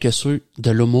élaborés que ceux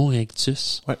de l'Homo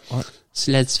erectus.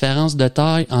 Si la différence de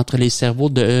taille entre les cerveaux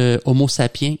de Homo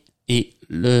sapiens et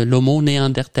l'Homo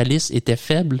néandertalis était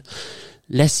faible,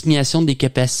 l'assignation des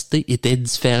capacités était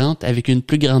différente, avec une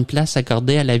plus grande place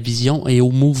accordée à la vision et au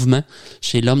mouvement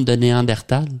chez l'homme de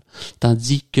Néandertal,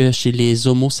 tandis que chez les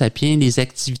Homo sapiens, les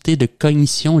activités de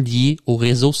cognition liées aux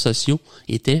réseaux sociaux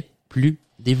étaient plus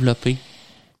développées.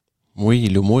 Oui,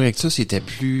 l'Homo erectus était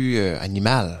plus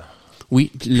animal.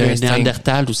 Oui, le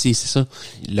Néandertal aussi, c'est ça.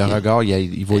 Le regard,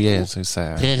 il voyait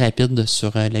ça. Très rapide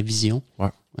sur la vision. Ouais.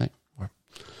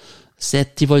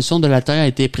 Cette évolution de la Terre a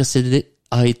été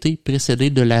précédée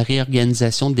de la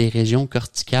réorganisation des régions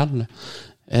corticales.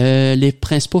 Les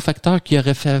principaux facteurs qui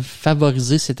auraient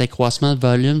favorisé cet accroissement de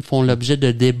volume font l'objet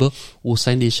de débats au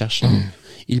sein des chercheurs.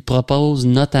 Ils proposent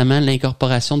notamment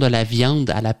l'incorporation de la viande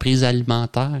à la prise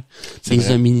alimentaire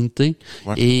des hominités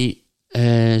et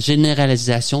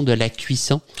généralisation de la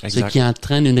cuisson, ce qui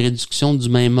entraîne une réduction du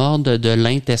même ordre de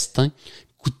l'intestin,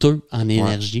 coûteux en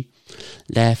énergie.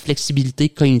 La flexibilité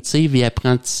cognitive et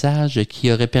apprentissage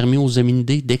qui aurait permis aux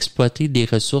hominidés d'exploiter des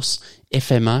ressources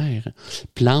éphémères,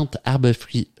 plantes, arbres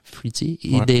fruitiers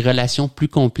et des relations plus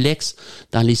complexes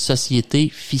dans les sociétés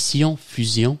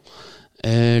fission-fusion.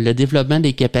 Le développement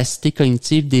des capacités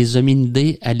cognitives des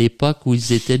hominidés à l'époque où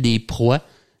ils étaient des proies,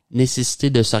 nécessité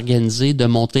de s'organiser, de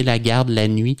monter la garde la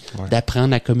nuit,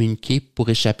 d'apprendre à communiquer pour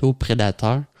échapper aux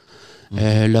prédateurs.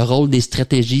 Le rôle des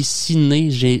stratégies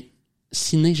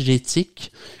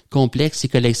synégétiques, complexes et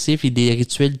collectifs et des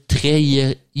rituels très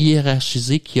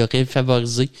hiérarchisés qui auraient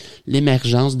favorisé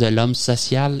l'émergence de l'homme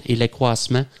social et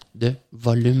l'accroissement de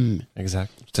volume.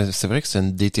 Exact. C'est vrai que c'est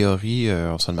une des théories,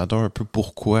 on se demandait un peu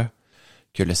pourquoi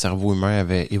que le cerveau humain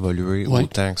avait évolué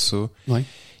autant que ça.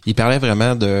 Il parlait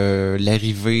vraiment de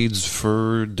l'arrivée du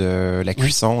feu, de la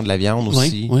cuisson, de la viande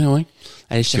aussi.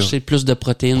 Aller chercher plus de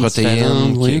protéines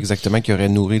différentes. Exactement, qui aurait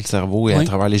nourri le cerveau et à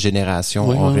travers les générations,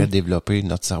 aurait développé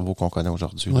notre cerveau qu'on connaît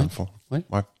aujourd'hui, dans le fond.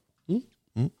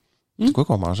 C'est quoi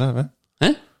qu'on mangeait avant?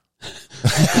 Hein?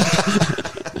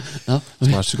 Tu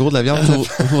manges-tu gros de la viande?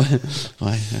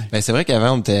 Ben, c'est vrai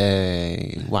qu'avant, on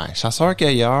était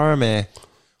chasseurs-cueilleurs, mais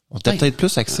on était peut-être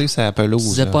plus axé sur la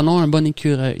pelouse. C'était pas non un bon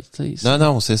écureuil.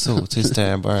 Non, c'est ça.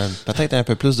 C'était peut-être un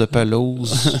peu plus de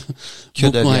pelouse que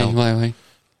de viande.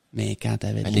 Mais quand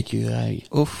t'avais de l'écureuil,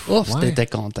 t'étais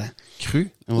content.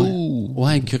 Cru?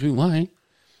 Cru,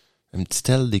 Une petite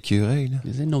aile d'écureuil, là.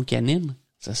 Les nos canines,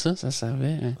 c'est ça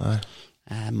servait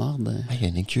à mordre. Il y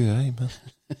a un écureuil, man.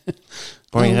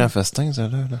 Pas un grand festin, ça,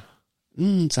 là.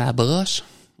 Ça broche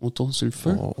autour sur le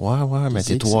feu. Mais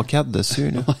t'es 3-4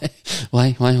 dessus, là.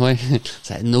 Ouais.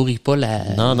 Ça nourrit pas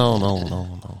la... Non.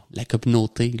 La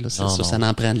communauté, là, c'est ça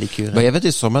en prend de l'écureuil. Ben, il y avait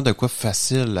sûrement de quoi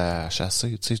facile à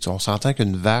chasser, tu sais. On s'entend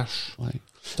qu'une vache,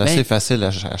 c'est assez facile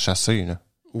à chasser, là.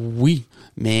 Oui,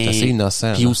 mais... C'est assez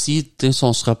innocent. Puis aussi, tu sais,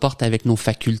 on se reporte avec nos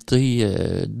facultés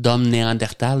d'homme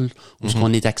néandertal, où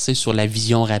on est axé sur la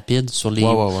vision rapide, sur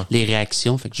les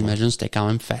réactions. Fait que j'imagine que c'était quand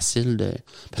même facile de...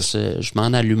 Parce que je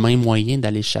demande à l'humain moyen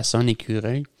d'aller chasser un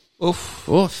écureuil. Ouf.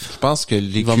 Je pense que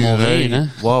l'écureuil... Il va mourir,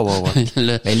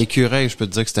 hein? Mais l'écureuil, je peux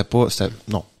te dire que c'était pas...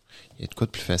 Non. Il y a de quoi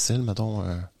de plus facile, mettons.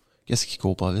 Qu'est-ce qui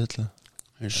court pas vite, là?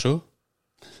 Un chat?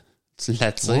 Tu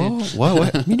l'attires?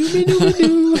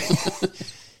 Minou.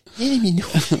 Il est minou.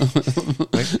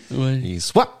 Et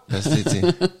swap!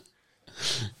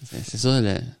 C'est ça,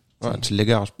 tu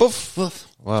l'égorges. Pouf!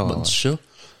 Du chat.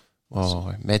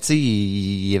 Mais tu sais,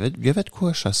 il y avait de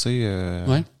quoi chasser.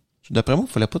 D'après moi,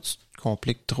 il fallait pas que tu te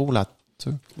compliques trop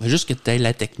là-dessus. Juste que tu aies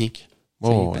la technique.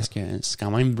 Parce que c'est quand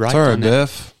même bright. Tu as un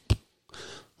bœuf.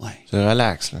 Tu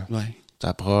relax, là. Tu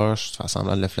approches, tu fais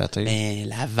semblant de le flatter. Mais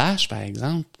la vache, par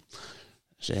exemple.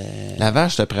 La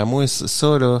vache, d'après moi,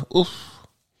 ça, là, ouf!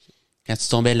 Quand tu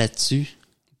tombais là-dessus,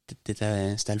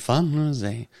 c'était le fun, là.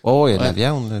 Il y a de la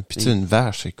viande, là. Puis tu sais, une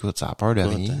vache, écoute, ça a peur de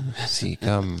rien. C'est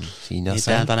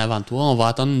innocent. Et en avant de toi, on va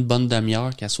attendre une bonne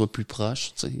demi-heure qu'elle soit plus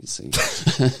proche, tu sais.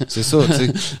 C'est ça, tu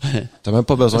sais. T'as même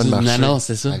pas besoin de marcher. Non,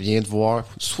 c'est ça. Elle vient te voir.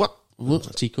 Soit!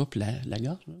 Tu coupes la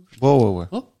gorge, là. Ouais.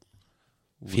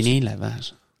 Fini, la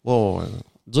vache. Ouais.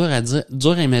 Dur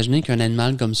à imaginer qu'un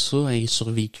animal comme ça ait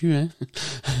survécu, hein?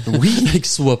 Oui. Qu'il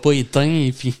soit pas éteint,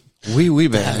 et puis... Oui,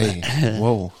 ben,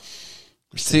 wow.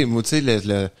 Tu sais,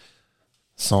 le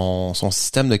Son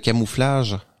système de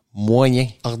camouflage moyen.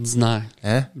 Ordinaire.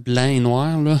 Hein? Blanc et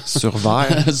noir, là. Sur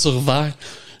vert. Sur vert.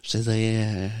 Je te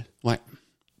dirais, ouais.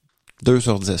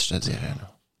 2/10, je te dirais,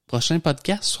 là. Prochain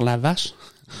podcast sur la vache.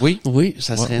 Oui. Oui,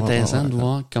 ça serait Ouais, intéressant ouais, de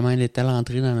voir comment elle est-elle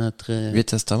entrée dans notre...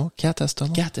 8 estomacs? 4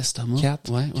 estomacs? 4 estomacs.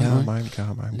 4. Ouais,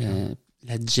 Quand même.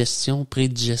 La digestion,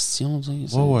 prédigestion, tu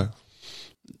sais. Ouais.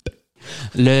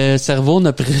 Le cerveau ne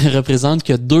représente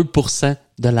que 2%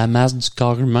 de la masse du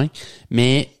corps humain,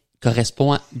 mais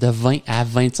correspond de 20 à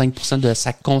 25% de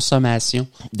sa consommation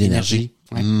d'énergie.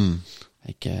 Ouais.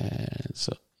 Fait que,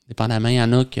 ça. Dépendamment, il y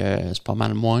en a que c'est pas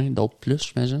mal moins, d'autres plus,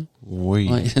 j'imagine. Oui.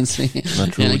 Ouais,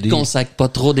 il y en a qui consacrent pas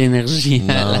trop d'énergie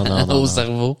au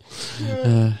cerveau.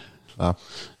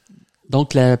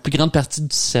 Donc, la plus grande partie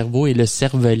du cerveau est le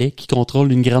cervelet qui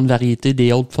contrôle une grande variété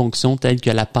des autres fonctions telles que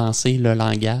la pensée et le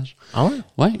langage. Ah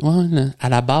ouais? Ouais. À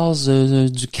la base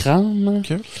du crâne. OK.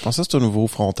 Je pensais que c'était au niveau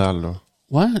frontal, là.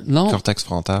 Ouais, non. Cortex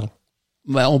frontal.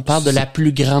 Ouais, on parle de la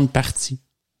plus grande partie.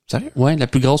 Sérieux? Ouais, la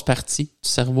plus grosse partie du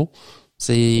cerveau.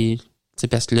 C'est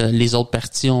parce que les autres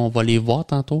parties, on va les voir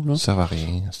tantôt, là. Ça va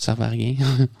rien. Ça va rien.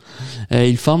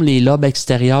 Ils forment les lobes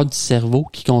extérieurs du cerveau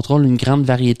qui contrôlent une grande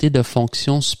variété de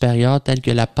fonctions supérieures telles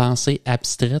que la pensée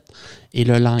abstraite et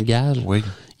le langage. Oui.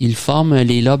 Ils forment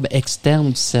les lobes externes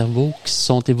du cerveau qui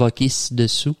sont évoqués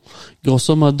ci-dessous.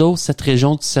 Grosso modo, cette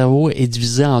région du cerveau est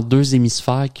divisée en 2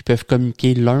 hémisphères qui peuvent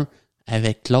communiquer l'un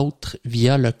avec l'autre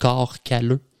via le corps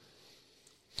calleux.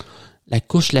 La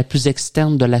couche la plus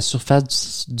externe de la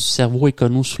surface du cerveau est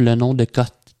connue sous le nom de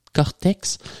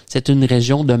cortex. C'est une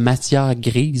région de matière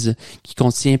grise qui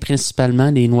contient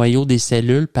principalement les noyaux des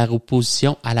cellules par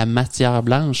opposition à la matière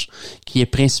blanche qui est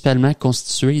principalement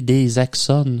constituée des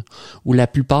axones où la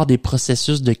plupart des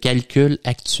processus de calcul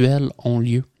actuels ont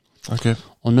lieu. OK.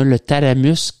 On a le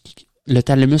thalamus. Le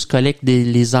thalamus collecte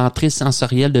les entrées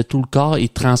sensorielles de tout le corps et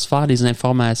transfère les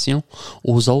informations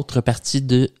aux autres parties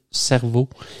du cerveau.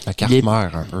 La carte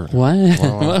mère, un peu. Ouais.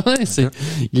 Okay.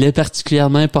 Il est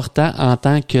particulièrement important en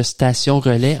tant que station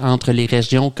relais entre les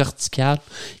régions corticales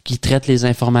qui traitent les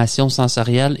informations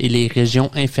sensorielles et les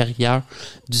régions inférieures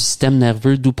du système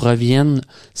nerveux d'où proviennent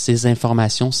ces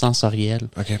informations sensorielles.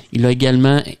 Okay. Il a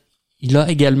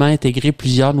également intégré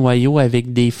plusieurs noyaux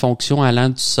avec des fonctions allant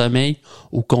du sommeil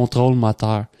au contrôle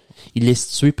moteur. Il est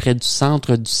situé près du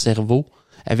centre du cerveau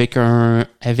avec un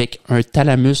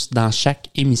thalamus dans chaque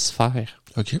hémisphère.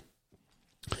 OK.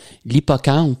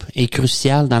 L'hippocampe est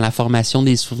crucial dans la formation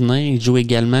des souvenirs. Il joue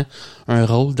également un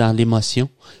rôle dans l'émotion.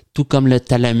 Tout comme le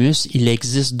thalamus, il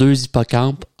existe 2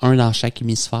 hippocampes, un dans chaque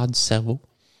hémisphère du cerveau.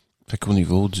 Fait qu'au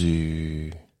niveau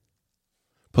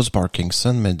pas du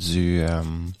Parkinson, mais du...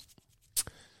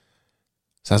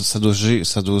 Ça doit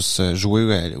se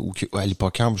jouer à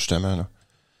l'hippocampe, justement, là.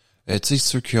 Tu sais,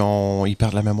 ceux ils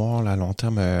perdent la mémoire, là, à long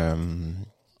terme,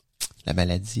 la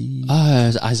maladie.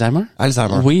 Alzheimer?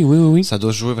 Alzheimer. Oui. Ça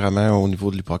doit jouer vraiment au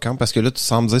niveau de l'hippocampe, parce que là, tu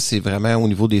sembles dire que c'est vraiment au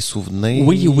niveau des souvenirs.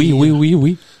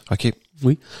 Oui. OK.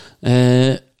 Oui.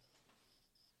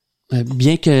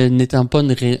 Bien que n'étant pas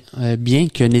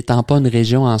une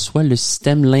région en soi, le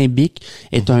système limbique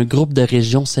est un groupe de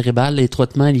régions cérébrales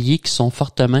étroitement liées qui sont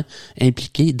fortement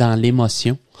impliquées dans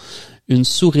l'émotion. Une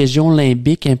sous-région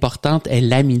limbique importante est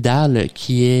l'amygdale,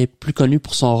 qui est plus connue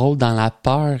pour son rôle dans la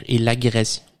peur et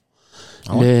l'agression.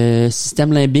 Ah ouais. Le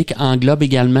système limbique englobe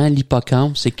également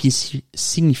l'hippocampe, ce qui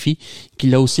signifie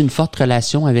qu'il a aussi une forte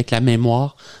relation avec la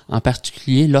mémoire, en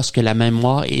particulier lorsque la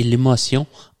mémoire et l'émotion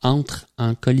entrent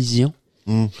en collision.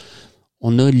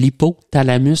 On a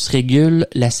l'hypothalamus régule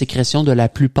la sécrétion de la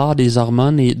plupart des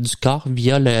hormones du corps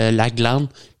via la glande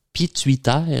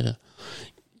pituitaire,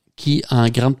 qui en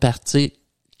grande partie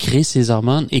crée ces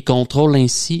hormones et contrôle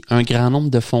ainsi un grand nombre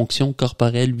de fonctions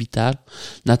corporelles vitales,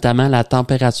 notamment la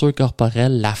température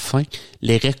corporelle, la faim,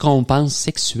 les récompenses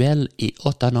sexuelles et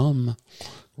autonomes.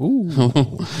 Ouh.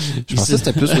 Je pensais que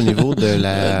c'était plus au niveau de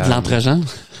de l'entrejambe.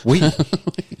 Oui.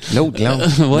 L'autre glande.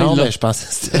 Ouais, non, là. mais je pensais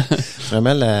que c'était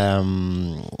vraiment la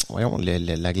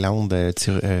glande La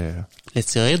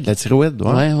thyroïde. la thyroïde,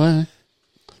 ouais. Ouais.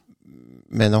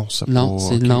 Mais non, ça Non, pas,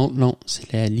 c'est okay. non,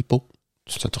 c'est l'hypo.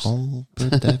 Tu te trompes,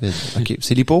 David. OK,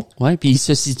 c'est l'hypo? Ouais, puis il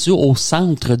se situe au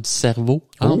centre du cerveau,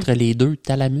 entre les 2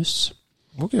 thalamus.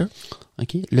 OK.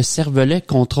 Le cervelet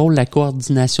contrôle la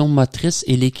coordination motrice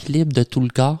et l'équilibre de tout le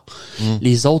corps.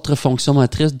 Les autres fonctions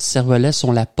motrices du cervelet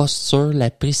sont la posture, la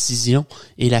précision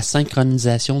et la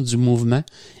synchronisation du mouvement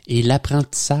et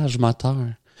l'apprentissage moteur.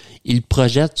 Il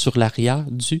projette sur l'arrière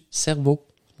du cerveau.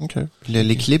 OK.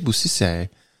 L'équilibre aussi, c'est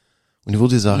au niveau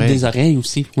des oreilles. Des oreilles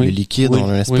aussi, oui. Le liquide, oui. on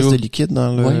a une espèce de liquide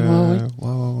dans le...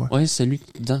 Oui, celui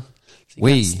dans...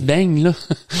 Oui. Tu te baignes, là.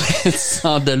 Tu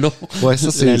sens de l'eau. Ouais,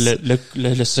 ça, c'est...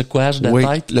 Le secouage de oui,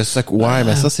 tête. Ouais,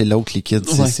 mais ça, c'est l'eau liquide.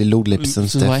 C'est l'eau de la piscine,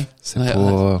 Steph. Ouais. C'est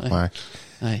pas...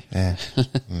 Ouais.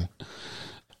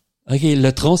 OK, le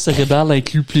tronc cérébral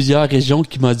inclut plusieurs régions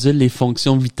qui modulent les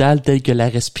fonctions vitales telles que la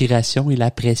respiration et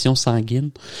la pression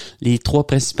sanguine. Les 3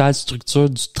 principales structures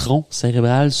du tronc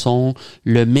cérébral sont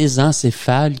le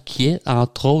mésencéphale qui est,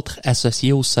 entre autres,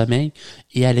 associé au sommeil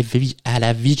et à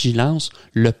la vigilance,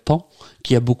 le pont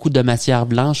qui a beaucoup de matière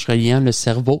blanche reliant le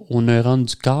cerveau aux neurones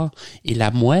du corps et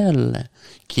la moelle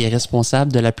qui est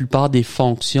responsable de la plupart des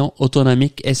fonctions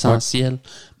autonomiques essentielles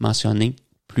mentionnées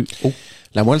plus haut.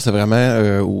 La moelle, c'est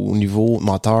vraiment au niveau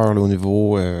moteur, là, au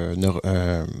niveau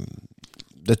de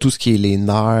tout ce qui est les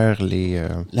nerfs, les...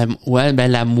 La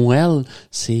moelle,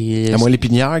 c'est... La moelle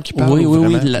épinière qui parle? Oui,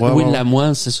 vraiment? La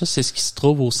moelle, c'est ça, c'est ce qui se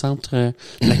trouve au centre de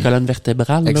la colonne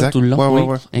vertébrale, exact. Là, tout le long.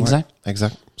 Ouais. Exact. Ouais,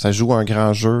 exact. Ça joue un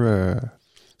grand jeu.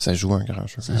 Ça joue un grand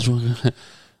jeu.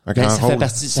 Un grand rôle.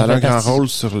 Ça a un grand rôle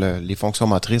sur les fonctions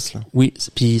motrices. Là. Oui,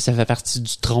 puis ça fait partie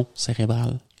du tronc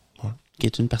cérébral. Qui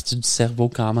est une partie du cerveau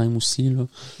quand même aussi, là.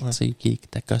 Ouais. Tu sais, qui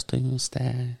est accosté, c'est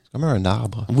comme un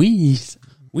arbre. Oui,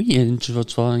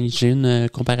 j'ai une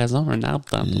comparaison, un arbre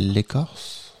tantôt.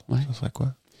 L'écorce? Ouais. Ça serait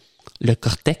quoi? Le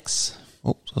cortex.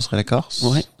 Oh, ça serait l'écorce?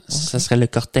 Oui, okay. Ça serait le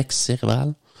cortex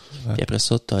cérébral. Ouais. Puis après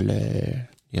ça, t'as les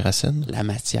racines? La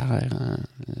matière.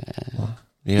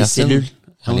 Les racines, cellules.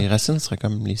 Les racines seraient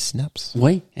comme les synapses?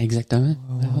 Oui, exactement.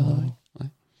 Ouais.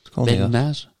 Belle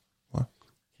image.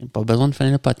 Pas besoin de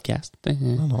finir le podcast.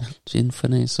 Non. Tu viens de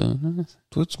finir ça.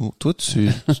 Toi, tu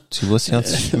vas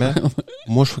scientifiquement.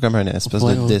 Moi, je fais comme un espèce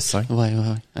de dessin. Ouais.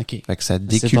 OK. Fait que ça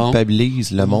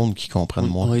déculpabilise le monde qui comprend de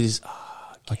moi. Oui.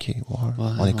 OK.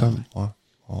 On est comme... Ouais.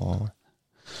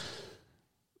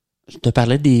 Je te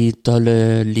parlais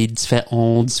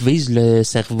on divise le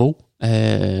cerveau.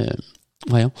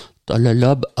 T'as le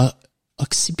lobe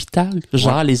occipital,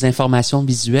 genre les informations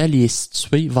visuelles, il est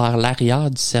situé vers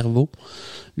l'arrière du cerveau.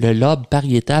 Le lobe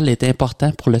pariétal est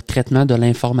important pour le traitement de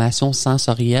l'information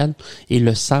sensorielle et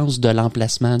le sens de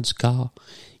l'emplacement du corps.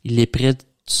 Il est près du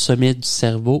sommet du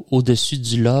cerveau, au-dessus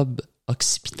du lobe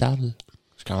occipital.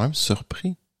 Je suis quand même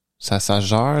surpris. Ça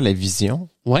gère la vision.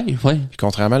 Oui. Puis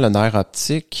contrairement au nerf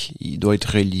optique, il doit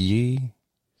être relié...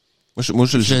 Moi,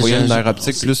 je voyais le nerf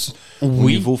optique plus au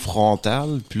niveau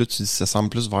frontal, puis là, ça semble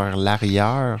plus vers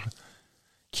l'arrière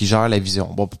qui gère la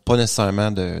vision. Bon, pas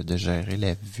nécessairement de gérer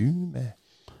la vue, mais...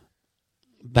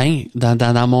 Ben,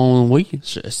 dans mon... Oui.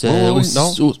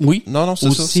 Non, c'est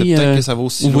aussi, ça. C'est peut-être que ça va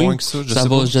aussi loin que ça.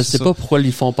 Je sais pas pourquoi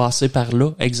ils font passer par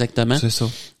là, exactement. C'est ça.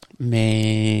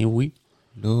 Mais oui.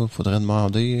 Là, il faudrait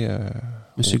demander...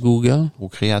 Monsieur Google. Au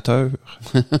créateur.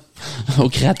 Au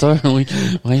créateur, oui.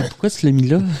 Ouais, pourquoi tu l'as mis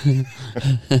là?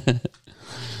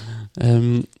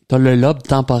 T'as le lobe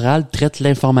temporal traite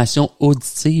l'information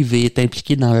auditive et est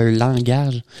impliqué dans le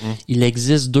langage. Il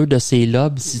existe 2 de ces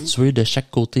lobes situés de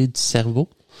chaque côté du cerveau.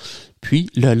 Puis,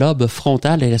 le lobe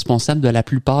frontal est responsable de la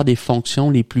plupart des fonctions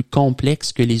les plus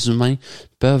complexes que les humains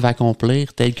peuvent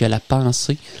accomplir, telles que la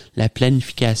pensée, la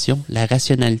planification, la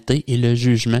rationalité et le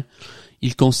jugement.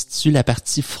 Il constitue la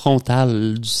partie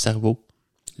frontale du cerveau.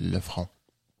 Le front.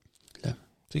 Tu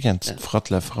sais, quand tu te frottes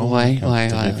le front, tu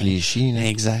réfléchis. Là.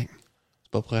 Exact.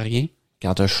 C'est pas pour rien.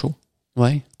 Quand t'as chaud.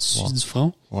 Ouais, tu suis du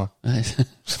front. Ouais.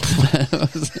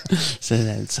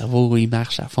 Le cerveau, il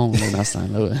marche à fond là, dans ce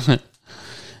temps-là.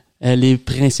 Les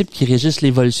principes qui régissent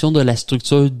l'évolution de la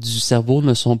structure du cerveau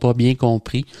ne sont pas bien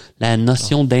compris. La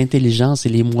notion d'intelligence et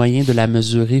les moyens de la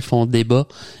mesurer font débat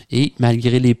et,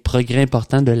 malgré les progrès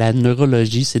importants de la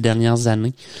neurologie ces dernières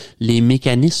années, les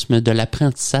mécanismes de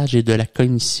l'apprentissage et de la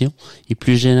cognition et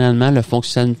plus généralement le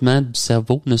fonctionnement du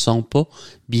cerveau ne sont pas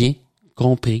bien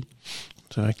compris.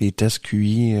 C'est vrai que les tests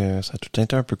QI, ça a tout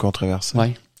été un peu controversé.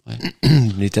 Ouais.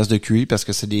 Les tests de QI, parce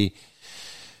que c'est des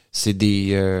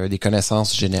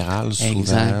connaissances générales,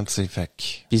 souvent, tu sais, fait que...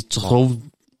 Puis tu trouves,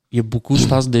 il y a beaucoup, je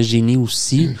pense, de génies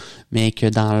aussi, mais que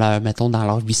dans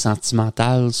leur vie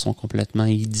sentimentale, sont complètement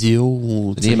idiots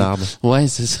ou... Des marbres. Ouais,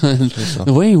 c'est ça.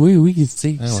 Oui, tu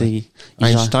sais, c'est...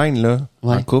 Einstein, là,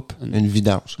 en couple, une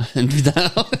vidange. Une vidange.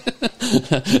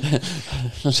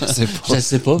 Je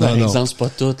sais pas, par exemple, c'est pas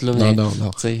tout, là, mais... Non.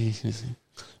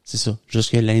 C'est ça.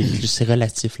 Juste que c'est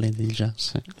relatif,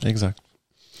 l'intelligence. Exact.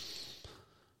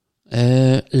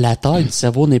 La taille du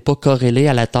cerveau n'est pas corrélée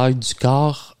à la taille du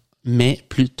corps, mais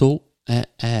plutôt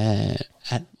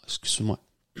excuse-moi.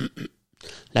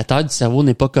 La taille du cerveau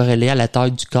n'est pas corrélée à la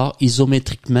taille du corps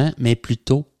isométriquement, mais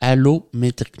plutôt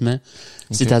allométriquement.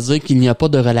 C'est-à-dire qu'il n'y a pas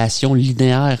de relation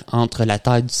linéaire entre la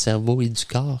taille du cerveau et du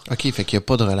corps. OK, fait qu'il n'y a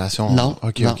pas de relation. Non,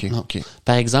 non.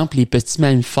 Par exemple, les petits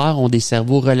mammifères ont des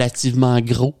cerveaux relativement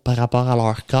gros par rapport à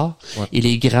leur corps. Ouais. Et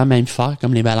les grands mammifères,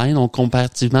 comme les baleines, ont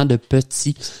comparativement de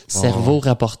petits cerveaux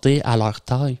rapportés à leur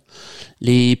taille.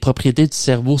 Les propriétés du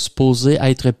cerveau supposées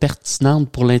être pertinentes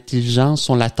pour l'intelligence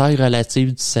sont la taille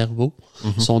relative du cerveau,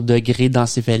 son degré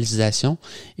d'encéphalisation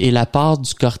et la part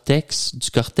du cortex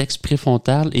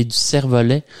préfrontal et du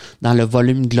cervelet dans le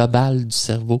volume global du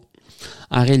cerveau.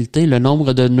 En réalité, le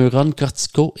nombre de neurones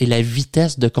corticaux et la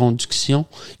vitesse de conduction,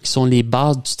 qui sont les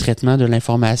bases du traitement de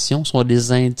l'information, sont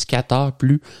des indicateurs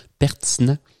plus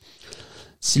pertinents.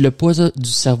 Si le poids du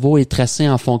cerveau est tracé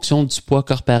en fonction du poids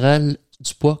corporel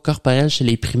chez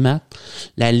les primates,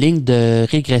 la ligne de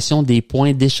régression des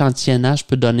points d'échantillonnage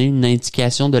peut donner une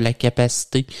indication de la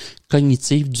capacité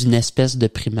cognitive d'une espèce de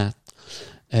primate.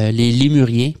 Les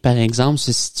lémuriens, par exemple,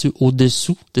 se situent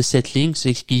au-dessous de cette ligne, ce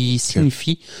qui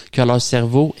signifie que leur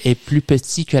cerveau est plus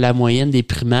petit que la moyenne des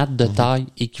primates de taille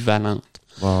équivalente.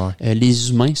 Les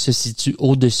humains se situent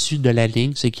au-dessus de la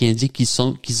ligne, ce qui indique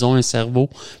qu'ils ont un cerveau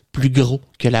plus gros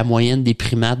que la moyenne des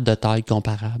primates de taille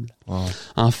comparable.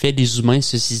 En fait, les humains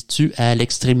se situent à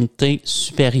l'extrémité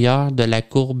supérieure de la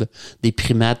courbe des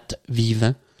primates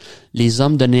vivants. Les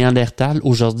hommes de Néandertal,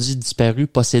 aujourd'hui disparus,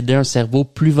 possédaient un cerveau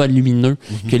plus volumineux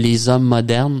que les hommes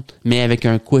modernes, mais avec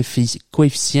un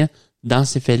coefficient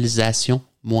d'encéphalisation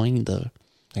moindre.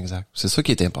 Exact. C'est ça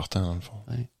qui est important, dans le fond.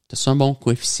 Ouais. C'est un bon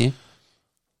coefficient.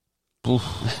 Ouf.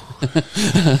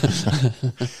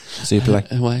 C'est plein.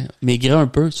 Ouais. Maigrir un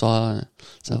peu, ça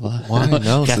va. Ouais,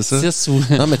 non, c'est ça. Ou...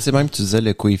 Non, mais tu sais, même, tu disais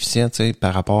le coefficient, tu sais,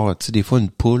 par rapport, tu sais, des fois,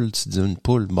 une poule, tu dis une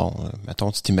poule, bon,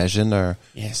 mettons, tu t'imagines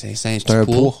c'est un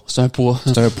poids. C'est un poids.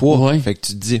 C'est un poids. Ouais. Fait que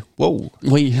tu te dis, wow.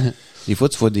 Oui. Des fois,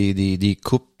 tu vois des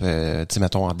coupes, tu sais,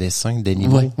 mettons, en dessin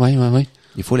d'animaux. Oui.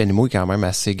 Des fois, l'animal est quand même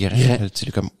assez grand. Tu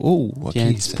es comme, oh, ok. Puis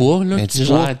un petit poids, là, qui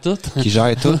gère tout. Qui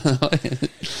gère tout.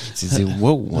 Tu dis,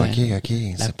 wow, ok.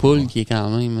 La poule qui est quand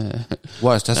même...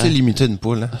 Ouais, c'est assez limité, une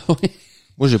poule, hein. Oui.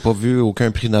 Moi, j'ai pas vu aucun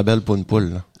prix Nobel pour une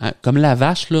poule, là. Comme la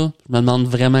vache, là, je me demande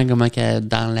vraiment comment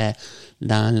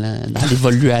dans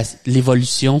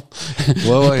l'évolution,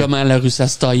 comment elle a réussi à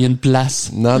se tailler une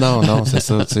place. Non, c'est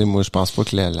ça. Tu sais, moi, je pense pas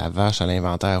que la vache, elle a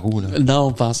inventé la roue, là. Non,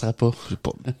 on pensera pas. Je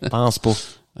pense pas.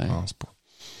 Ouais.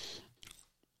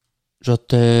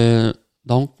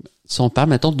 Donc, si on parle,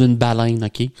 mettons, d'une baleine,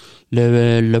 OK?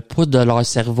 Le poids de leur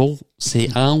cerveau,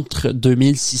 c'est entre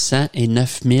 2600 et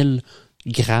 9000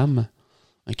 grammes,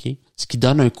 OK? Ce qui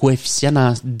donne un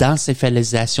coefficient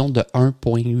d'encéphalisation de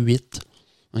 1,8,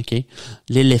 OK?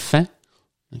 L'éléphant,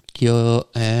 qui a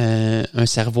un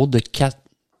cerveau de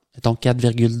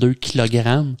 4,2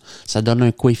 kg, ça donne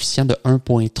un coefficient de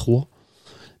 1,3.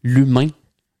 L'humain,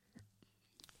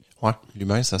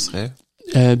 ça serait...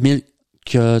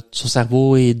 que son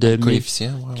cerveau est de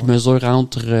coefficient, qui mesure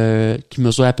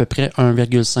à peu près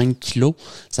 1,5 kg,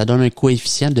 ça donne un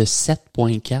coefficient de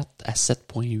 7,4 à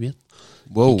 7,8.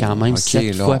 Wow, quand même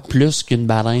 7 fois plus qu'une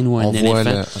baleine ou un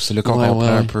éléphant. C'est là qu'on comprend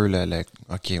un peu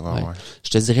OK, ouais. Je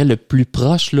te dirais le plus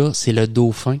proche là, c'est le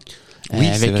dauphin.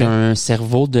 Avec un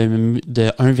cerveau de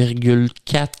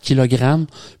 1,4 kg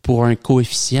pour un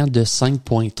coefficient de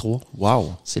 5,3.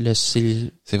 Wow. C'est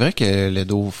vrai que les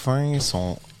dauphins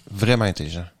sont vraiment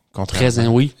intelligents. Très,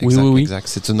 oui. Exact.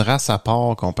 C'est une race à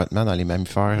part complètement dans les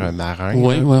mammifères marins.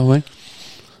 Oui.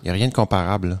 Il n'y a rien de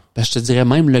comparable. Là. Ben, je te dirais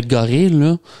même le gorille,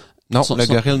 là. Non, le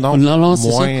gorille, non. Non, c'est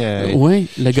moins, ça. Oui,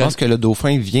 je pense que le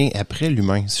dauphin vient après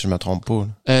l'humain, si je me trompe pas.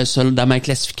 Dans ma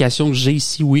classification que j'ai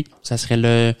ici, oui. Ça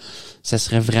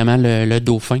serait vraiment le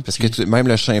dauphin. Parce que même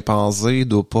le chimpanzé il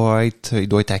doit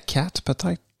être à 4,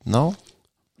 peut-être? Non?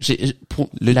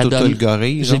 Le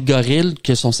gorille. J'ai le gorille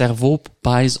que son cerveau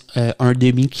pèse un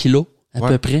demi-kilo à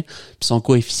peu près. Puis son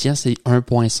coefficient, c'est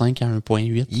 1,5 à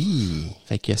 1,8.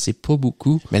 Fait que c'est pas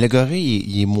beaucoup. Mais le gorille,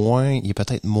 il est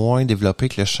peut-être moins développé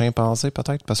que le chimpanzé,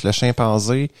 peut-être. Parce que le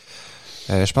chimpanzé,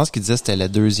 je pense qu'il disait que c'était le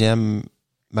deuxième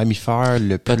mammifère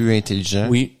le plus intelligent.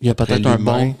 Oui, il y a peut-être un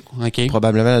bon. Okay.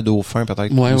 Probablement le dauphin,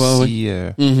 peut-être aussi.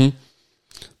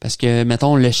 Parce que,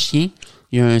 mettons, le chien,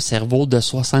 il a un cerveau de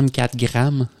 64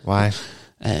 grammes. Ouais.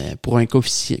 Pour un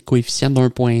coefficient de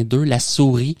 1,2. La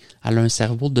souris, elle a un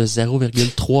cerveau de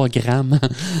 0,3 grammes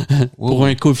pour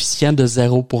un coefficient de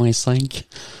 0,5.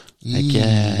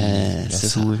 La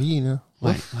souris, là.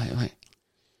 Ouais.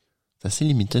 C'est assez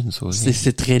limité, une souris.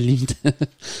 C'est très limité.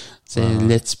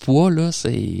 Le petit poids, là,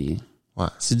 c'est du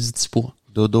petit poids.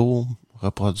 Dodo,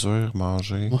 reproduire,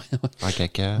 manger, faire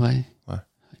caca. Ouais.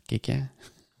 Caca.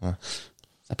 Ouais.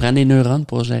 Ça prend des neurones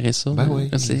pour gérer ça. Ben là. oui,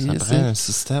 ça prend un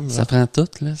système. Là. Ça prend tout,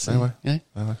 là. Ben ouais. Ouais.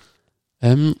 Ben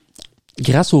ouais.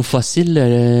 Grâce aux fossiles,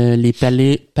 les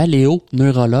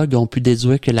paléoneurologues ont pu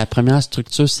déduire que la première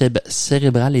structure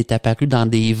cérébrale est apparue dans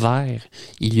des vers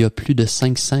il y a plus de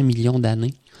 500 millions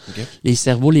d'années. Okay. Les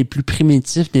cerveaux les plus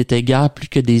primitifs n'étaient guère plus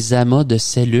que des amas de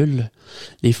cellules.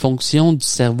 Les fonctions du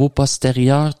cerveau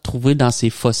postérieur trouvées dans ces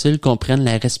fossiles comprennent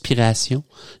la respiration,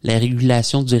 la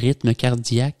régulation du rythme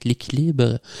cardiaque,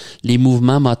 l'équilibre, les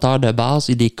mouvements moteurs de base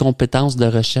et des compétences de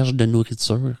recherche de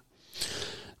nourriture.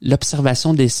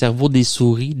 L'observation des cerveaux des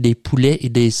souris, des poulets et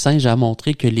des singes a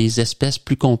montré que les espèces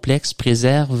plus complexes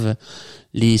préservent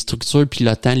les structures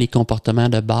pilotant les comportements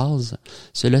de base.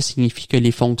 Cela signifie que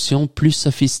les fonctions plus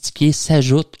sophistiquées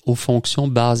s'ajoutent aux fonctions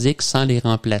basiques sans les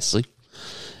remplacer.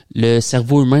 Le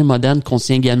cerveau humain moderne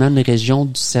contient également une région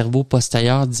du cerveau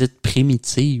postérieur dite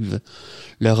primitive.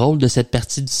 Le rôle de cette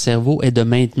partie du cerveau est de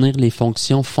maintenir les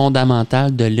fonctions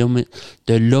fondamentales de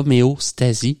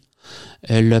l'homéostasie.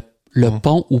 Le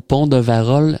pont ou pont de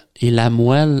Varol et la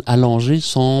moelle allongée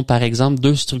sont, par exemple,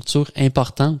 deux structures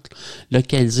importantes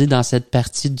localisées dans cette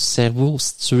partie du cerveau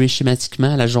située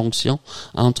schématiquement à la jonction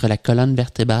entre la colonne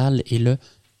vertébrale et le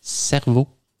cerveau.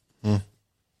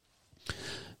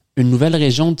 Une nouvelle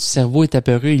région du cerveau est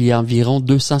apparue il y a environ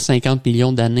 250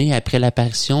 millions d'années après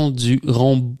l'apparition du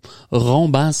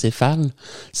rhombencéphale.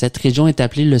 Cette région est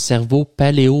appelée le cerveau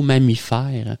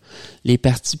paléomammifère. Les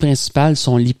parties principales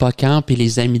sont l'hippocampe et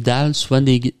les amygdales, soit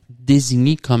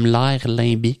désignées comme l'aire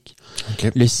limbique.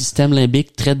 Okay. Le système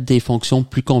limbique traite des fonctions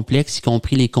plus complexes, y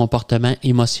compris les comportements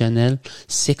émotionnels,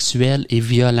 sexuels et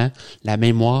violents, la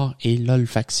mémoire et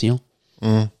l'olfaction.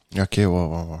 OK,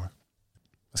 ouais.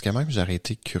 Parce que même, j'aurais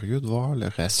été curieux de voir le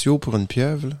ratio pour une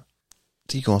pieuvre. Là.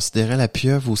 Tu sais, ils considéraient la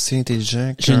pieuvre aussi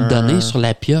intelligente J'ai une donnée sur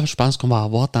la pieuvre, je pense qu'on va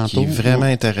avoir tantôt. Qui est vraiment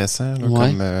intéressant, là,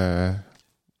 ouais. comme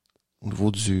au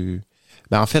niveau du...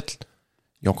 Ben en fait,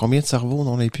 ils ont combien de cerveaux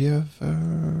dans les pieuvres?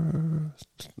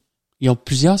 Ils ont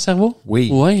plusieurs cerveaux? Oui.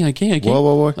 Oui, OK.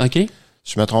 Ouais. OK.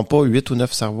 Je me trompe pas, 8 ou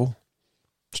 9 cerveaux.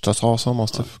 Je te sors ça, mon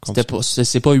Steph.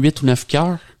 C'est pas 8 ou 9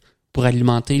 cœurs pour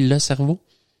alimenter le cerveau?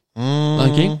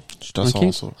 OK. Je te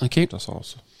sors ça. OK. Je te sors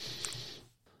ça.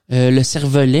 Le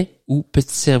cervelet ou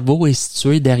petit cerveau est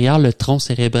situé derrière le tronc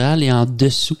cérébral et en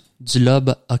dessous du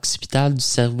lobe occipital du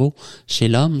cerveau chez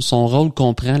l'homme. Son rôle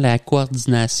comprend la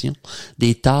coordination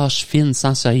des tâches fines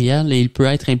sensorielles et il peut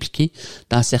être impliqué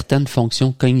dans certaines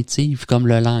fonctions cognitives comme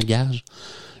le langage.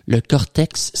 Le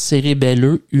cortex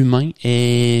cérébelleux humain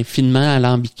est finement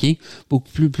alambiqué,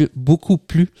 beaucoup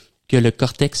plus que le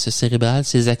cortex cérébral.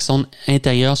 Ses axones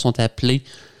intérieurs sont appelés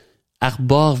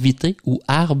arbores vitae ou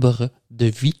arbres de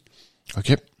vie.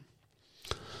 OK.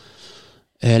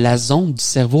 La zone du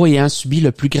cerveau ayant subi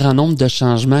le plus grand nombre de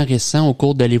changements récents au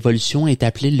cours de l'évolution est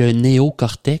appelée le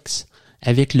néocortex.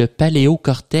 Avec le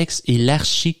paléocortex et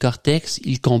l'archicortex,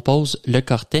 ils composent le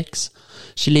cortex.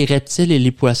 Chez les reptiles et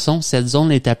les poissons, cette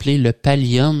zone est appelée le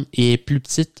pallium et est plus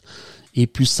petite et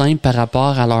plus simple par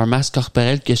rapport à leur masse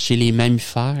corporelle que chez les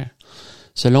mammifères.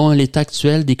 Selon l'état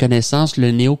actuel des connaissances,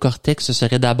 le néocortex se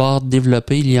serait d'abord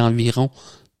développé il y a environ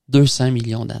 200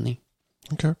 millions d'années.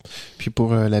 OK. Puis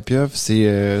pour la pieuvre,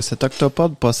 cet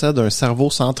octopode possède un cerveau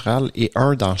central et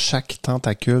un dans chaque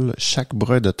tentacule, chaque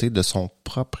bras doté de son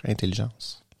propre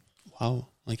intelligence. Wow,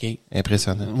 OK.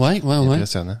 Impressionnant. Ouais.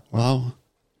 Impressionnant. Ouais. Wow.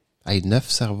 Hey, 9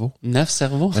 cerveaux. 9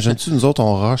 cerveaux? Imagine-tu, nous autres,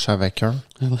 on rush avec un.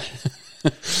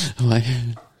 Ouais.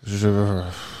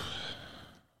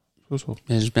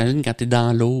 Mais j'imagine quand t'es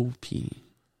dans l'eau, puis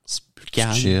c'est plus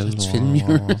calme, chill, tu fais le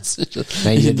mieux.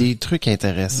 Ben, il y a des trucs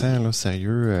intéressants, là,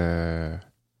 sérieux.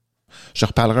 Je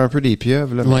reparlerai un peu des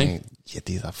pieuvres, là, mais il y a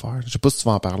des affaires. Je sais pas si tu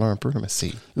vas en parler un peu, mais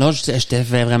c'est... Là, je t'ai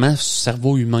fait vraiment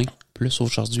cerveau humain, plus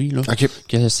aujourd'hui, là, okay.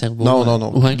 que cerveau...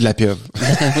 Non, ouais. De la pieuvre.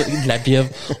 De la pieuvre.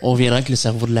 On viendra avec le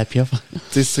cerveau de la pieuvre. Tu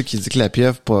sais, c'est ça qui dit que la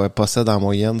pieuvre possède en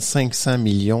moyenne 500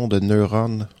 millions de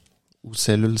neurones ou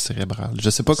cellules cérébrales. Je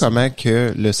sais pas comment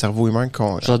que le cerveau humain...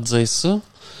 Je vais te dire ça.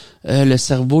 Le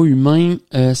cerveau humain,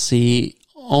 c'est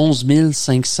 11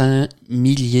 500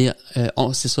 milliards...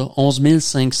 c'est ça, 11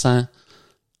 500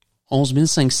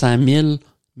 000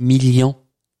 millions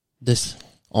de...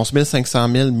 11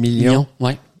 500 000 millions?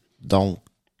 Ouais. Donc,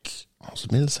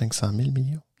 11 500 000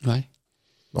 millions? Ouais.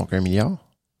 Donc, 1 milliard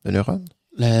de neurones?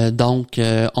 Donc,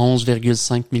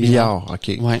 11,5 milliards.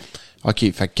 OK. Ouais.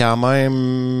 OK, fait quand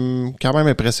même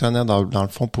impressionnant dans le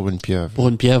fond pour une pieuvre. Pour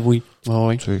une pieuvre, oui.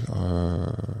 Ouais. Tu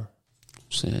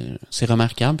sais, c'est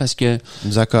remarquable parce que... Ils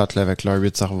nous accotent, là, avec leurs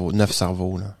 9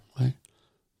 cerveaux, là. Ouais.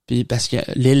 Puis parce que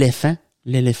l'éléphant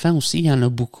aussi, il y en a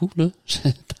beaucoup, là.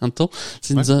 tantôt.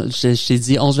 Je t'ai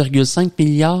dit 11,5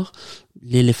 milliards.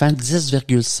 L'éléphant,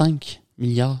 10,5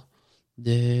 milliards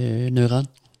de neurones.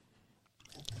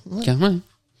 Ouais.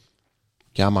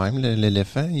 Quand même,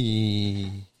 l'éléphant, il...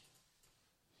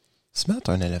 Smart,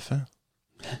 un éléphant.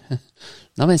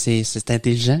 Non, mais c'est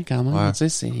intelligent quand même. Ouais. Tu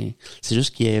sais, c'est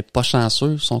juste qu'il est pas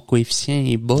chanceux. Son coefficient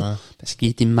est bas parce qu'il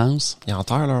est immense. Ils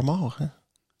enterrent leur mort, hein?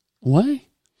 Ouais.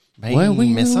 Ben, oui,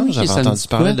 mais ça, oui, j'avais ça me entendu dit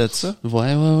parler quoi? de ça.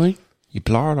 Ouais. Ils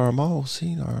pleurent leur mort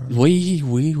aussi. Oui.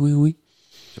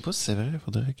 Je sais pas si c'est vrai,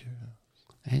 faudrait que...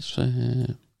 Hey, Je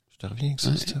te reviens avec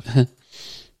ça, Steph.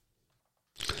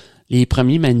 Les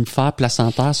premiers mammifères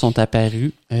placentaires sont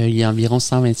apparus il y a environ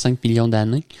 125 millions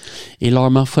d'années et leur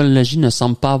morphologie ne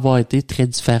semble pas avoir été très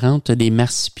différente des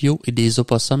marsupiaux et des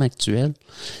opossums actuels.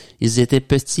 Ils étaient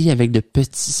petits avec de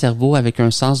petits cerveaux avec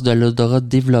un sens de l'odorat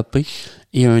développé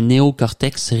et un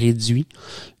néocortex réduit.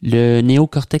 Le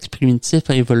néocortex primitif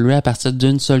a évolué à partir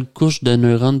d'une seule couche de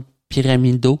neurones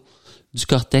pyramidaux du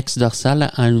cortex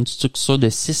dorsal en une structure de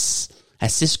 6 à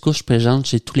 6 couches présentes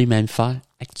chez tous les mammifères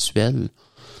actuels.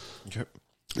 Okay.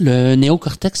 Le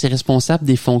néocortex est responsable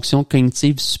des fonctions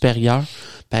cognitives supérieures,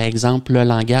 par exemple le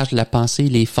langage, la pensée et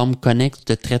les formes connexes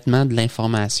de traitement de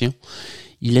l'information.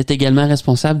 Il est également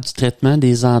responsable du traitement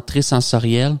des entrées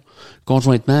sensorielles,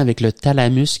 conjointement avec le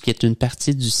thalamus, qui est une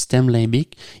partie du système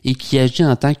limbique et qui agit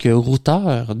en tant que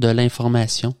routeur de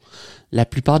l'information. La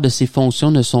plupart de ces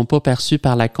fonctions ne sont pas perçues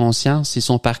par la conscience et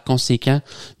sont par conséquent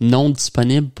non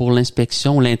disponibles pour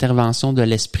l'inspection ou l'intervention de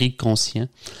l'esprit conscient.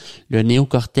 Le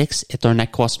néocortex est un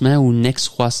accroissement ou une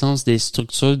excroissance des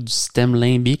structures du système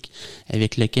limbique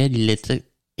avec lequel il est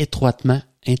étroitement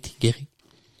intégré.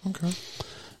 Okay.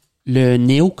 Le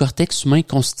néocortex humain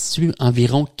constitue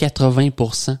environ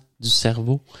 80% du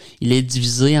cerveau. Il est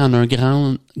divisé en un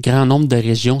grand nombre de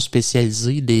régions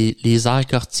spécialisées, les aires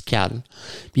corticales.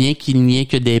 Bien qu'il n'y ait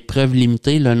que des preuves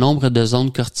limitées, le nombre de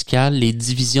zones corticales, les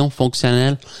divisions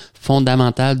fonctionnelles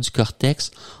fondamentales du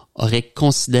cortex auraient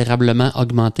considérablement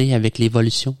augmenté avec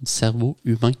l'évolution du cerveau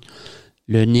humain.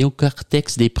 Le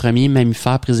néocortex des premiers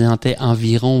mammifères présentait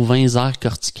environ 20 aires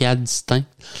corticales distinctes,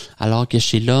 alors que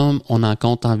chez l'homme, on en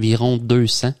compte environ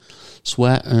 200,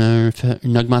 soit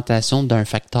une augmentation d'un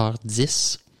facteur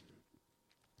 10.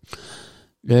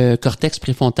 Le cortex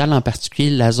préfrontal, en particulier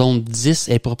la zone 10,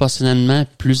 est proportionnellement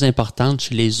plus importante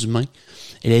chez les humains.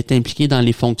 Elle est impliquée dans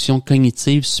les fonctions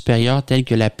cognitives supérieures telles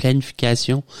que la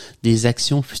planification des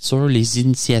actions futures, les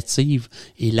initiatives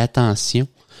et l'attention.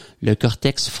 Le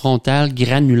cortex frontal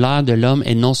granulaire de l'homme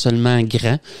est non seulement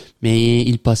grand, mais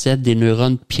il possède des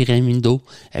neurones pyramidaux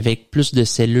avec plus de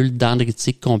cellules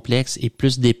dendritiques complexes et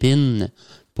plus d'épines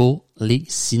pour les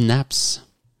synapses.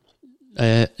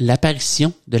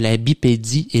 L'apparition de la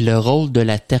bipédie et le rôle de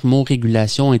la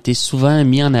thermorégulation ont été souvent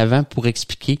mis en avant pour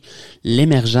expliquer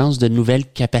l'émergence de nouvelles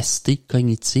capacités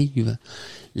cognitives.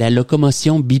 La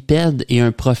locomotion bipède et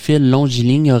un profil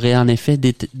longiligne auraient en effet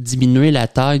diminué la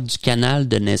taille du canal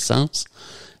de naissance,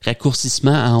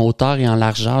 raccourcissement en hauteur et en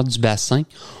largeur du bassin,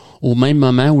 au même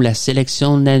moment où la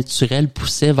sélection naturelle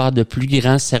poussait vers de plus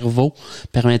grands cerveaux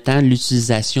permettant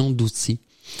l'utilisation d'outils.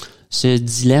 Ce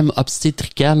dilemme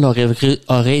obstétrical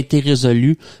aurait été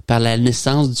résolu par la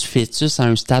naissance du fœtus à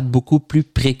un stade beaucoup plus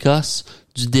précoce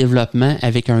du développement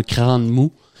avec un crâne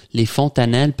mou, les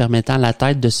fontanelles permettant à la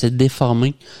tête de se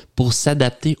déformer pour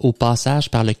s'adapter au passage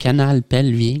par le canal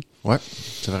pelvien. Ouais,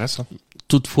 c'est vrai ça.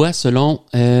 Toutefois, selon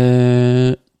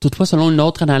une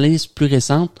autre analyse plus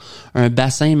récente, un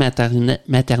bassin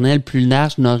maternel plus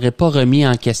large n'aurait pas remis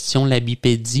en question la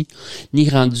bipédie, ni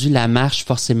rendu la marche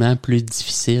forcément plus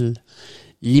difficile.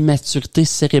 L'immaturité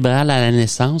cérébrale à la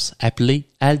naissance, appelée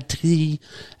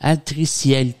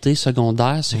altricialité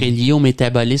secondaire, serait liée au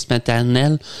métabolisme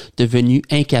maternel devenu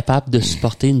incapable de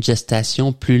supporter une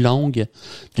gestation plus longue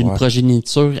d'une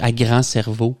progéniture à grand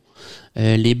cerveau.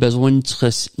 Les besoins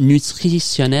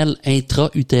nutritionnels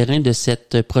intra-utérins de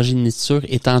cette progéniture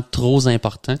étant trop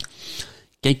importants.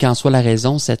 Quelle qu'en soit la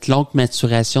raison, cette longue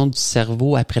maturation du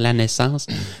cerveau après la naissance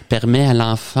permet à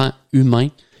l'enfant humain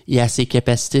et à ses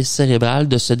capacités cérébrales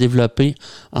de se développer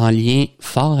en lien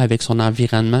fort avec son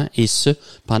environnement et ce,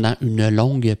 pendant une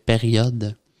longue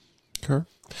période. Okay.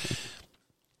 Tu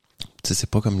sais, c'est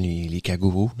pas comme les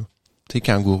kangourous, là. Tu sais,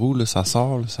 kangourou, là, ça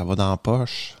sort, là, ça va dans la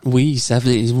poche. Oui, c'est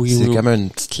comme une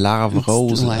petite larve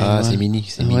rose. C'est mini,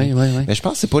 c'est mini. Ouais. Mais je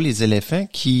pense que c'est pas les éléphants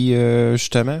qui,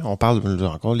 justement, on parle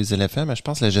encore les éléphants, mais je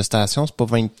pense que la gestation, c'est pas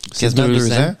quasiment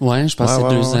 2 ans. Ouais, je pense que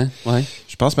c'est 2 ans. Ouais.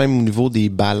 Je pense même au niveau des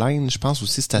baleines, je pense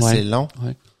aussi que c'est assez long.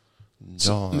 Ouais.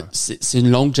 Genre, c'est une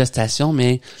longue gestation,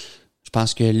 mais je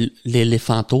pense que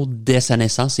l'éléphanteau, dès sa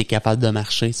naissance, est capable de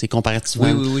marcher. C'est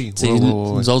comparativement. Oui.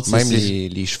 Nous autres, même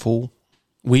les chevaux.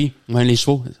 Oui, même les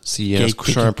chevaux. S'ils se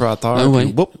couchent un peu à terre,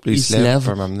 ils se lèvent,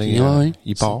 pour m'amener,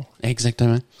 il part.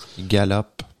 Exactement. Il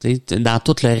galope. Dans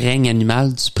tout le règne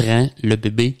animal, tu prends le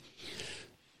bébé.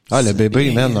 Ah, le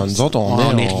bébé, man, nous autres,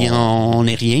 on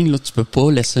est rien, là. Tu peux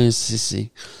pas laisser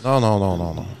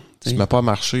Non. Tu mets pas à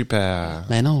marcher, pis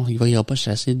Ben non, il ira pas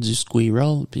chasser du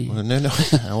squirrel, pis... Non.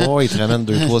 Oh, il te ramène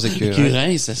 2-3 écureuils.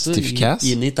 Écureuils, c'est ça. C'est efficace.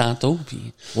 Il est né tantôt, pis...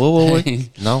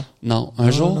 Oui. Non. Non. Un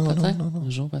jour, peut-être.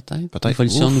 Peut-être.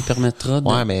 L'évolution nous permettra de...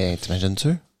 Ouais, mais t'imagines-tu?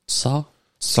 Tu sors.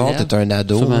 Tu sors, t'es un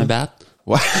ado. Tu fumes un bat.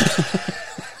 Ouais.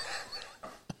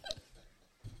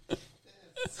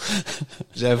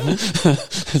 J'avoue.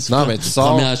 Non, mais tu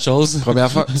sors.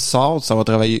 Première fois, tu sors, ça va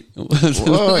travailler. Ouais,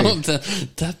 tout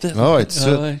de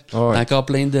suite. Encore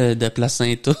plein de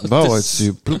placenta.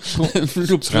 Tu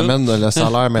ramènes le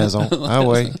salaire à la maison. Ah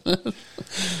ouais.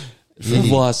 Je veux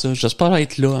voir ça. J'espère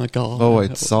être là encore. Ouais,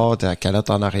 tu sors, t'as la calotte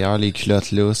en arrière, les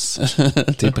culottes lousses.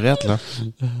 T'es prête, là?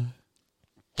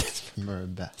 Tu fumes un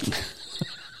bat.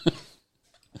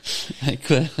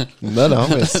 Quoi? Non,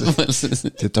 mais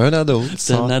t'es un ado.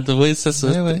 T'es un ado, oui, c'est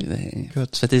ça. Ouais.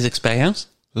 Tu fais tes expériences?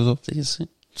 C'est ça.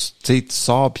 Tu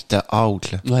sors pis t'as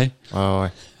hâte, là. Ouais.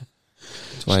 Ouais.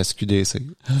 Tu vas à SQDC.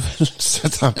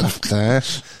 C'est en partant.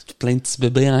 Plein de petits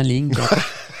bébés en ligne.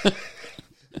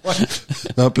 Ouais.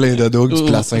 Non, plein d'ados avec du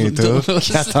placenta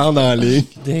qui attendent en ligne.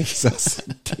 Ça, c'est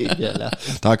dégueulasse.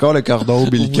 T'as encore le cordon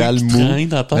ombilical mou. Ouais.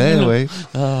 Ouais.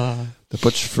 T'as pas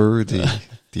de cheveux, t'es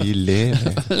laid.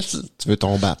 Tu veux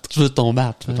ton battre.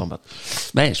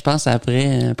 Ben, je pense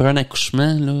après un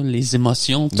accouchement, là, les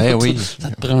émotions, oui.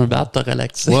 Ça te prend un bat, t'as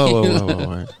relaxé.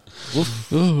 Ouais. Ouf.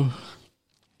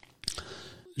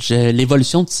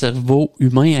 L'évolution du cerveau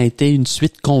humain a été une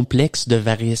suite complexe de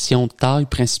variations de taille,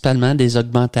 principalement des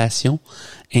augmentations,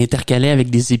 intercalées avec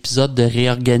des épisodes de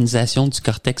réorganisation du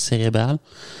cortex cérébral.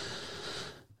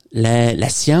 La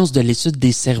science de l'étude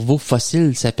des cerveaux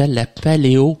fossiles s'appelle la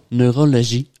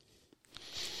paléoneurologie.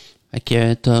 Fait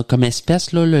que t'as comme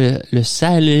espèce là le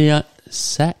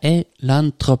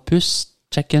Sahelanthropus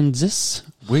chacendis.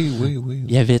 Oui.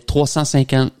 Il y avait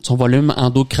 350, son volume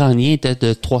endocrânien était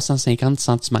de 350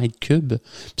 cm3, puis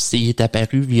il est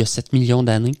apparu il y a 7 millions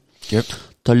d'années. Yep.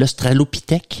 T'as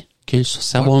l'Australopithèque, qui est le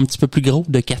cerveau un petit peu plus gros,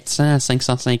 de 400 à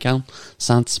 550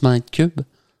 cm3.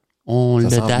 On le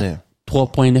date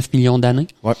 3,9 millions d'années.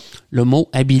 Ouais. L'Homo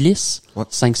habilis,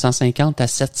 550 à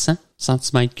 700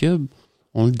 cm3.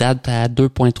 On le date à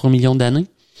 2,3 millions d'années.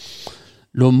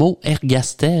 L'Homo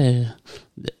ergaster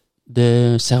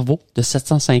de cerveau de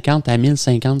 750 à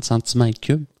 1050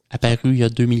 cm3, apparu il y a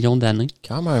 2 millions d'années.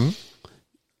 Quand même.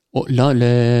 Oh, là,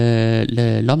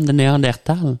 l'homme de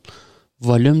Néandertal,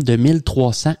 volume de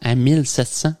 1300 à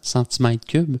 1700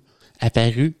 cm3,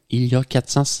 apparu il y a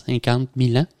 450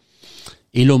 000 ans.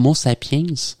 Et l'Homo sapiens,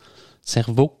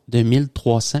 cerveau de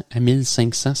 1300 à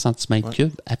 1500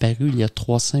 cm3, apparu il y a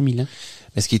 300 000 ans.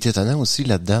 Mais ce qui est étonnant aussi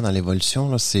là-dedans, dans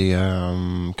l'évolution, là, c'est,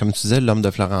 comme tu disais, l'homme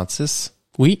de Florentis.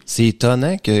 Oui. C'est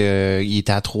étonnant qu'il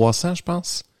était à 300, je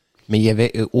pense. Mais il y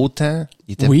avait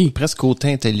il était presque autant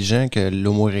intelligent que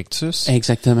l'Homo erectus.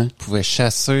 Exactement. Il pouvait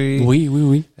chasser. Oui.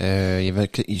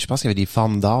 Je pense qu'il y avait des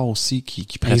formes d'art aussi qui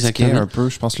pratiquaient un peu,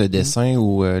 je pense, le dessin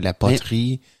ou la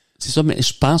poterie. C'est ça, mais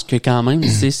je pense que quand même,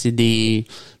 c'est des...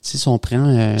 Si on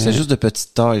prend... c'est juste de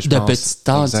petite taille, je pense. De petite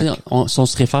taille, tu sais. On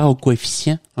se réfère au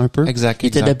coefficient, un peu. Exact. Il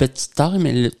était de petite taille,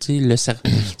 mais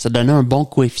ça donnait un bon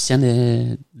coefficient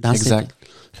dans exact.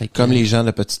 Comme les gens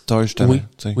de petite taille, justement.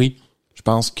 Oui. Je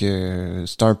pense que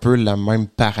c'est un peu la même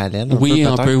parallèle. Oui,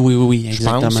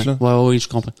 exactement. Je pense, oui, je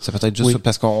comprends. C'est peut-être juste ça,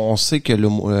 parce qu'on sait que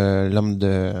l'homme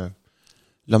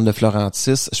de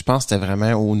Florentis, je pense que c'était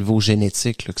vraiment au niveau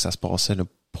génétique là, que ça se passait. Là.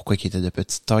 Pourquoi il était de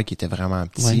petite taille, qu'il était vraiment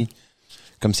petit. Oui.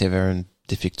 Comme s'il y avait une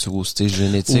défectuosité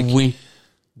génétique. Oui.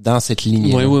 Dans cette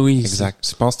ligne. Oui. Exact.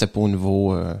 Je pense que c'était pas au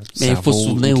niveau mais il faut se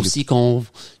souvenir aussi qu'on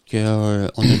a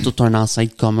tout un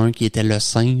ancêtre commun qui était le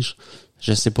singe.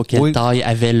 Je sais pas quelle taille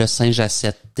avait le singe à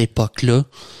cette époque-là,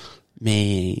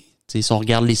 mais si on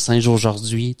regarde les singes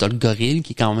aujourd'hui, t'as le gorille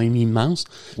qui est quand même immense.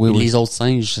 Les autres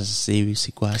singes,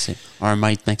 c'est quoi? C'est 1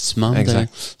 mètre maximum.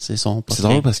 Exact. C'est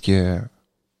drôle parce que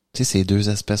ces deux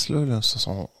espèces-là, ce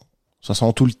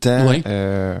sont tout le temps... Oui.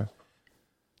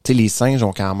 Les singes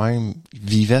ont quand même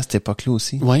vivaient à cette époque-là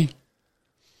aussi. Oui.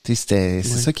 C'est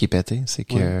ça qui est pété. C'est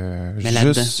que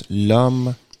juste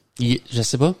l'homme... Je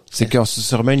sais pas. C'est qu'on se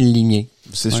sûrement une lignée.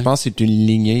 Je pense que c'est une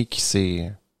lignée qui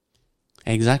s'est...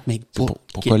 Exact, mais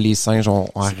pourquoi les singes ont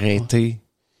arrêté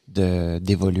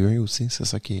d'évoluer aussi, c'est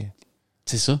ça qui est...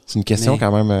 C'est ça. C'est une question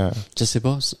quand même... Je sais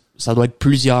pas. ça doit être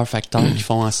plusieurs facteurs qui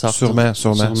font en sorte. Sûrement,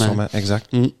 exact.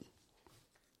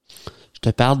 Je te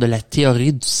parle de la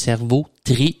théorie du cerveau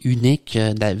triunique,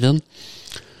 David.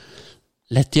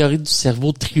 La théorie du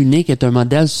cerveau triunique est un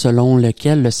modèle selon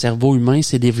lequel le cerveau humain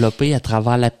s'est développé à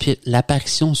travers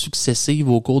l'apparition successive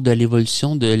au cours de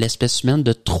l'évolution de l'espèce humaine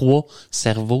de 3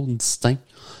 cerveaux distincts.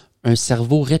 Un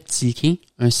cerveau reptilien,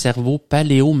 un cerveau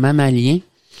paléo-mammalien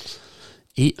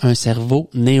et un cerveau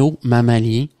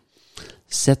néo-mammalien.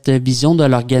 Cette vision de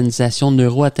l'organisation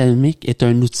neuroatomique est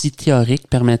un outil théorique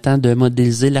permettant de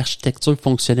modéliser l'architecture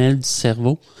fonctionnelle du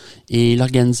cerveau et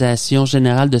l'organisation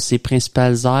générale de ses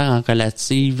principales aires en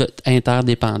relative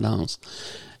interdépendance.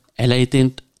 Elle a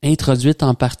été introduite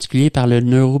en particulier par le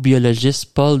neurobiologiste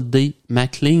Paul D.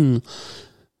 MacLean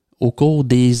au cours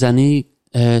des années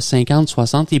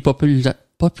 50-60 et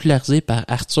popularisée par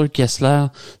Arthur Kessler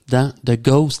dans The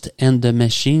Ghost and the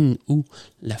Machine ou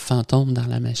Le fantôme dans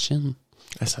la machine.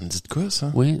 Ça me dit de quoi, ça?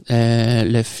 Oui,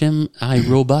 le film I,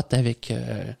 Robot avec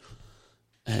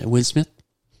Will Smith.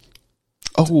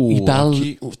 Oh, il parle,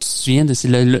 okay. Tu te souviens de...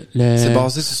 C'est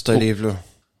basé sur ce livre-là.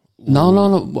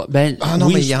 Non. Ben, non,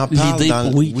 oui, mais il en parle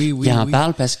dans... Oui, il en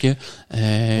parle parce que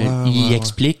il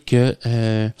explique que...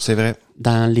 c'est vrai.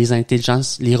 Dans les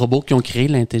intelligences, les robots qui ont créé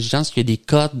l'intelligence, il y a des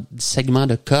codes, des segments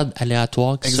de codes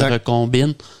aléatoires qui se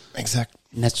recombinent. Exact.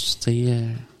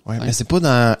 Ouais, mais c'est pas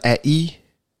dans AI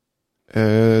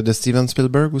de Steven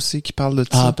Spielberg aussi qui parle de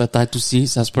ça. Ah, peut-être aussi,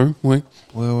 ça se peut, oui.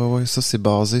 Ouais. Ça, c'est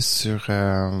basé sur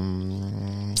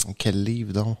quel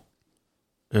livre, donc?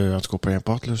 En tout cas, peu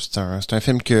importe, là. C'est un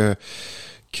film que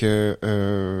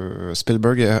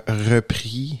Spielberg a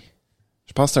repris.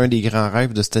 Je pense que c'est un des grands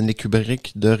rêves de Stanley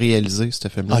Kubrick de réaliser ce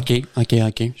film-là. OK.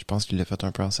 Je pense qu'il l'a fait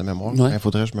un peu en sa mémoire. Ouais. Il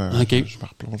faudrait que je me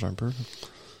replonge un peu.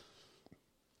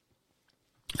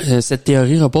 Cette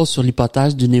théorie repose sur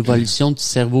l'hypothèse d'une évolution du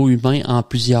cerveau humain en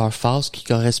plusieurs phases qui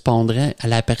correspondrait à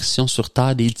l'apparition sur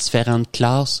Terre des différentes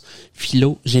classes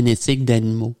phylogénétiques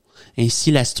d'animaux.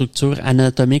 Ainsi, la structure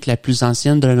anatomique la plus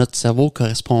ancienne de notre cerveau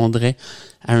correspondrait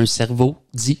à un cerveau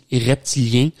dit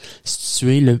reptilien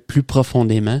situé le plus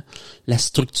profondément. La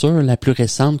structure la plus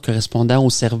récente correspondant au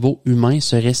cerveau humain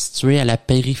serait située à la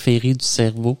périphérie du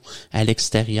cerveau, à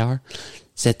l'extérieur.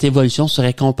 Cette évolution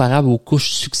serait comparable aux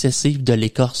couches successives de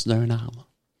l'écorce d'un arbre.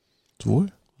 Tu vois?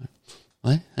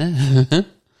 Ouais.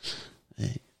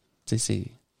 Tu sais,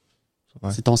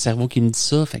 c'est ton cerveau qui me dit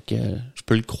ça, fait que je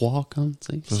peux le croire comme,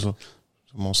 tu sais. C'est ça.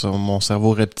 Mon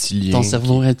cerveau reptilien. Ton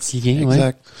cerveau reptilien,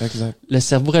 exact. Le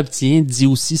cerveau reptilien, dit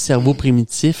aussi cerveau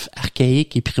primitif,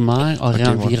 archaïque et primaire, aurait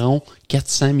environ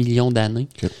 400 millions d'années.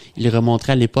 Okay. Il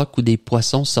remonterait à l'époque où des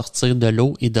poissons sortirent de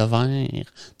l'eau et devinrent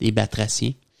des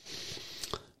batraciens.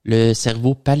 Le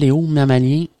cerveau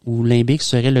paléo-mammalien ou limbique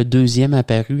serait le deuxième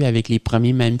apparu avec les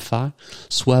premiers mammifères,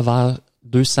 soit vers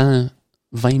 220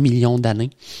 millions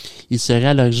d'années. Il serait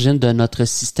à l'origine de notre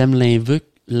système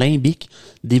limbique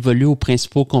dévolu aux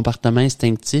principaux comportements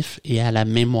instinctifs et à la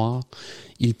mémoire.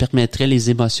 Il permettrait les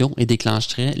émotions et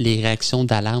déclencherait les réactions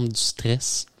d'alarme du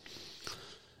stress.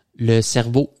 Le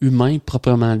cerveau humain,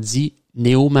 proprement dit,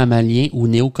 néo-mammalien ou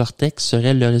néocortex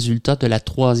serait le résultat de la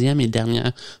troisième et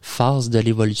dernière phase de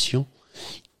l'évolution.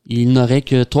 Il n'aurait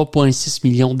que 3,6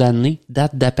 millions d'années,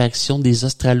 date d'apparition des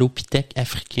australopithèques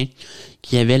africains,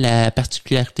 qui avaient la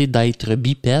particularité d'être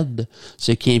bipèdes,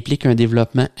 ce qui implique un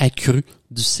développement accru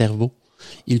du cerveau.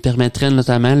 Il permettrait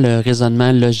notamment le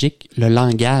raisonnement logique, le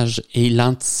langage et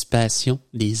l'anticipation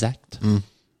des actes.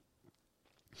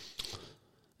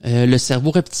 Le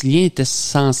cerveau reptilien était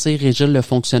censé régir le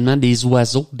fonctionnement des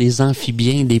oiseaux, des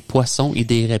amphibiens, des poissons et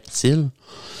des reptiles.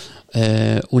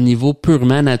 Au niveau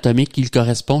purement anatomique, il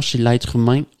correspond chez l'être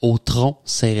humain au tronc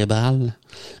cérébral.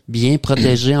 Bien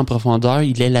protégé en profondeur,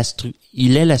 il est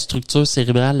la structure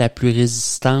cérébrale la plus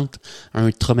résistante à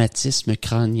un traumatisme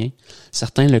crânien.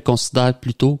 Certains le considèrent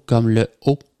plutôt comme le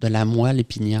haut de la moelle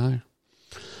épinière.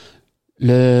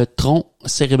 Le tronc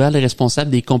cérébral est responsable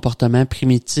des comportements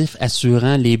primitifs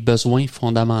assurant les besoins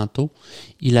fondamentaux.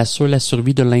 Il assure la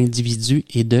survie de l'individu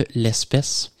et de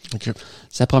l'espèce. Okay.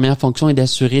 Sa première fonction est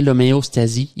d'assurer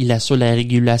l'homéostasie. Il assure la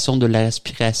régulation de la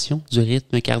respiration, du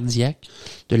rythme cardiaque,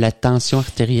 de la tension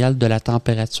artérielle, de la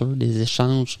température, des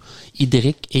échanges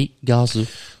hydriques et gazeux.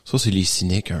 Ça, c'est les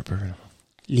cyniques un peu. Là.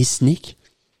 Les cyniques?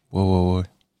 Ouais.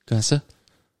 Comment ça?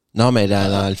 Non, mais dans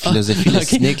la philosophie, le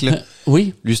cynique, là.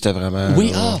 Oui. Lui, c'était vraiment...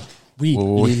 Oui, oui.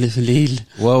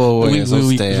 Ouais. Ça,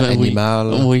 c'était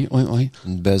animal. Oui.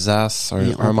 Une besace,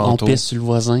 un manteau. On pisse sur le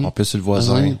voisin.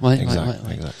 Oui. Ouais. Exact.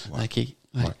 OK.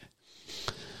 Ouais.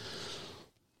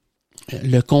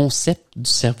 Le concept du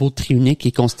cerveau triunique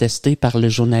est contesté par le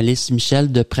journaliste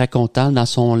Michel de Pracontal dans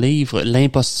son livre «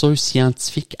 L'imposture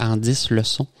scientifique en 10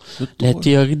 leçons ». La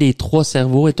théorie des 3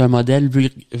 cerveaux est un modèle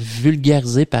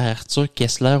vulgarisé par Arthur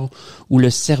Kessler où le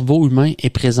cerveau humain est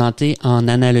présenté en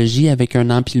analogie avec un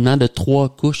empilement de 3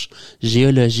 couches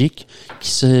géologiques qui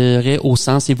seraient au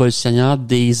sens évolutionnaire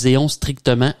des éons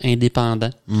strictement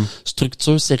indépendants.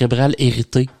 Structure cérébrale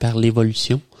héritée par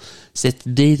l'évolution. Cette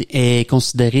idée est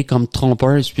considérée comme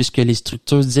trompeuse puisque les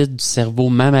structures dites du cerveau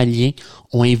mammalien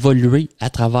ont évolué à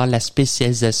travers la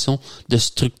spécialisation de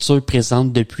structures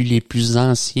présentes depuis les plus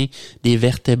anciens des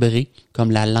vertébrés,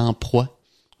 comme la lamproie.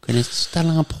 Connais-tu ta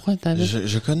lamproie, David?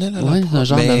 Je connais la lamproie. Ouais, un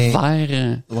genre de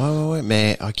verre. Ouais,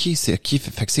 mais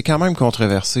fait que c'est quand même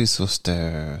controversé, ça,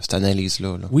 cette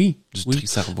analyse-là. Là, oui. du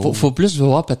tri-cerveau. Faut plus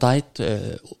voir peut-être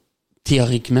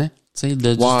théoriquement. Tu sais,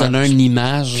 de se donner une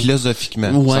image. Philosophiquement.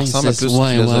 Ouais, ça ressemble à plus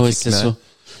philosophiquement. Ouais, c'est ça.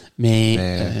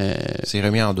 Mais c'est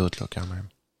remis en doute, là, quand même.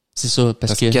 C'est ça,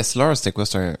 parce que Kessler, c'était quoi?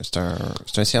 C'est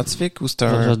un scientifique ou c'est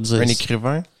un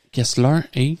écrivain? Kessler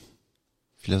est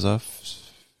philosophe,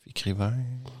 écrivain.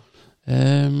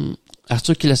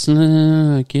 Arthur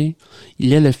Kessler, ok.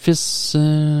 Il est le fils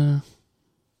d'un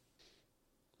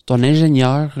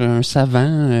ingénieur, un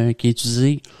savant qui a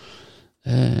utilisé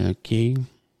ok.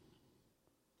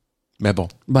 Mais bon.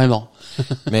 Ben bon.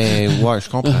 Mais ouais, je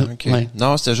comprends. Okay. Ouais.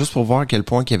 Non, c'était juste pour voir à quel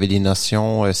point il y avait des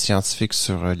notions scientifiques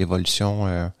sur l'évolution.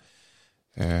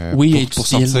 Oui, pour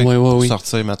sortir, oui.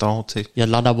 sortir, mettons, tu sais. Il a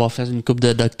l'air d'avoir fait une coupe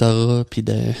de doctorat puis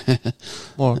de.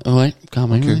 Ouais. Ouais, quand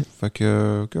même. Okay. Ouais. Fait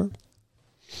que. Okay.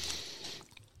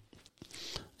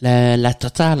 La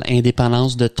totale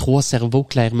indépendance de 3 cerveaux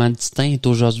clairement distincts est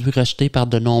aujourd'hui rejetée par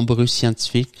de nombreux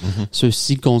scientifiques,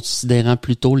 ceux-ci considérant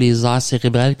plutôt les aires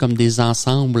cérébrales comme des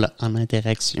ensembles en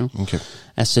interaction. Okay.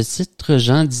 À ce titre,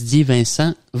 Jean-Didier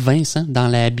Vincent, dans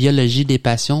la biologie des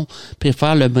passions,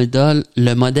 préfère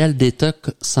le modèle d'état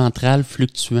central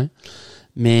fluctuant,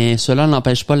 mais cela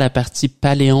n'empêche pas la partie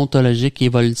paléontologique et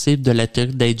évolutive de la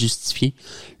théorie d'être justifiée.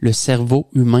 Le cerveau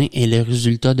humain est le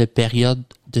résultat de périodes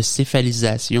de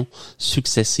céphalisation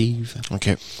successives.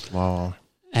 OK. Wow.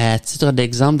 À titre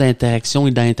d'exemple d'interaction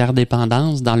et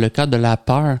d'interdépendance, dans le cas de la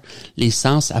peur, les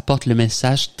sens apportent le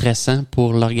message stressant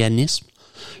pour l'organisme.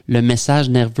 Le message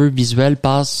nerveux visuel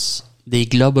passe des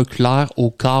globes oculaires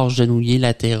aux corps genouillés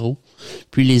latéraux.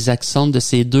 Puis les axones de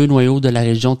ces 2 noyaux de la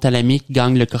région thalamique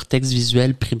gagnent le cortex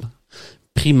visuel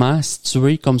primaire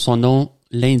situé, comme son nom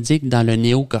l'indique, dans le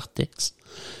néocortex.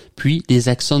 Puis les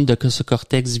axones de ce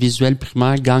cortex visuel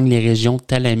primaire gagnent les régions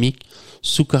thalamiques,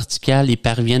 sous-corticales et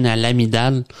parviennent à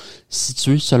l'amygdale,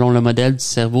 située selon le modèle du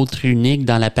cerveau triunique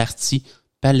dans la partie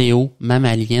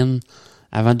paléo-mammalienne,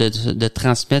 avant de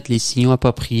transmettre les signaux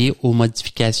appropriés aux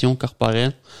modifications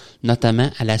corporelles,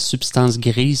 notamment à la substance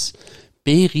grise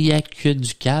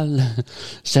périaqueducale,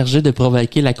 chargée de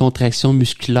provoquer la contraction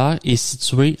musculaire et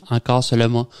située encore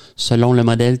selon le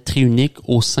modèle triunique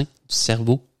au sein du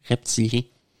cerveau reptilien.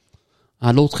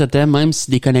 En d'autres termes, même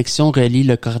si des connexions relient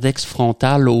le cortex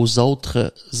frontal aux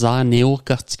autres aires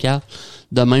néocorticales,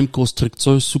 de même qu'aux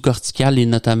structures sous-corticales et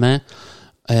notamment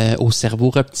au cerveau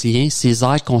reptilien, ces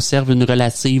aires conservent une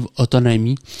relative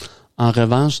autonomie. En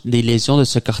revanche, les lésions de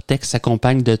ce cortex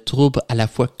s'accompagnent de troubles à la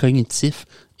fois cognitifs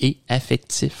et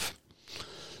affectifs.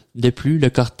 De plus, le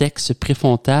cortex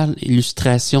préfrontal,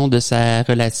 illustration de sa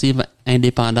relative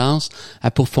indépendance,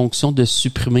 a pour fonction de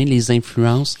supprimer les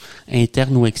influences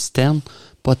internes ou externes,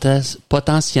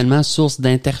 potentiellement source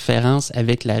d'interférence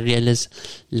avec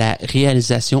la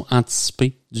réalisation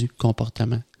anticipée du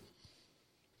comportement.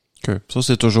 Okay. Ça,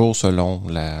 c'est toujours selon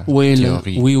la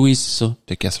théorie oui, c'est ça.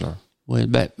 de Kessler. Oui,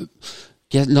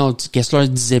 non, Kessler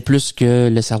disait plus que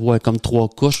le cerveau a comme 3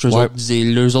 couches.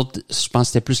 Eux autres, je pense que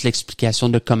c'était plus l'explication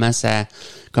de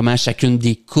comment chacune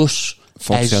des couches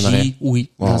fonctionnerait. Agit.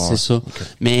 Oui, c'est ça. Okay.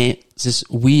 Mais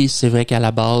c'est vrai qu'à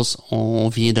la base, on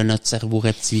vient de notre cerveau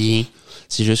reptilien.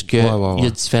 C'est juste que il y a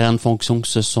différentes fonctions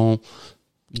qui se sont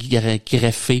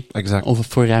greffées au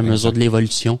fur et à mesure de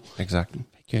l'évolution. Exact.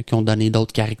 Qui ont donné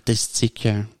d'autres caractéristiques.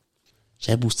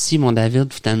 J'aboutis, mon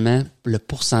David, finalement, le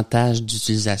pourcentage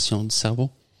d'utilisation du cerveau.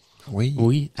 Oui.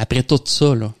 Oui. Après tout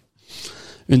ça, là.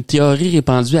 Une théorie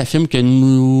répandue affirme que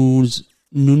nous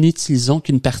n'utilisons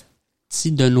qu'une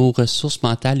partie de nos ressources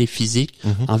mentales et physiques,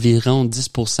 environ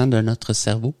 10% de notre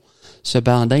cerveau.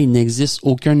 Cependant, il n'existe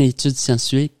aucune étude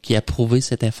scientifique qui a prouvé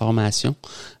cette information.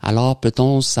 Alors,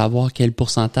 peut-on savoir quel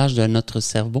pourcentage de notre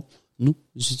cerveau nous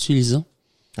utilisons?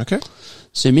 OK.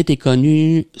 Ce mythe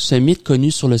connu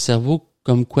sur le cerveau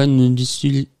comme quoi nous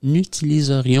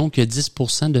n'utiliserions que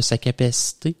 10% de sa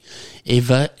capacité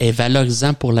est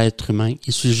valorisant pour l'être humain.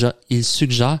 Il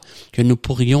suggère que nous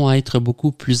pourrions être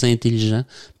beaucoup plus intelligents,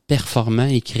 performants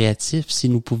et créatifs si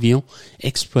nous pouvions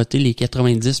exploiter les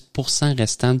 90%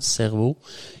 restants du cerveau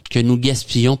que nous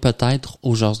gaspillons peut-être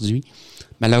aujourd'hui.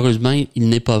 Malheureusement, il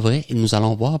n'est pas vrai et nous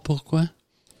allons voir pourquoi.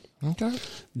 Okay.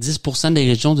 10% des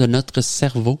régions de notre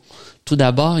cerveau. Tout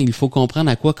d'abord, il faut comprendre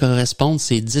à quoi correspondent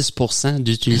ces 10%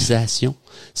 d'utilisation.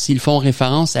 S'ils font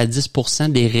référence à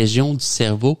 10% des régions du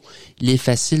cerveau, il est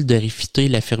facile de réfuter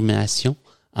l'affirmation.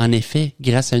 En effet,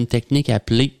 grâce à une technique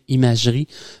appelée imagerie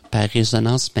par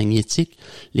résonance magnétique,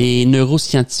 les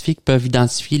neuroscientifiques peuvent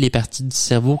identifier les parties du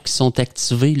cerveau qui sont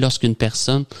activées lorsqu'une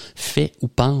personne fait ou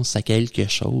pense à quelque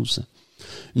chose.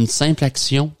 Une simple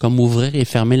action, comme ouvrir et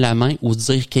fermer la main ou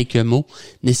dire quelques mots,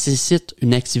 nécessite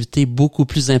une activité beaucoup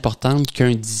plus importante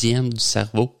qu'un dixième du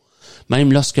cerveau.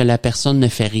 Même lorsque la personne ne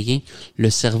fait rien, le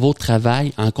cerveau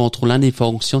travaille en contrôlant des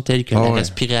fonctions telles que la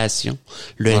respiration,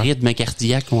 le rythme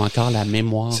cardiaque ou encore la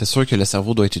mémoire. C'est sûr que le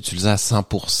cerveau doit être utilisé à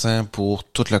 100% pour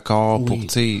tout le corps, pour, tu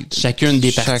sais... Chacune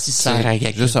des parties sert à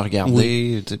quelque chose. Juste à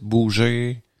regarder,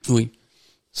 bouger. Oui.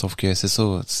 Sauf que c'est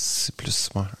ça, c'est plus...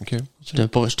 Ouais, OK.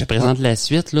 Je te présente la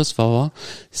suite, là, tu vas voir.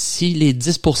 Si les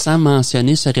 10%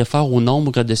 mentionnés se réfèrent au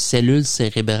nombre de cellules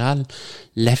cérébrales,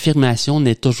 l'affirmation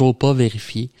n'est toujours pas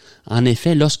vérifiée. En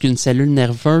effet, lorsqu'une cellule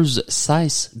nerveuse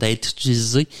cesse d'être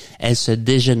utilisée, elle se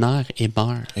dégénère et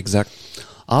meurt. Exact.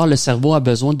 Or, le cerveau a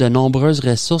besoin de nombreuses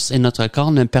ressources et notre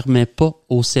corps ne permet pas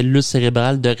aux cellules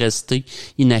cérébrales de rester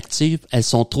inactives. Elles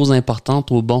sont trop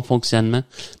importantes au bon fonctionnement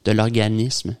de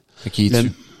l'organisme.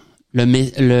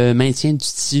 Le maintien du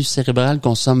tissu cérébral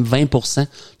consomme 20%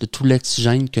 de tout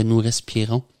l'oxygène que nous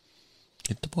respirons.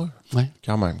 Ouais.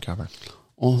 Quand même.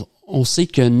 On sait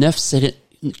que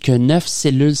 9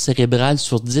 cellules cérébrales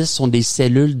sur 10 sont des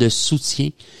cellules de soutien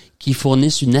qui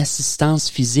fournissent une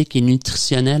assistance physique et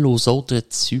nutritionnelle aux autres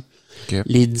tissus. Okay.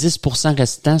 Les 10%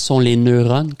 restants sont les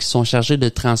neurones qui sont chargés de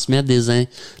transmettre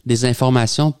des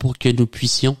informations pour que nous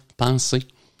puissions penser.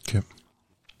 Okay.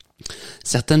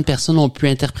 Certaines personnes ont pu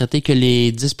interpréter que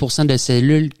les 10% de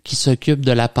cellules qui s'occupent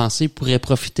de la pensée pourraient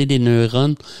profiter des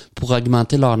neurones pour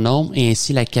augmenter leur nombre et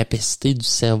ainsi la capacité du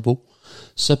cerveau.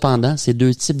 Cependant, ces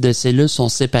deux types de cellules sont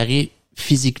séparés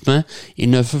physiquement et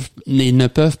ne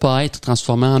peuvent pas être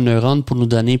transformés en neurones pour nous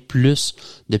donner plus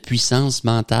de puissance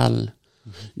mentale.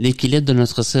 L'équilibre de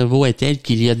notre cerveau est tel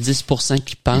qu'il y a 10%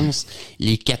 qui pensent et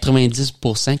les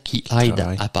 90% qui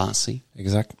aident à penser.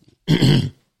 Exact.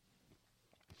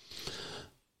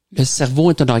 Le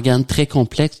cerveau est un organe très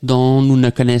complexe dont nous ne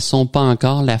connaissons pas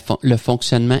encore le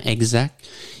fonctionnement exact.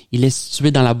 Il est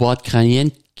situé dans la boîte crânienne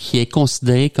qui est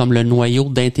considérée comme le noyau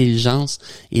d'intelligence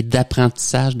et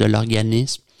d'apprentissage de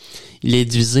l'organisme. Il est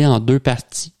divisé en deux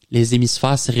parties, les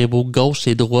hémisphères cérébraux gauche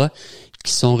et droit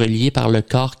qui sont reliés par le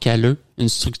corps calleux, une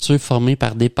structure formée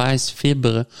par d'épaisses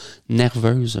fibres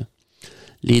nerveuses.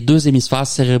 Les deux hémisphères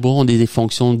cérébraux ont des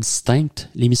fonctions distinctes.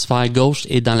 L'hémisphère gauche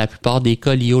est dans la plupart des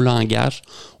cas lié au langage,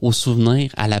 au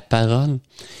souvenir, à la parole.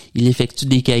 Il effectue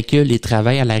des calculs et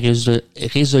travaille à la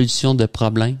résolution de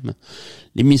problèmes.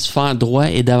 L'hémisphère droit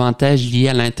est davantage lié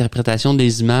à l'interprétation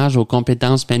des images, aux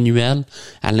compétences manuelles,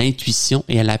 à l'intuition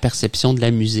et à la perception de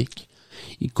la musique.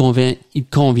 Il convient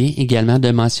également de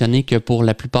mentionner que pour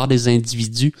la plupart des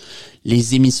individus,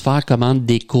 les hémisphères commandent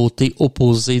des côtés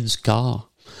opposés du corps.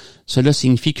 Cela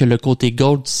signifie que le côté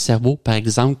gauche du cerveau, par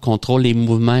exemple, contrôle les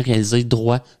mouvements réalisés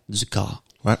droit du corps.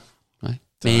 Ouais.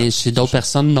 Mais chez d'autres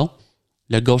personnes, non.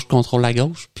 Le gauche contrôle la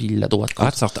gauche, puis la droite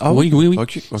contrôle. Oui.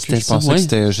 OK. Je pensais que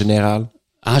c'était général.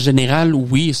 En général,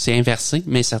 oui, c'est inversé,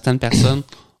 mais certaines personnes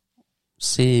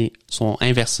sont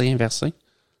inversées.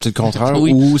 C'est le contraire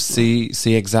ou c'est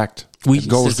exact? Oui.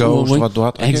 Gauche,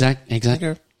 droite. Okay. Exact.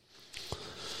 Okay.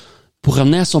 Pour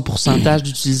revenir à son pourcentage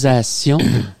d'utilisation,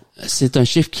 c'est un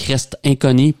chiffre qui reste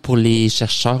inconnu pour les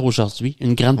chercheurs aujourd'hui.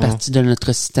 Une grande partie de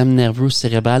notre système nerveux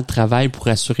cérébral travaille pour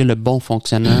assurer le bon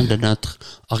fonctionnement de notre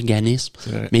organisme,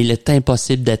 mais il est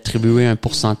impossible d'attribuer un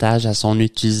pourcentage à son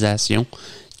utilisation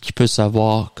qui peut se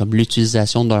voir comme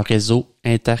l'utilisation d'un réseau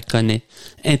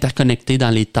interconnecté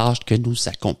dans les tâches que nous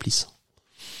accomplissons.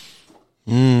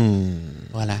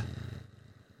 Voilà.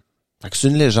 Fait que c'est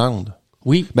une légende.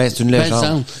 Oui. C'est une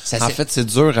légende. En fait, c'est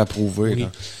dur à prouver. Oui.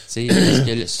 Là. Est-ce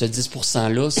que ce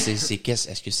 10%-là,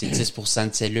 est-ce que c'est 10%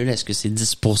 de cellules? Est-ce que c'est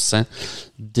 10%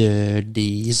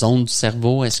 des ondes du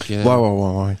cerveau? Est-ce que...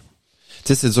 Ouais.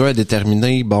 Tu sais, c'est dur à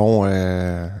déterminer,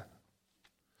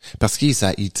 parce qu'ils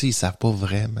savent pas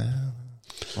vraiment.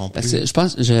 Je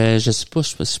pense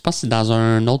que c'est dans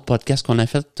un autre podcast qu'on a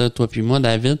fait, toi puis moi,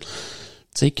 David, tu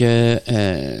sais que,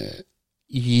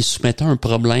 il soumettait un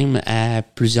problème à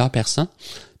plusieurs personnes.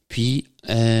 Puis,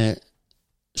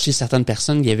 chez certaines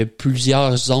personnes, il y avait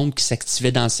plusieurs zones qui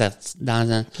s'activaient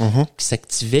qui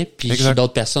s'activaient. Puis, chez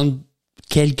d'autres personnes,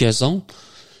 quelques zones.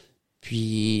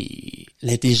 Puis,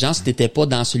 l'intelligence n'était pas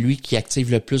dans celui qui active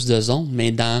le plus de zones,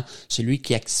 mais dans celui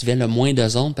qui activait le moins de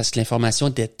zones parce que l'information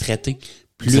était traitée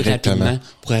plus rapidement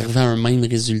pour arriver à un même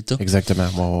résultat.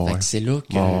 Exactement. Fait que c'est là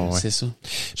que c'est ça.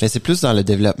 Mais c'est plus dans le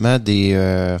développement des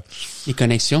les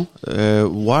connexions.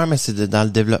 Mais c'est dans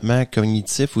le développement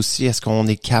cognitif aussi. Est-ce qu'on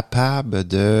est capable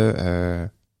de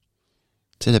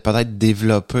de peut-être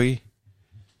développer.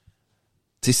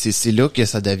 Tu sais, c'est là que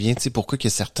ça devient, tu sais, pourquoi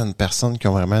qu'il y a certaines personnes qui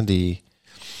ont vraiment des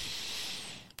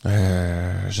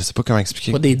je sais pas comment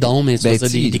expliquer. Pas des dons, mais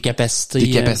des capacités. Des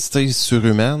capacités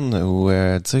surhumaines ou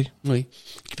tu sais. Oui.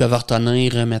 Qui peuvent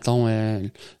retenir, mettons,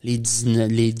 les 10 000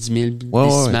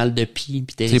 décimales de pi.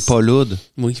 C'est pas lourd.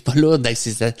 Oui, c'est pas lourd.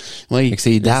 C'est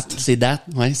c'est dates. C'est dates,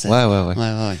 ouais.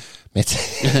 Ouais. Mais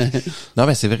non,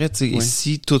 mais c'est vrai, tu sais,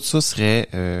 si tout ça serait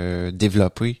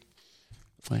développé.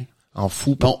 Ouais. En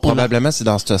fou. Probablement, c'est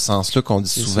dans ce sens-là qu'on dit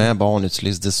souvent, on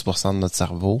utilise 10% de notre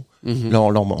cerveau. Mm-hmm. Là,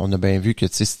 on a bien vu que,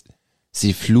 tu sais,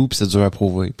 c'est flou pis c'est dur à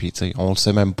prouver. Puis, tu sais, on le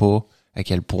sait même pas à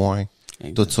quel point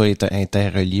tout ça est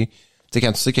interrelié. Tu sais,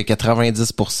 quand tu sais que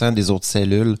 90% des autres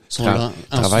cellules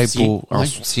travaillent en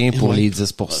soutien pour les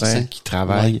 10% qui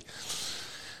travaillent.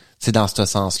 C'est dans ce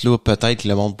sens-là, peut-être que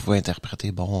le monde pouvait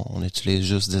interpréter, on utilise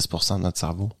juste 10% de notre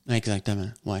cerveau. Exactement.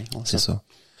 Ouais. C'est ça.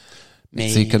 Mais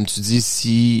c'est comme tu dis,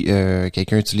 si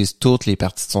quelqu'un utilise toutes les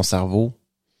parties de son cerveau,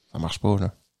 ça marche pas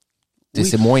là. Oui.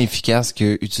 C'est moins efficace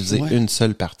que utiliser une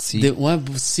seule partie.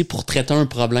 Si pour traiter un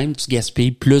problème, tu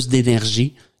gaspilles plus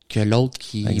d'énergie que l'autre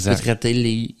qui peut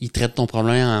il traite ton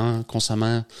problème en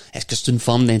consommant. Est-ce que c'est une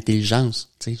forme d'intelligence?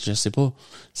 Tu sais, je sais pas.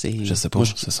 Je sais pas,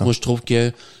 c'est ça. Moi, je trouve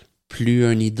que plus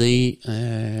une idée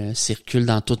circule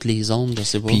dans toutes les zones, je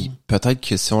sais pas. Puis peut-être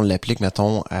que si on l'applique,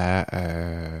 mettons, à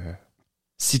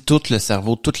si tout le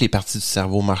cerveau, toutes les parties du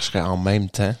cerveau marcheraient en même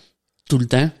temps. Tout le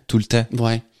temps? Tout le temps.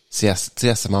 Ouais. C'est à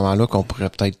ce moment-là qu'on pourrait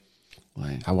peut-être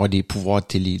avoir des pouvoirs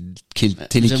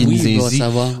télékinésie.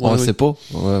 On ne sait pas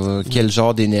quel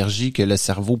genre d'énergie que le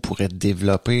cerveau pourrait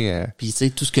développer. Puis tu sais,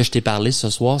 tout ce que je t'ai parlé ce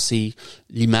soir, c'est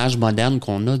l'image moderne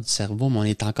qu'on a du cerveau, mais on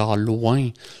est encore loin.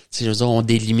 Tu sais, je veux dire, on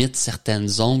délimite certaines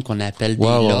zones qu'on appelle des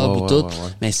lobes ou tout,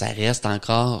 mais ça reste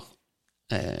encore...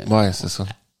 c'est ça.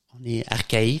 On est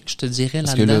archaïque, je te dirais,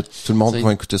 parce là-dedans. Parce que là, tout le monde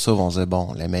va écouter ça, vont se dire,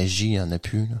 la magie, il n'y en a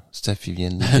plus, là. Steph, il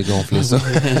vient de dégonfler ça.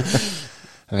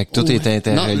 Avec tout est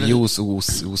interrelié aux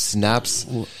synapses.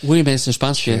 Oui, ben, je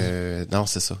pense que... non,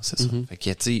 c'est ça. Fait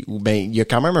que, tu sais, il y a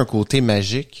quand même un côté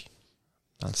magique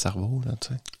dans le cerveau, là, tu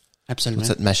sais. Absolument.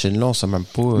 Cette machine-là, on sait même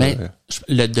pas... Mais,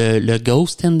 le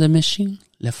ghost in the machine,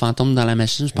 le fantôme dans la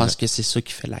machine, je pense que c'est ça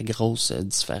qui fait la grosse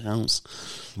différence.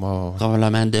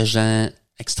 Probablement de gens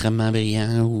extrêmement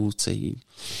brillants ou, tu sais,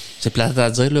 c'est plate à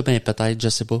dire, là, ben, peut-être, je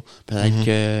sais pas. Peut-être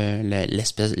que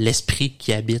l'esprit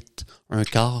qui habite un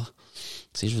corps,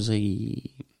 tu sais, je veux dire,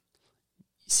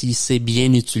 si c'est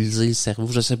bien utilisé, le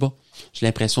cerveau, je sais pas. J'ai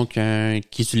l'impression qu'il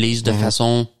utilise de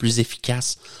façon plus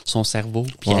efficace son cerveau,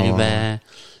 puis il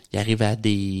arrive à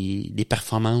des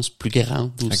performances plus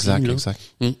grandes aussi. Exact.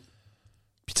 Puis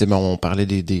tu sais, on parlait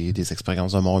des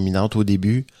expériences de mort imminente au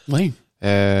début. Oui.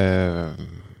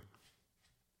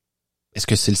 Est-ce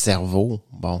que c'est le cerveau?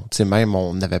 Bon, tu sais, même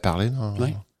on avait parlé. Non? Oui.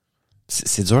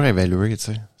 C'est dur à évaluer, tu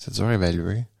sais. C'est dur à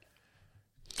évaluer.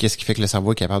 Qu'est-ce qui fait que le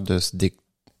cerveau est capable de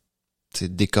se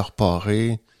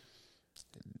décorporer,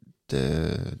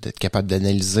 d'être capable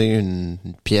d'analyser une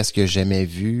pièce que j'ai jamais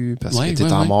vue parce que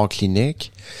t'es en mort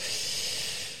clinique.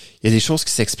 Il y a des choses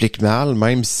qui s'expliquent mal,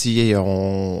 même si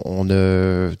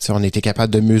on était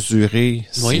capable de mesurer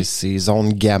ces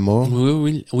ondes gamma.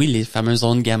 Oui, les fameuses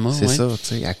ondes gamma. C'est ça, tu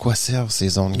sais. À quoi servent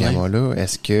ces ondes gamma-là?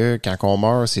 Est-ce que quand on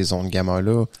meurt, ces ondes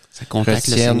gamma-là ça contacte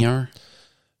le Seigneur?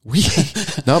 Oui.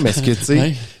 Non, mais est-ce que tu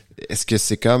sais, est-ce que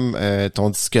c'est comme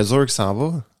ton disque dur qui s'en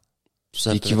va?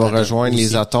 Et qui va rejoindre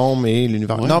les atomes et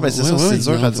l'univers. Non, mais c'est ça, c'est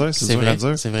dur à dire. C'est dur à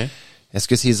dire. C'est vrai. Est-ce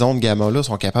que ces ondes gamma-là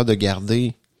sont capables de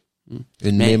garder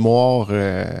une mémoire?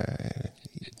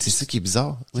 C'est ça qui est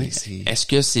bizarre. Oui. Est-ce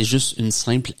que c'est juste une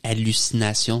simple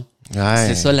hallucination? Ouais,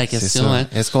 c'est ça la question. Hein?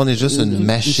 Est-ce qu'on est juste une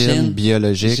machine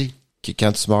biologique qui,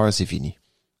 quand tu meurs, c'est fini?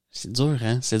 C'est dur,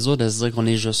 hein? C'est dur de se dire qu'on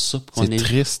est juste ça. C'est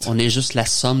triste. On est juste la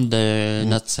somme de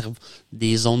notre cerveau,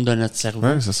 des ondes de notre cerveau.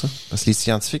 Oui, c'est ça. Parce que les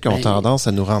scientifiques ont tendance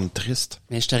à nous rendre tristes.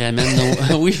 Mais je te ramène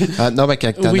oui. Non, mais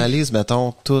quand tu analyses,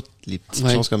 mettons, toutes les petites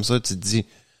choses comme ça, tu te dis,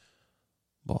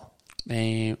 moi,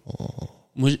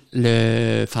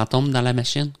 le fantôme dans la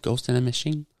machine, Ghost in the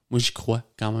Machine, moi, j'y crois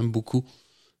quand même beaucoup.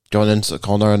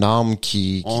 qu'on a un âme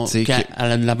qui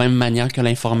de la même manière que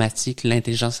l'informatique,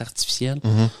 l'intelligence artificielle.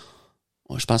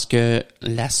 Je pense que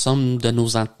la somme de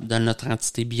notre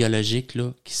entité biologique,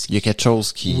 là, il y a quelque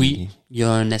chose qui... Oui, il y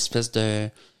a une espèce de...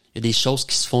 Il y a des choses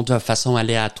qui se font de façon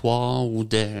aléatoire ou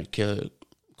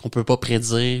qu'on peut pas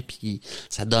prédire, puis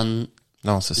ça donne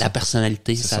la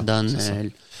personnalité, ça donne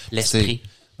l'esprit.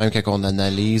 Même quand on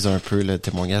analyse un peu le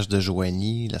témoignage de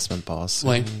Joanie la semaine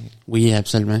passée. Oui,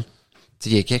 absolument.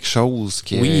 Il y a quelque chose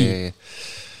qui est...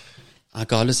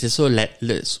 Encore là, c'est ça.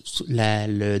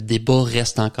 Le débat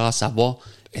reste encore à savoir,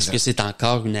 est-ce que c'est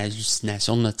encore une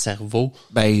hallucination de notre cerveau?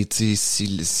 Ben, tu sais,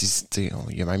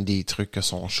 il y a même des trucs que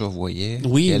son chat voyait.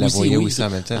 Oui, elle voyait aussi en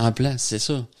même temps. En place, c'est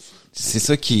ça. C'est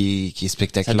ça qui est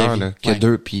spectaculaire, là. Qu'il y a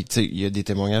deux, puis tu sais, il y a des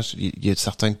témoignages, il y a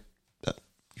certains...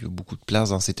 Il y a beaucoup de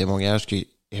place dans ces témoignages qui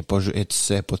est pas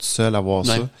tout seul à voir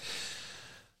ça.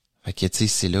 Fait que, tu sais,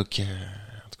 c'est là que...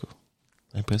 En tout cas,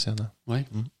 impressionnant. Ouais.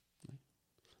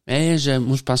 Mais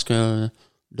moi, je pense que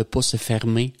de pas se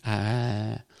fermer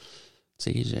à...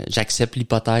 J'accepte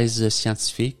l'hypothèse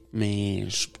scientifique, mais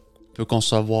je peux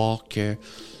concevoir que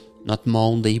notre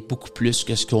monde est beaucoup plus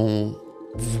que ce qu'on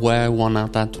voit ou on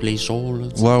entend tous les jours. Là,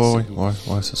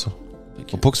 ouais, c'est ça.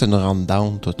 Faut pas que ça nous rende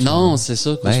down, tout ça. Non, c'est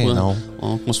ça.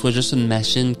 Qu'on soit juste une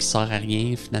machine qui sert à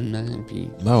rien, finalement. Puis,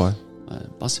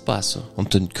 pensez pas à ça. On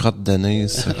est une crotte de nez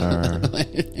sur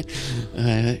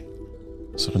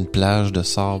sur une plage de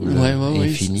sable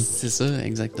infini. C'est ça,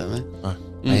 exactement.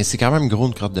 Ben, c'est quand même gros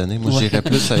une crotte de nez. Moi, j'irais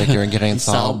plus avec un grain de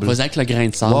sable. Vas-y avec le grain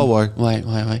de sable.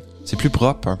 Ouais. C'est plus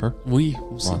propre, un peu. Oui,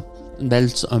 aussi.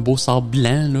 Un beau sable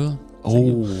blanc, là.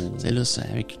 Oh! Tu sais, là, c'est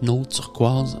avec une eau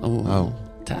turquoise.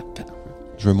 Tape.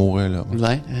 Je veux mourir, là.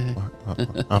 Ouais.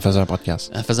 En faisant un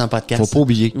podcast. Faut pas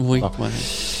oublier. Oui, bon.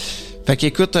 Fait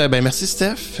qu'écoute, merci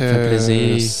Steph. Ça fait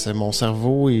plaisir. C'est mon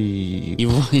cerveau et...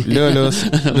 Là,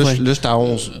 je suis à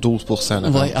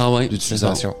 11-12%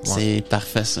 d'utilisation. C'est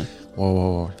parfait, ça.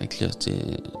 Ouais. Fait que là,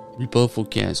 oublie pas, faut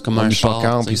que c'est comme un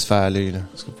char. Puis il se fait aller, là.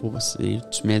 Parce que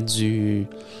tu mets du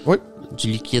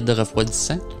liquide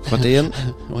refroidissant. Protéines.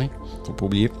 Oui. Faut pas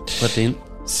oublier. Protéines.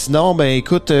 Sinon, ben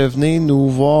écoute, venez nous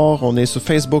voir. On est sur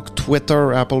Facebook,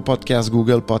 Twitter, Apple Podcasts,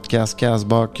 Google Podcasts,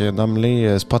 Castbox,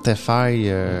 nomme-les, Spotify,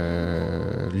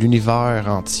 l'univers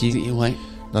entier. Ouais.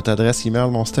 Notre adresse email,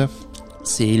 mon Steph?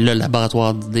 C'est le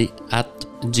laboratoire d'idées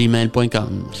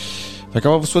 @gmail.com. Fait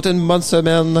qu'on va vous souhaiter une bonne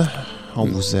semaine. On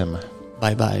vous aime.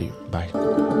 Bye bye. Bye.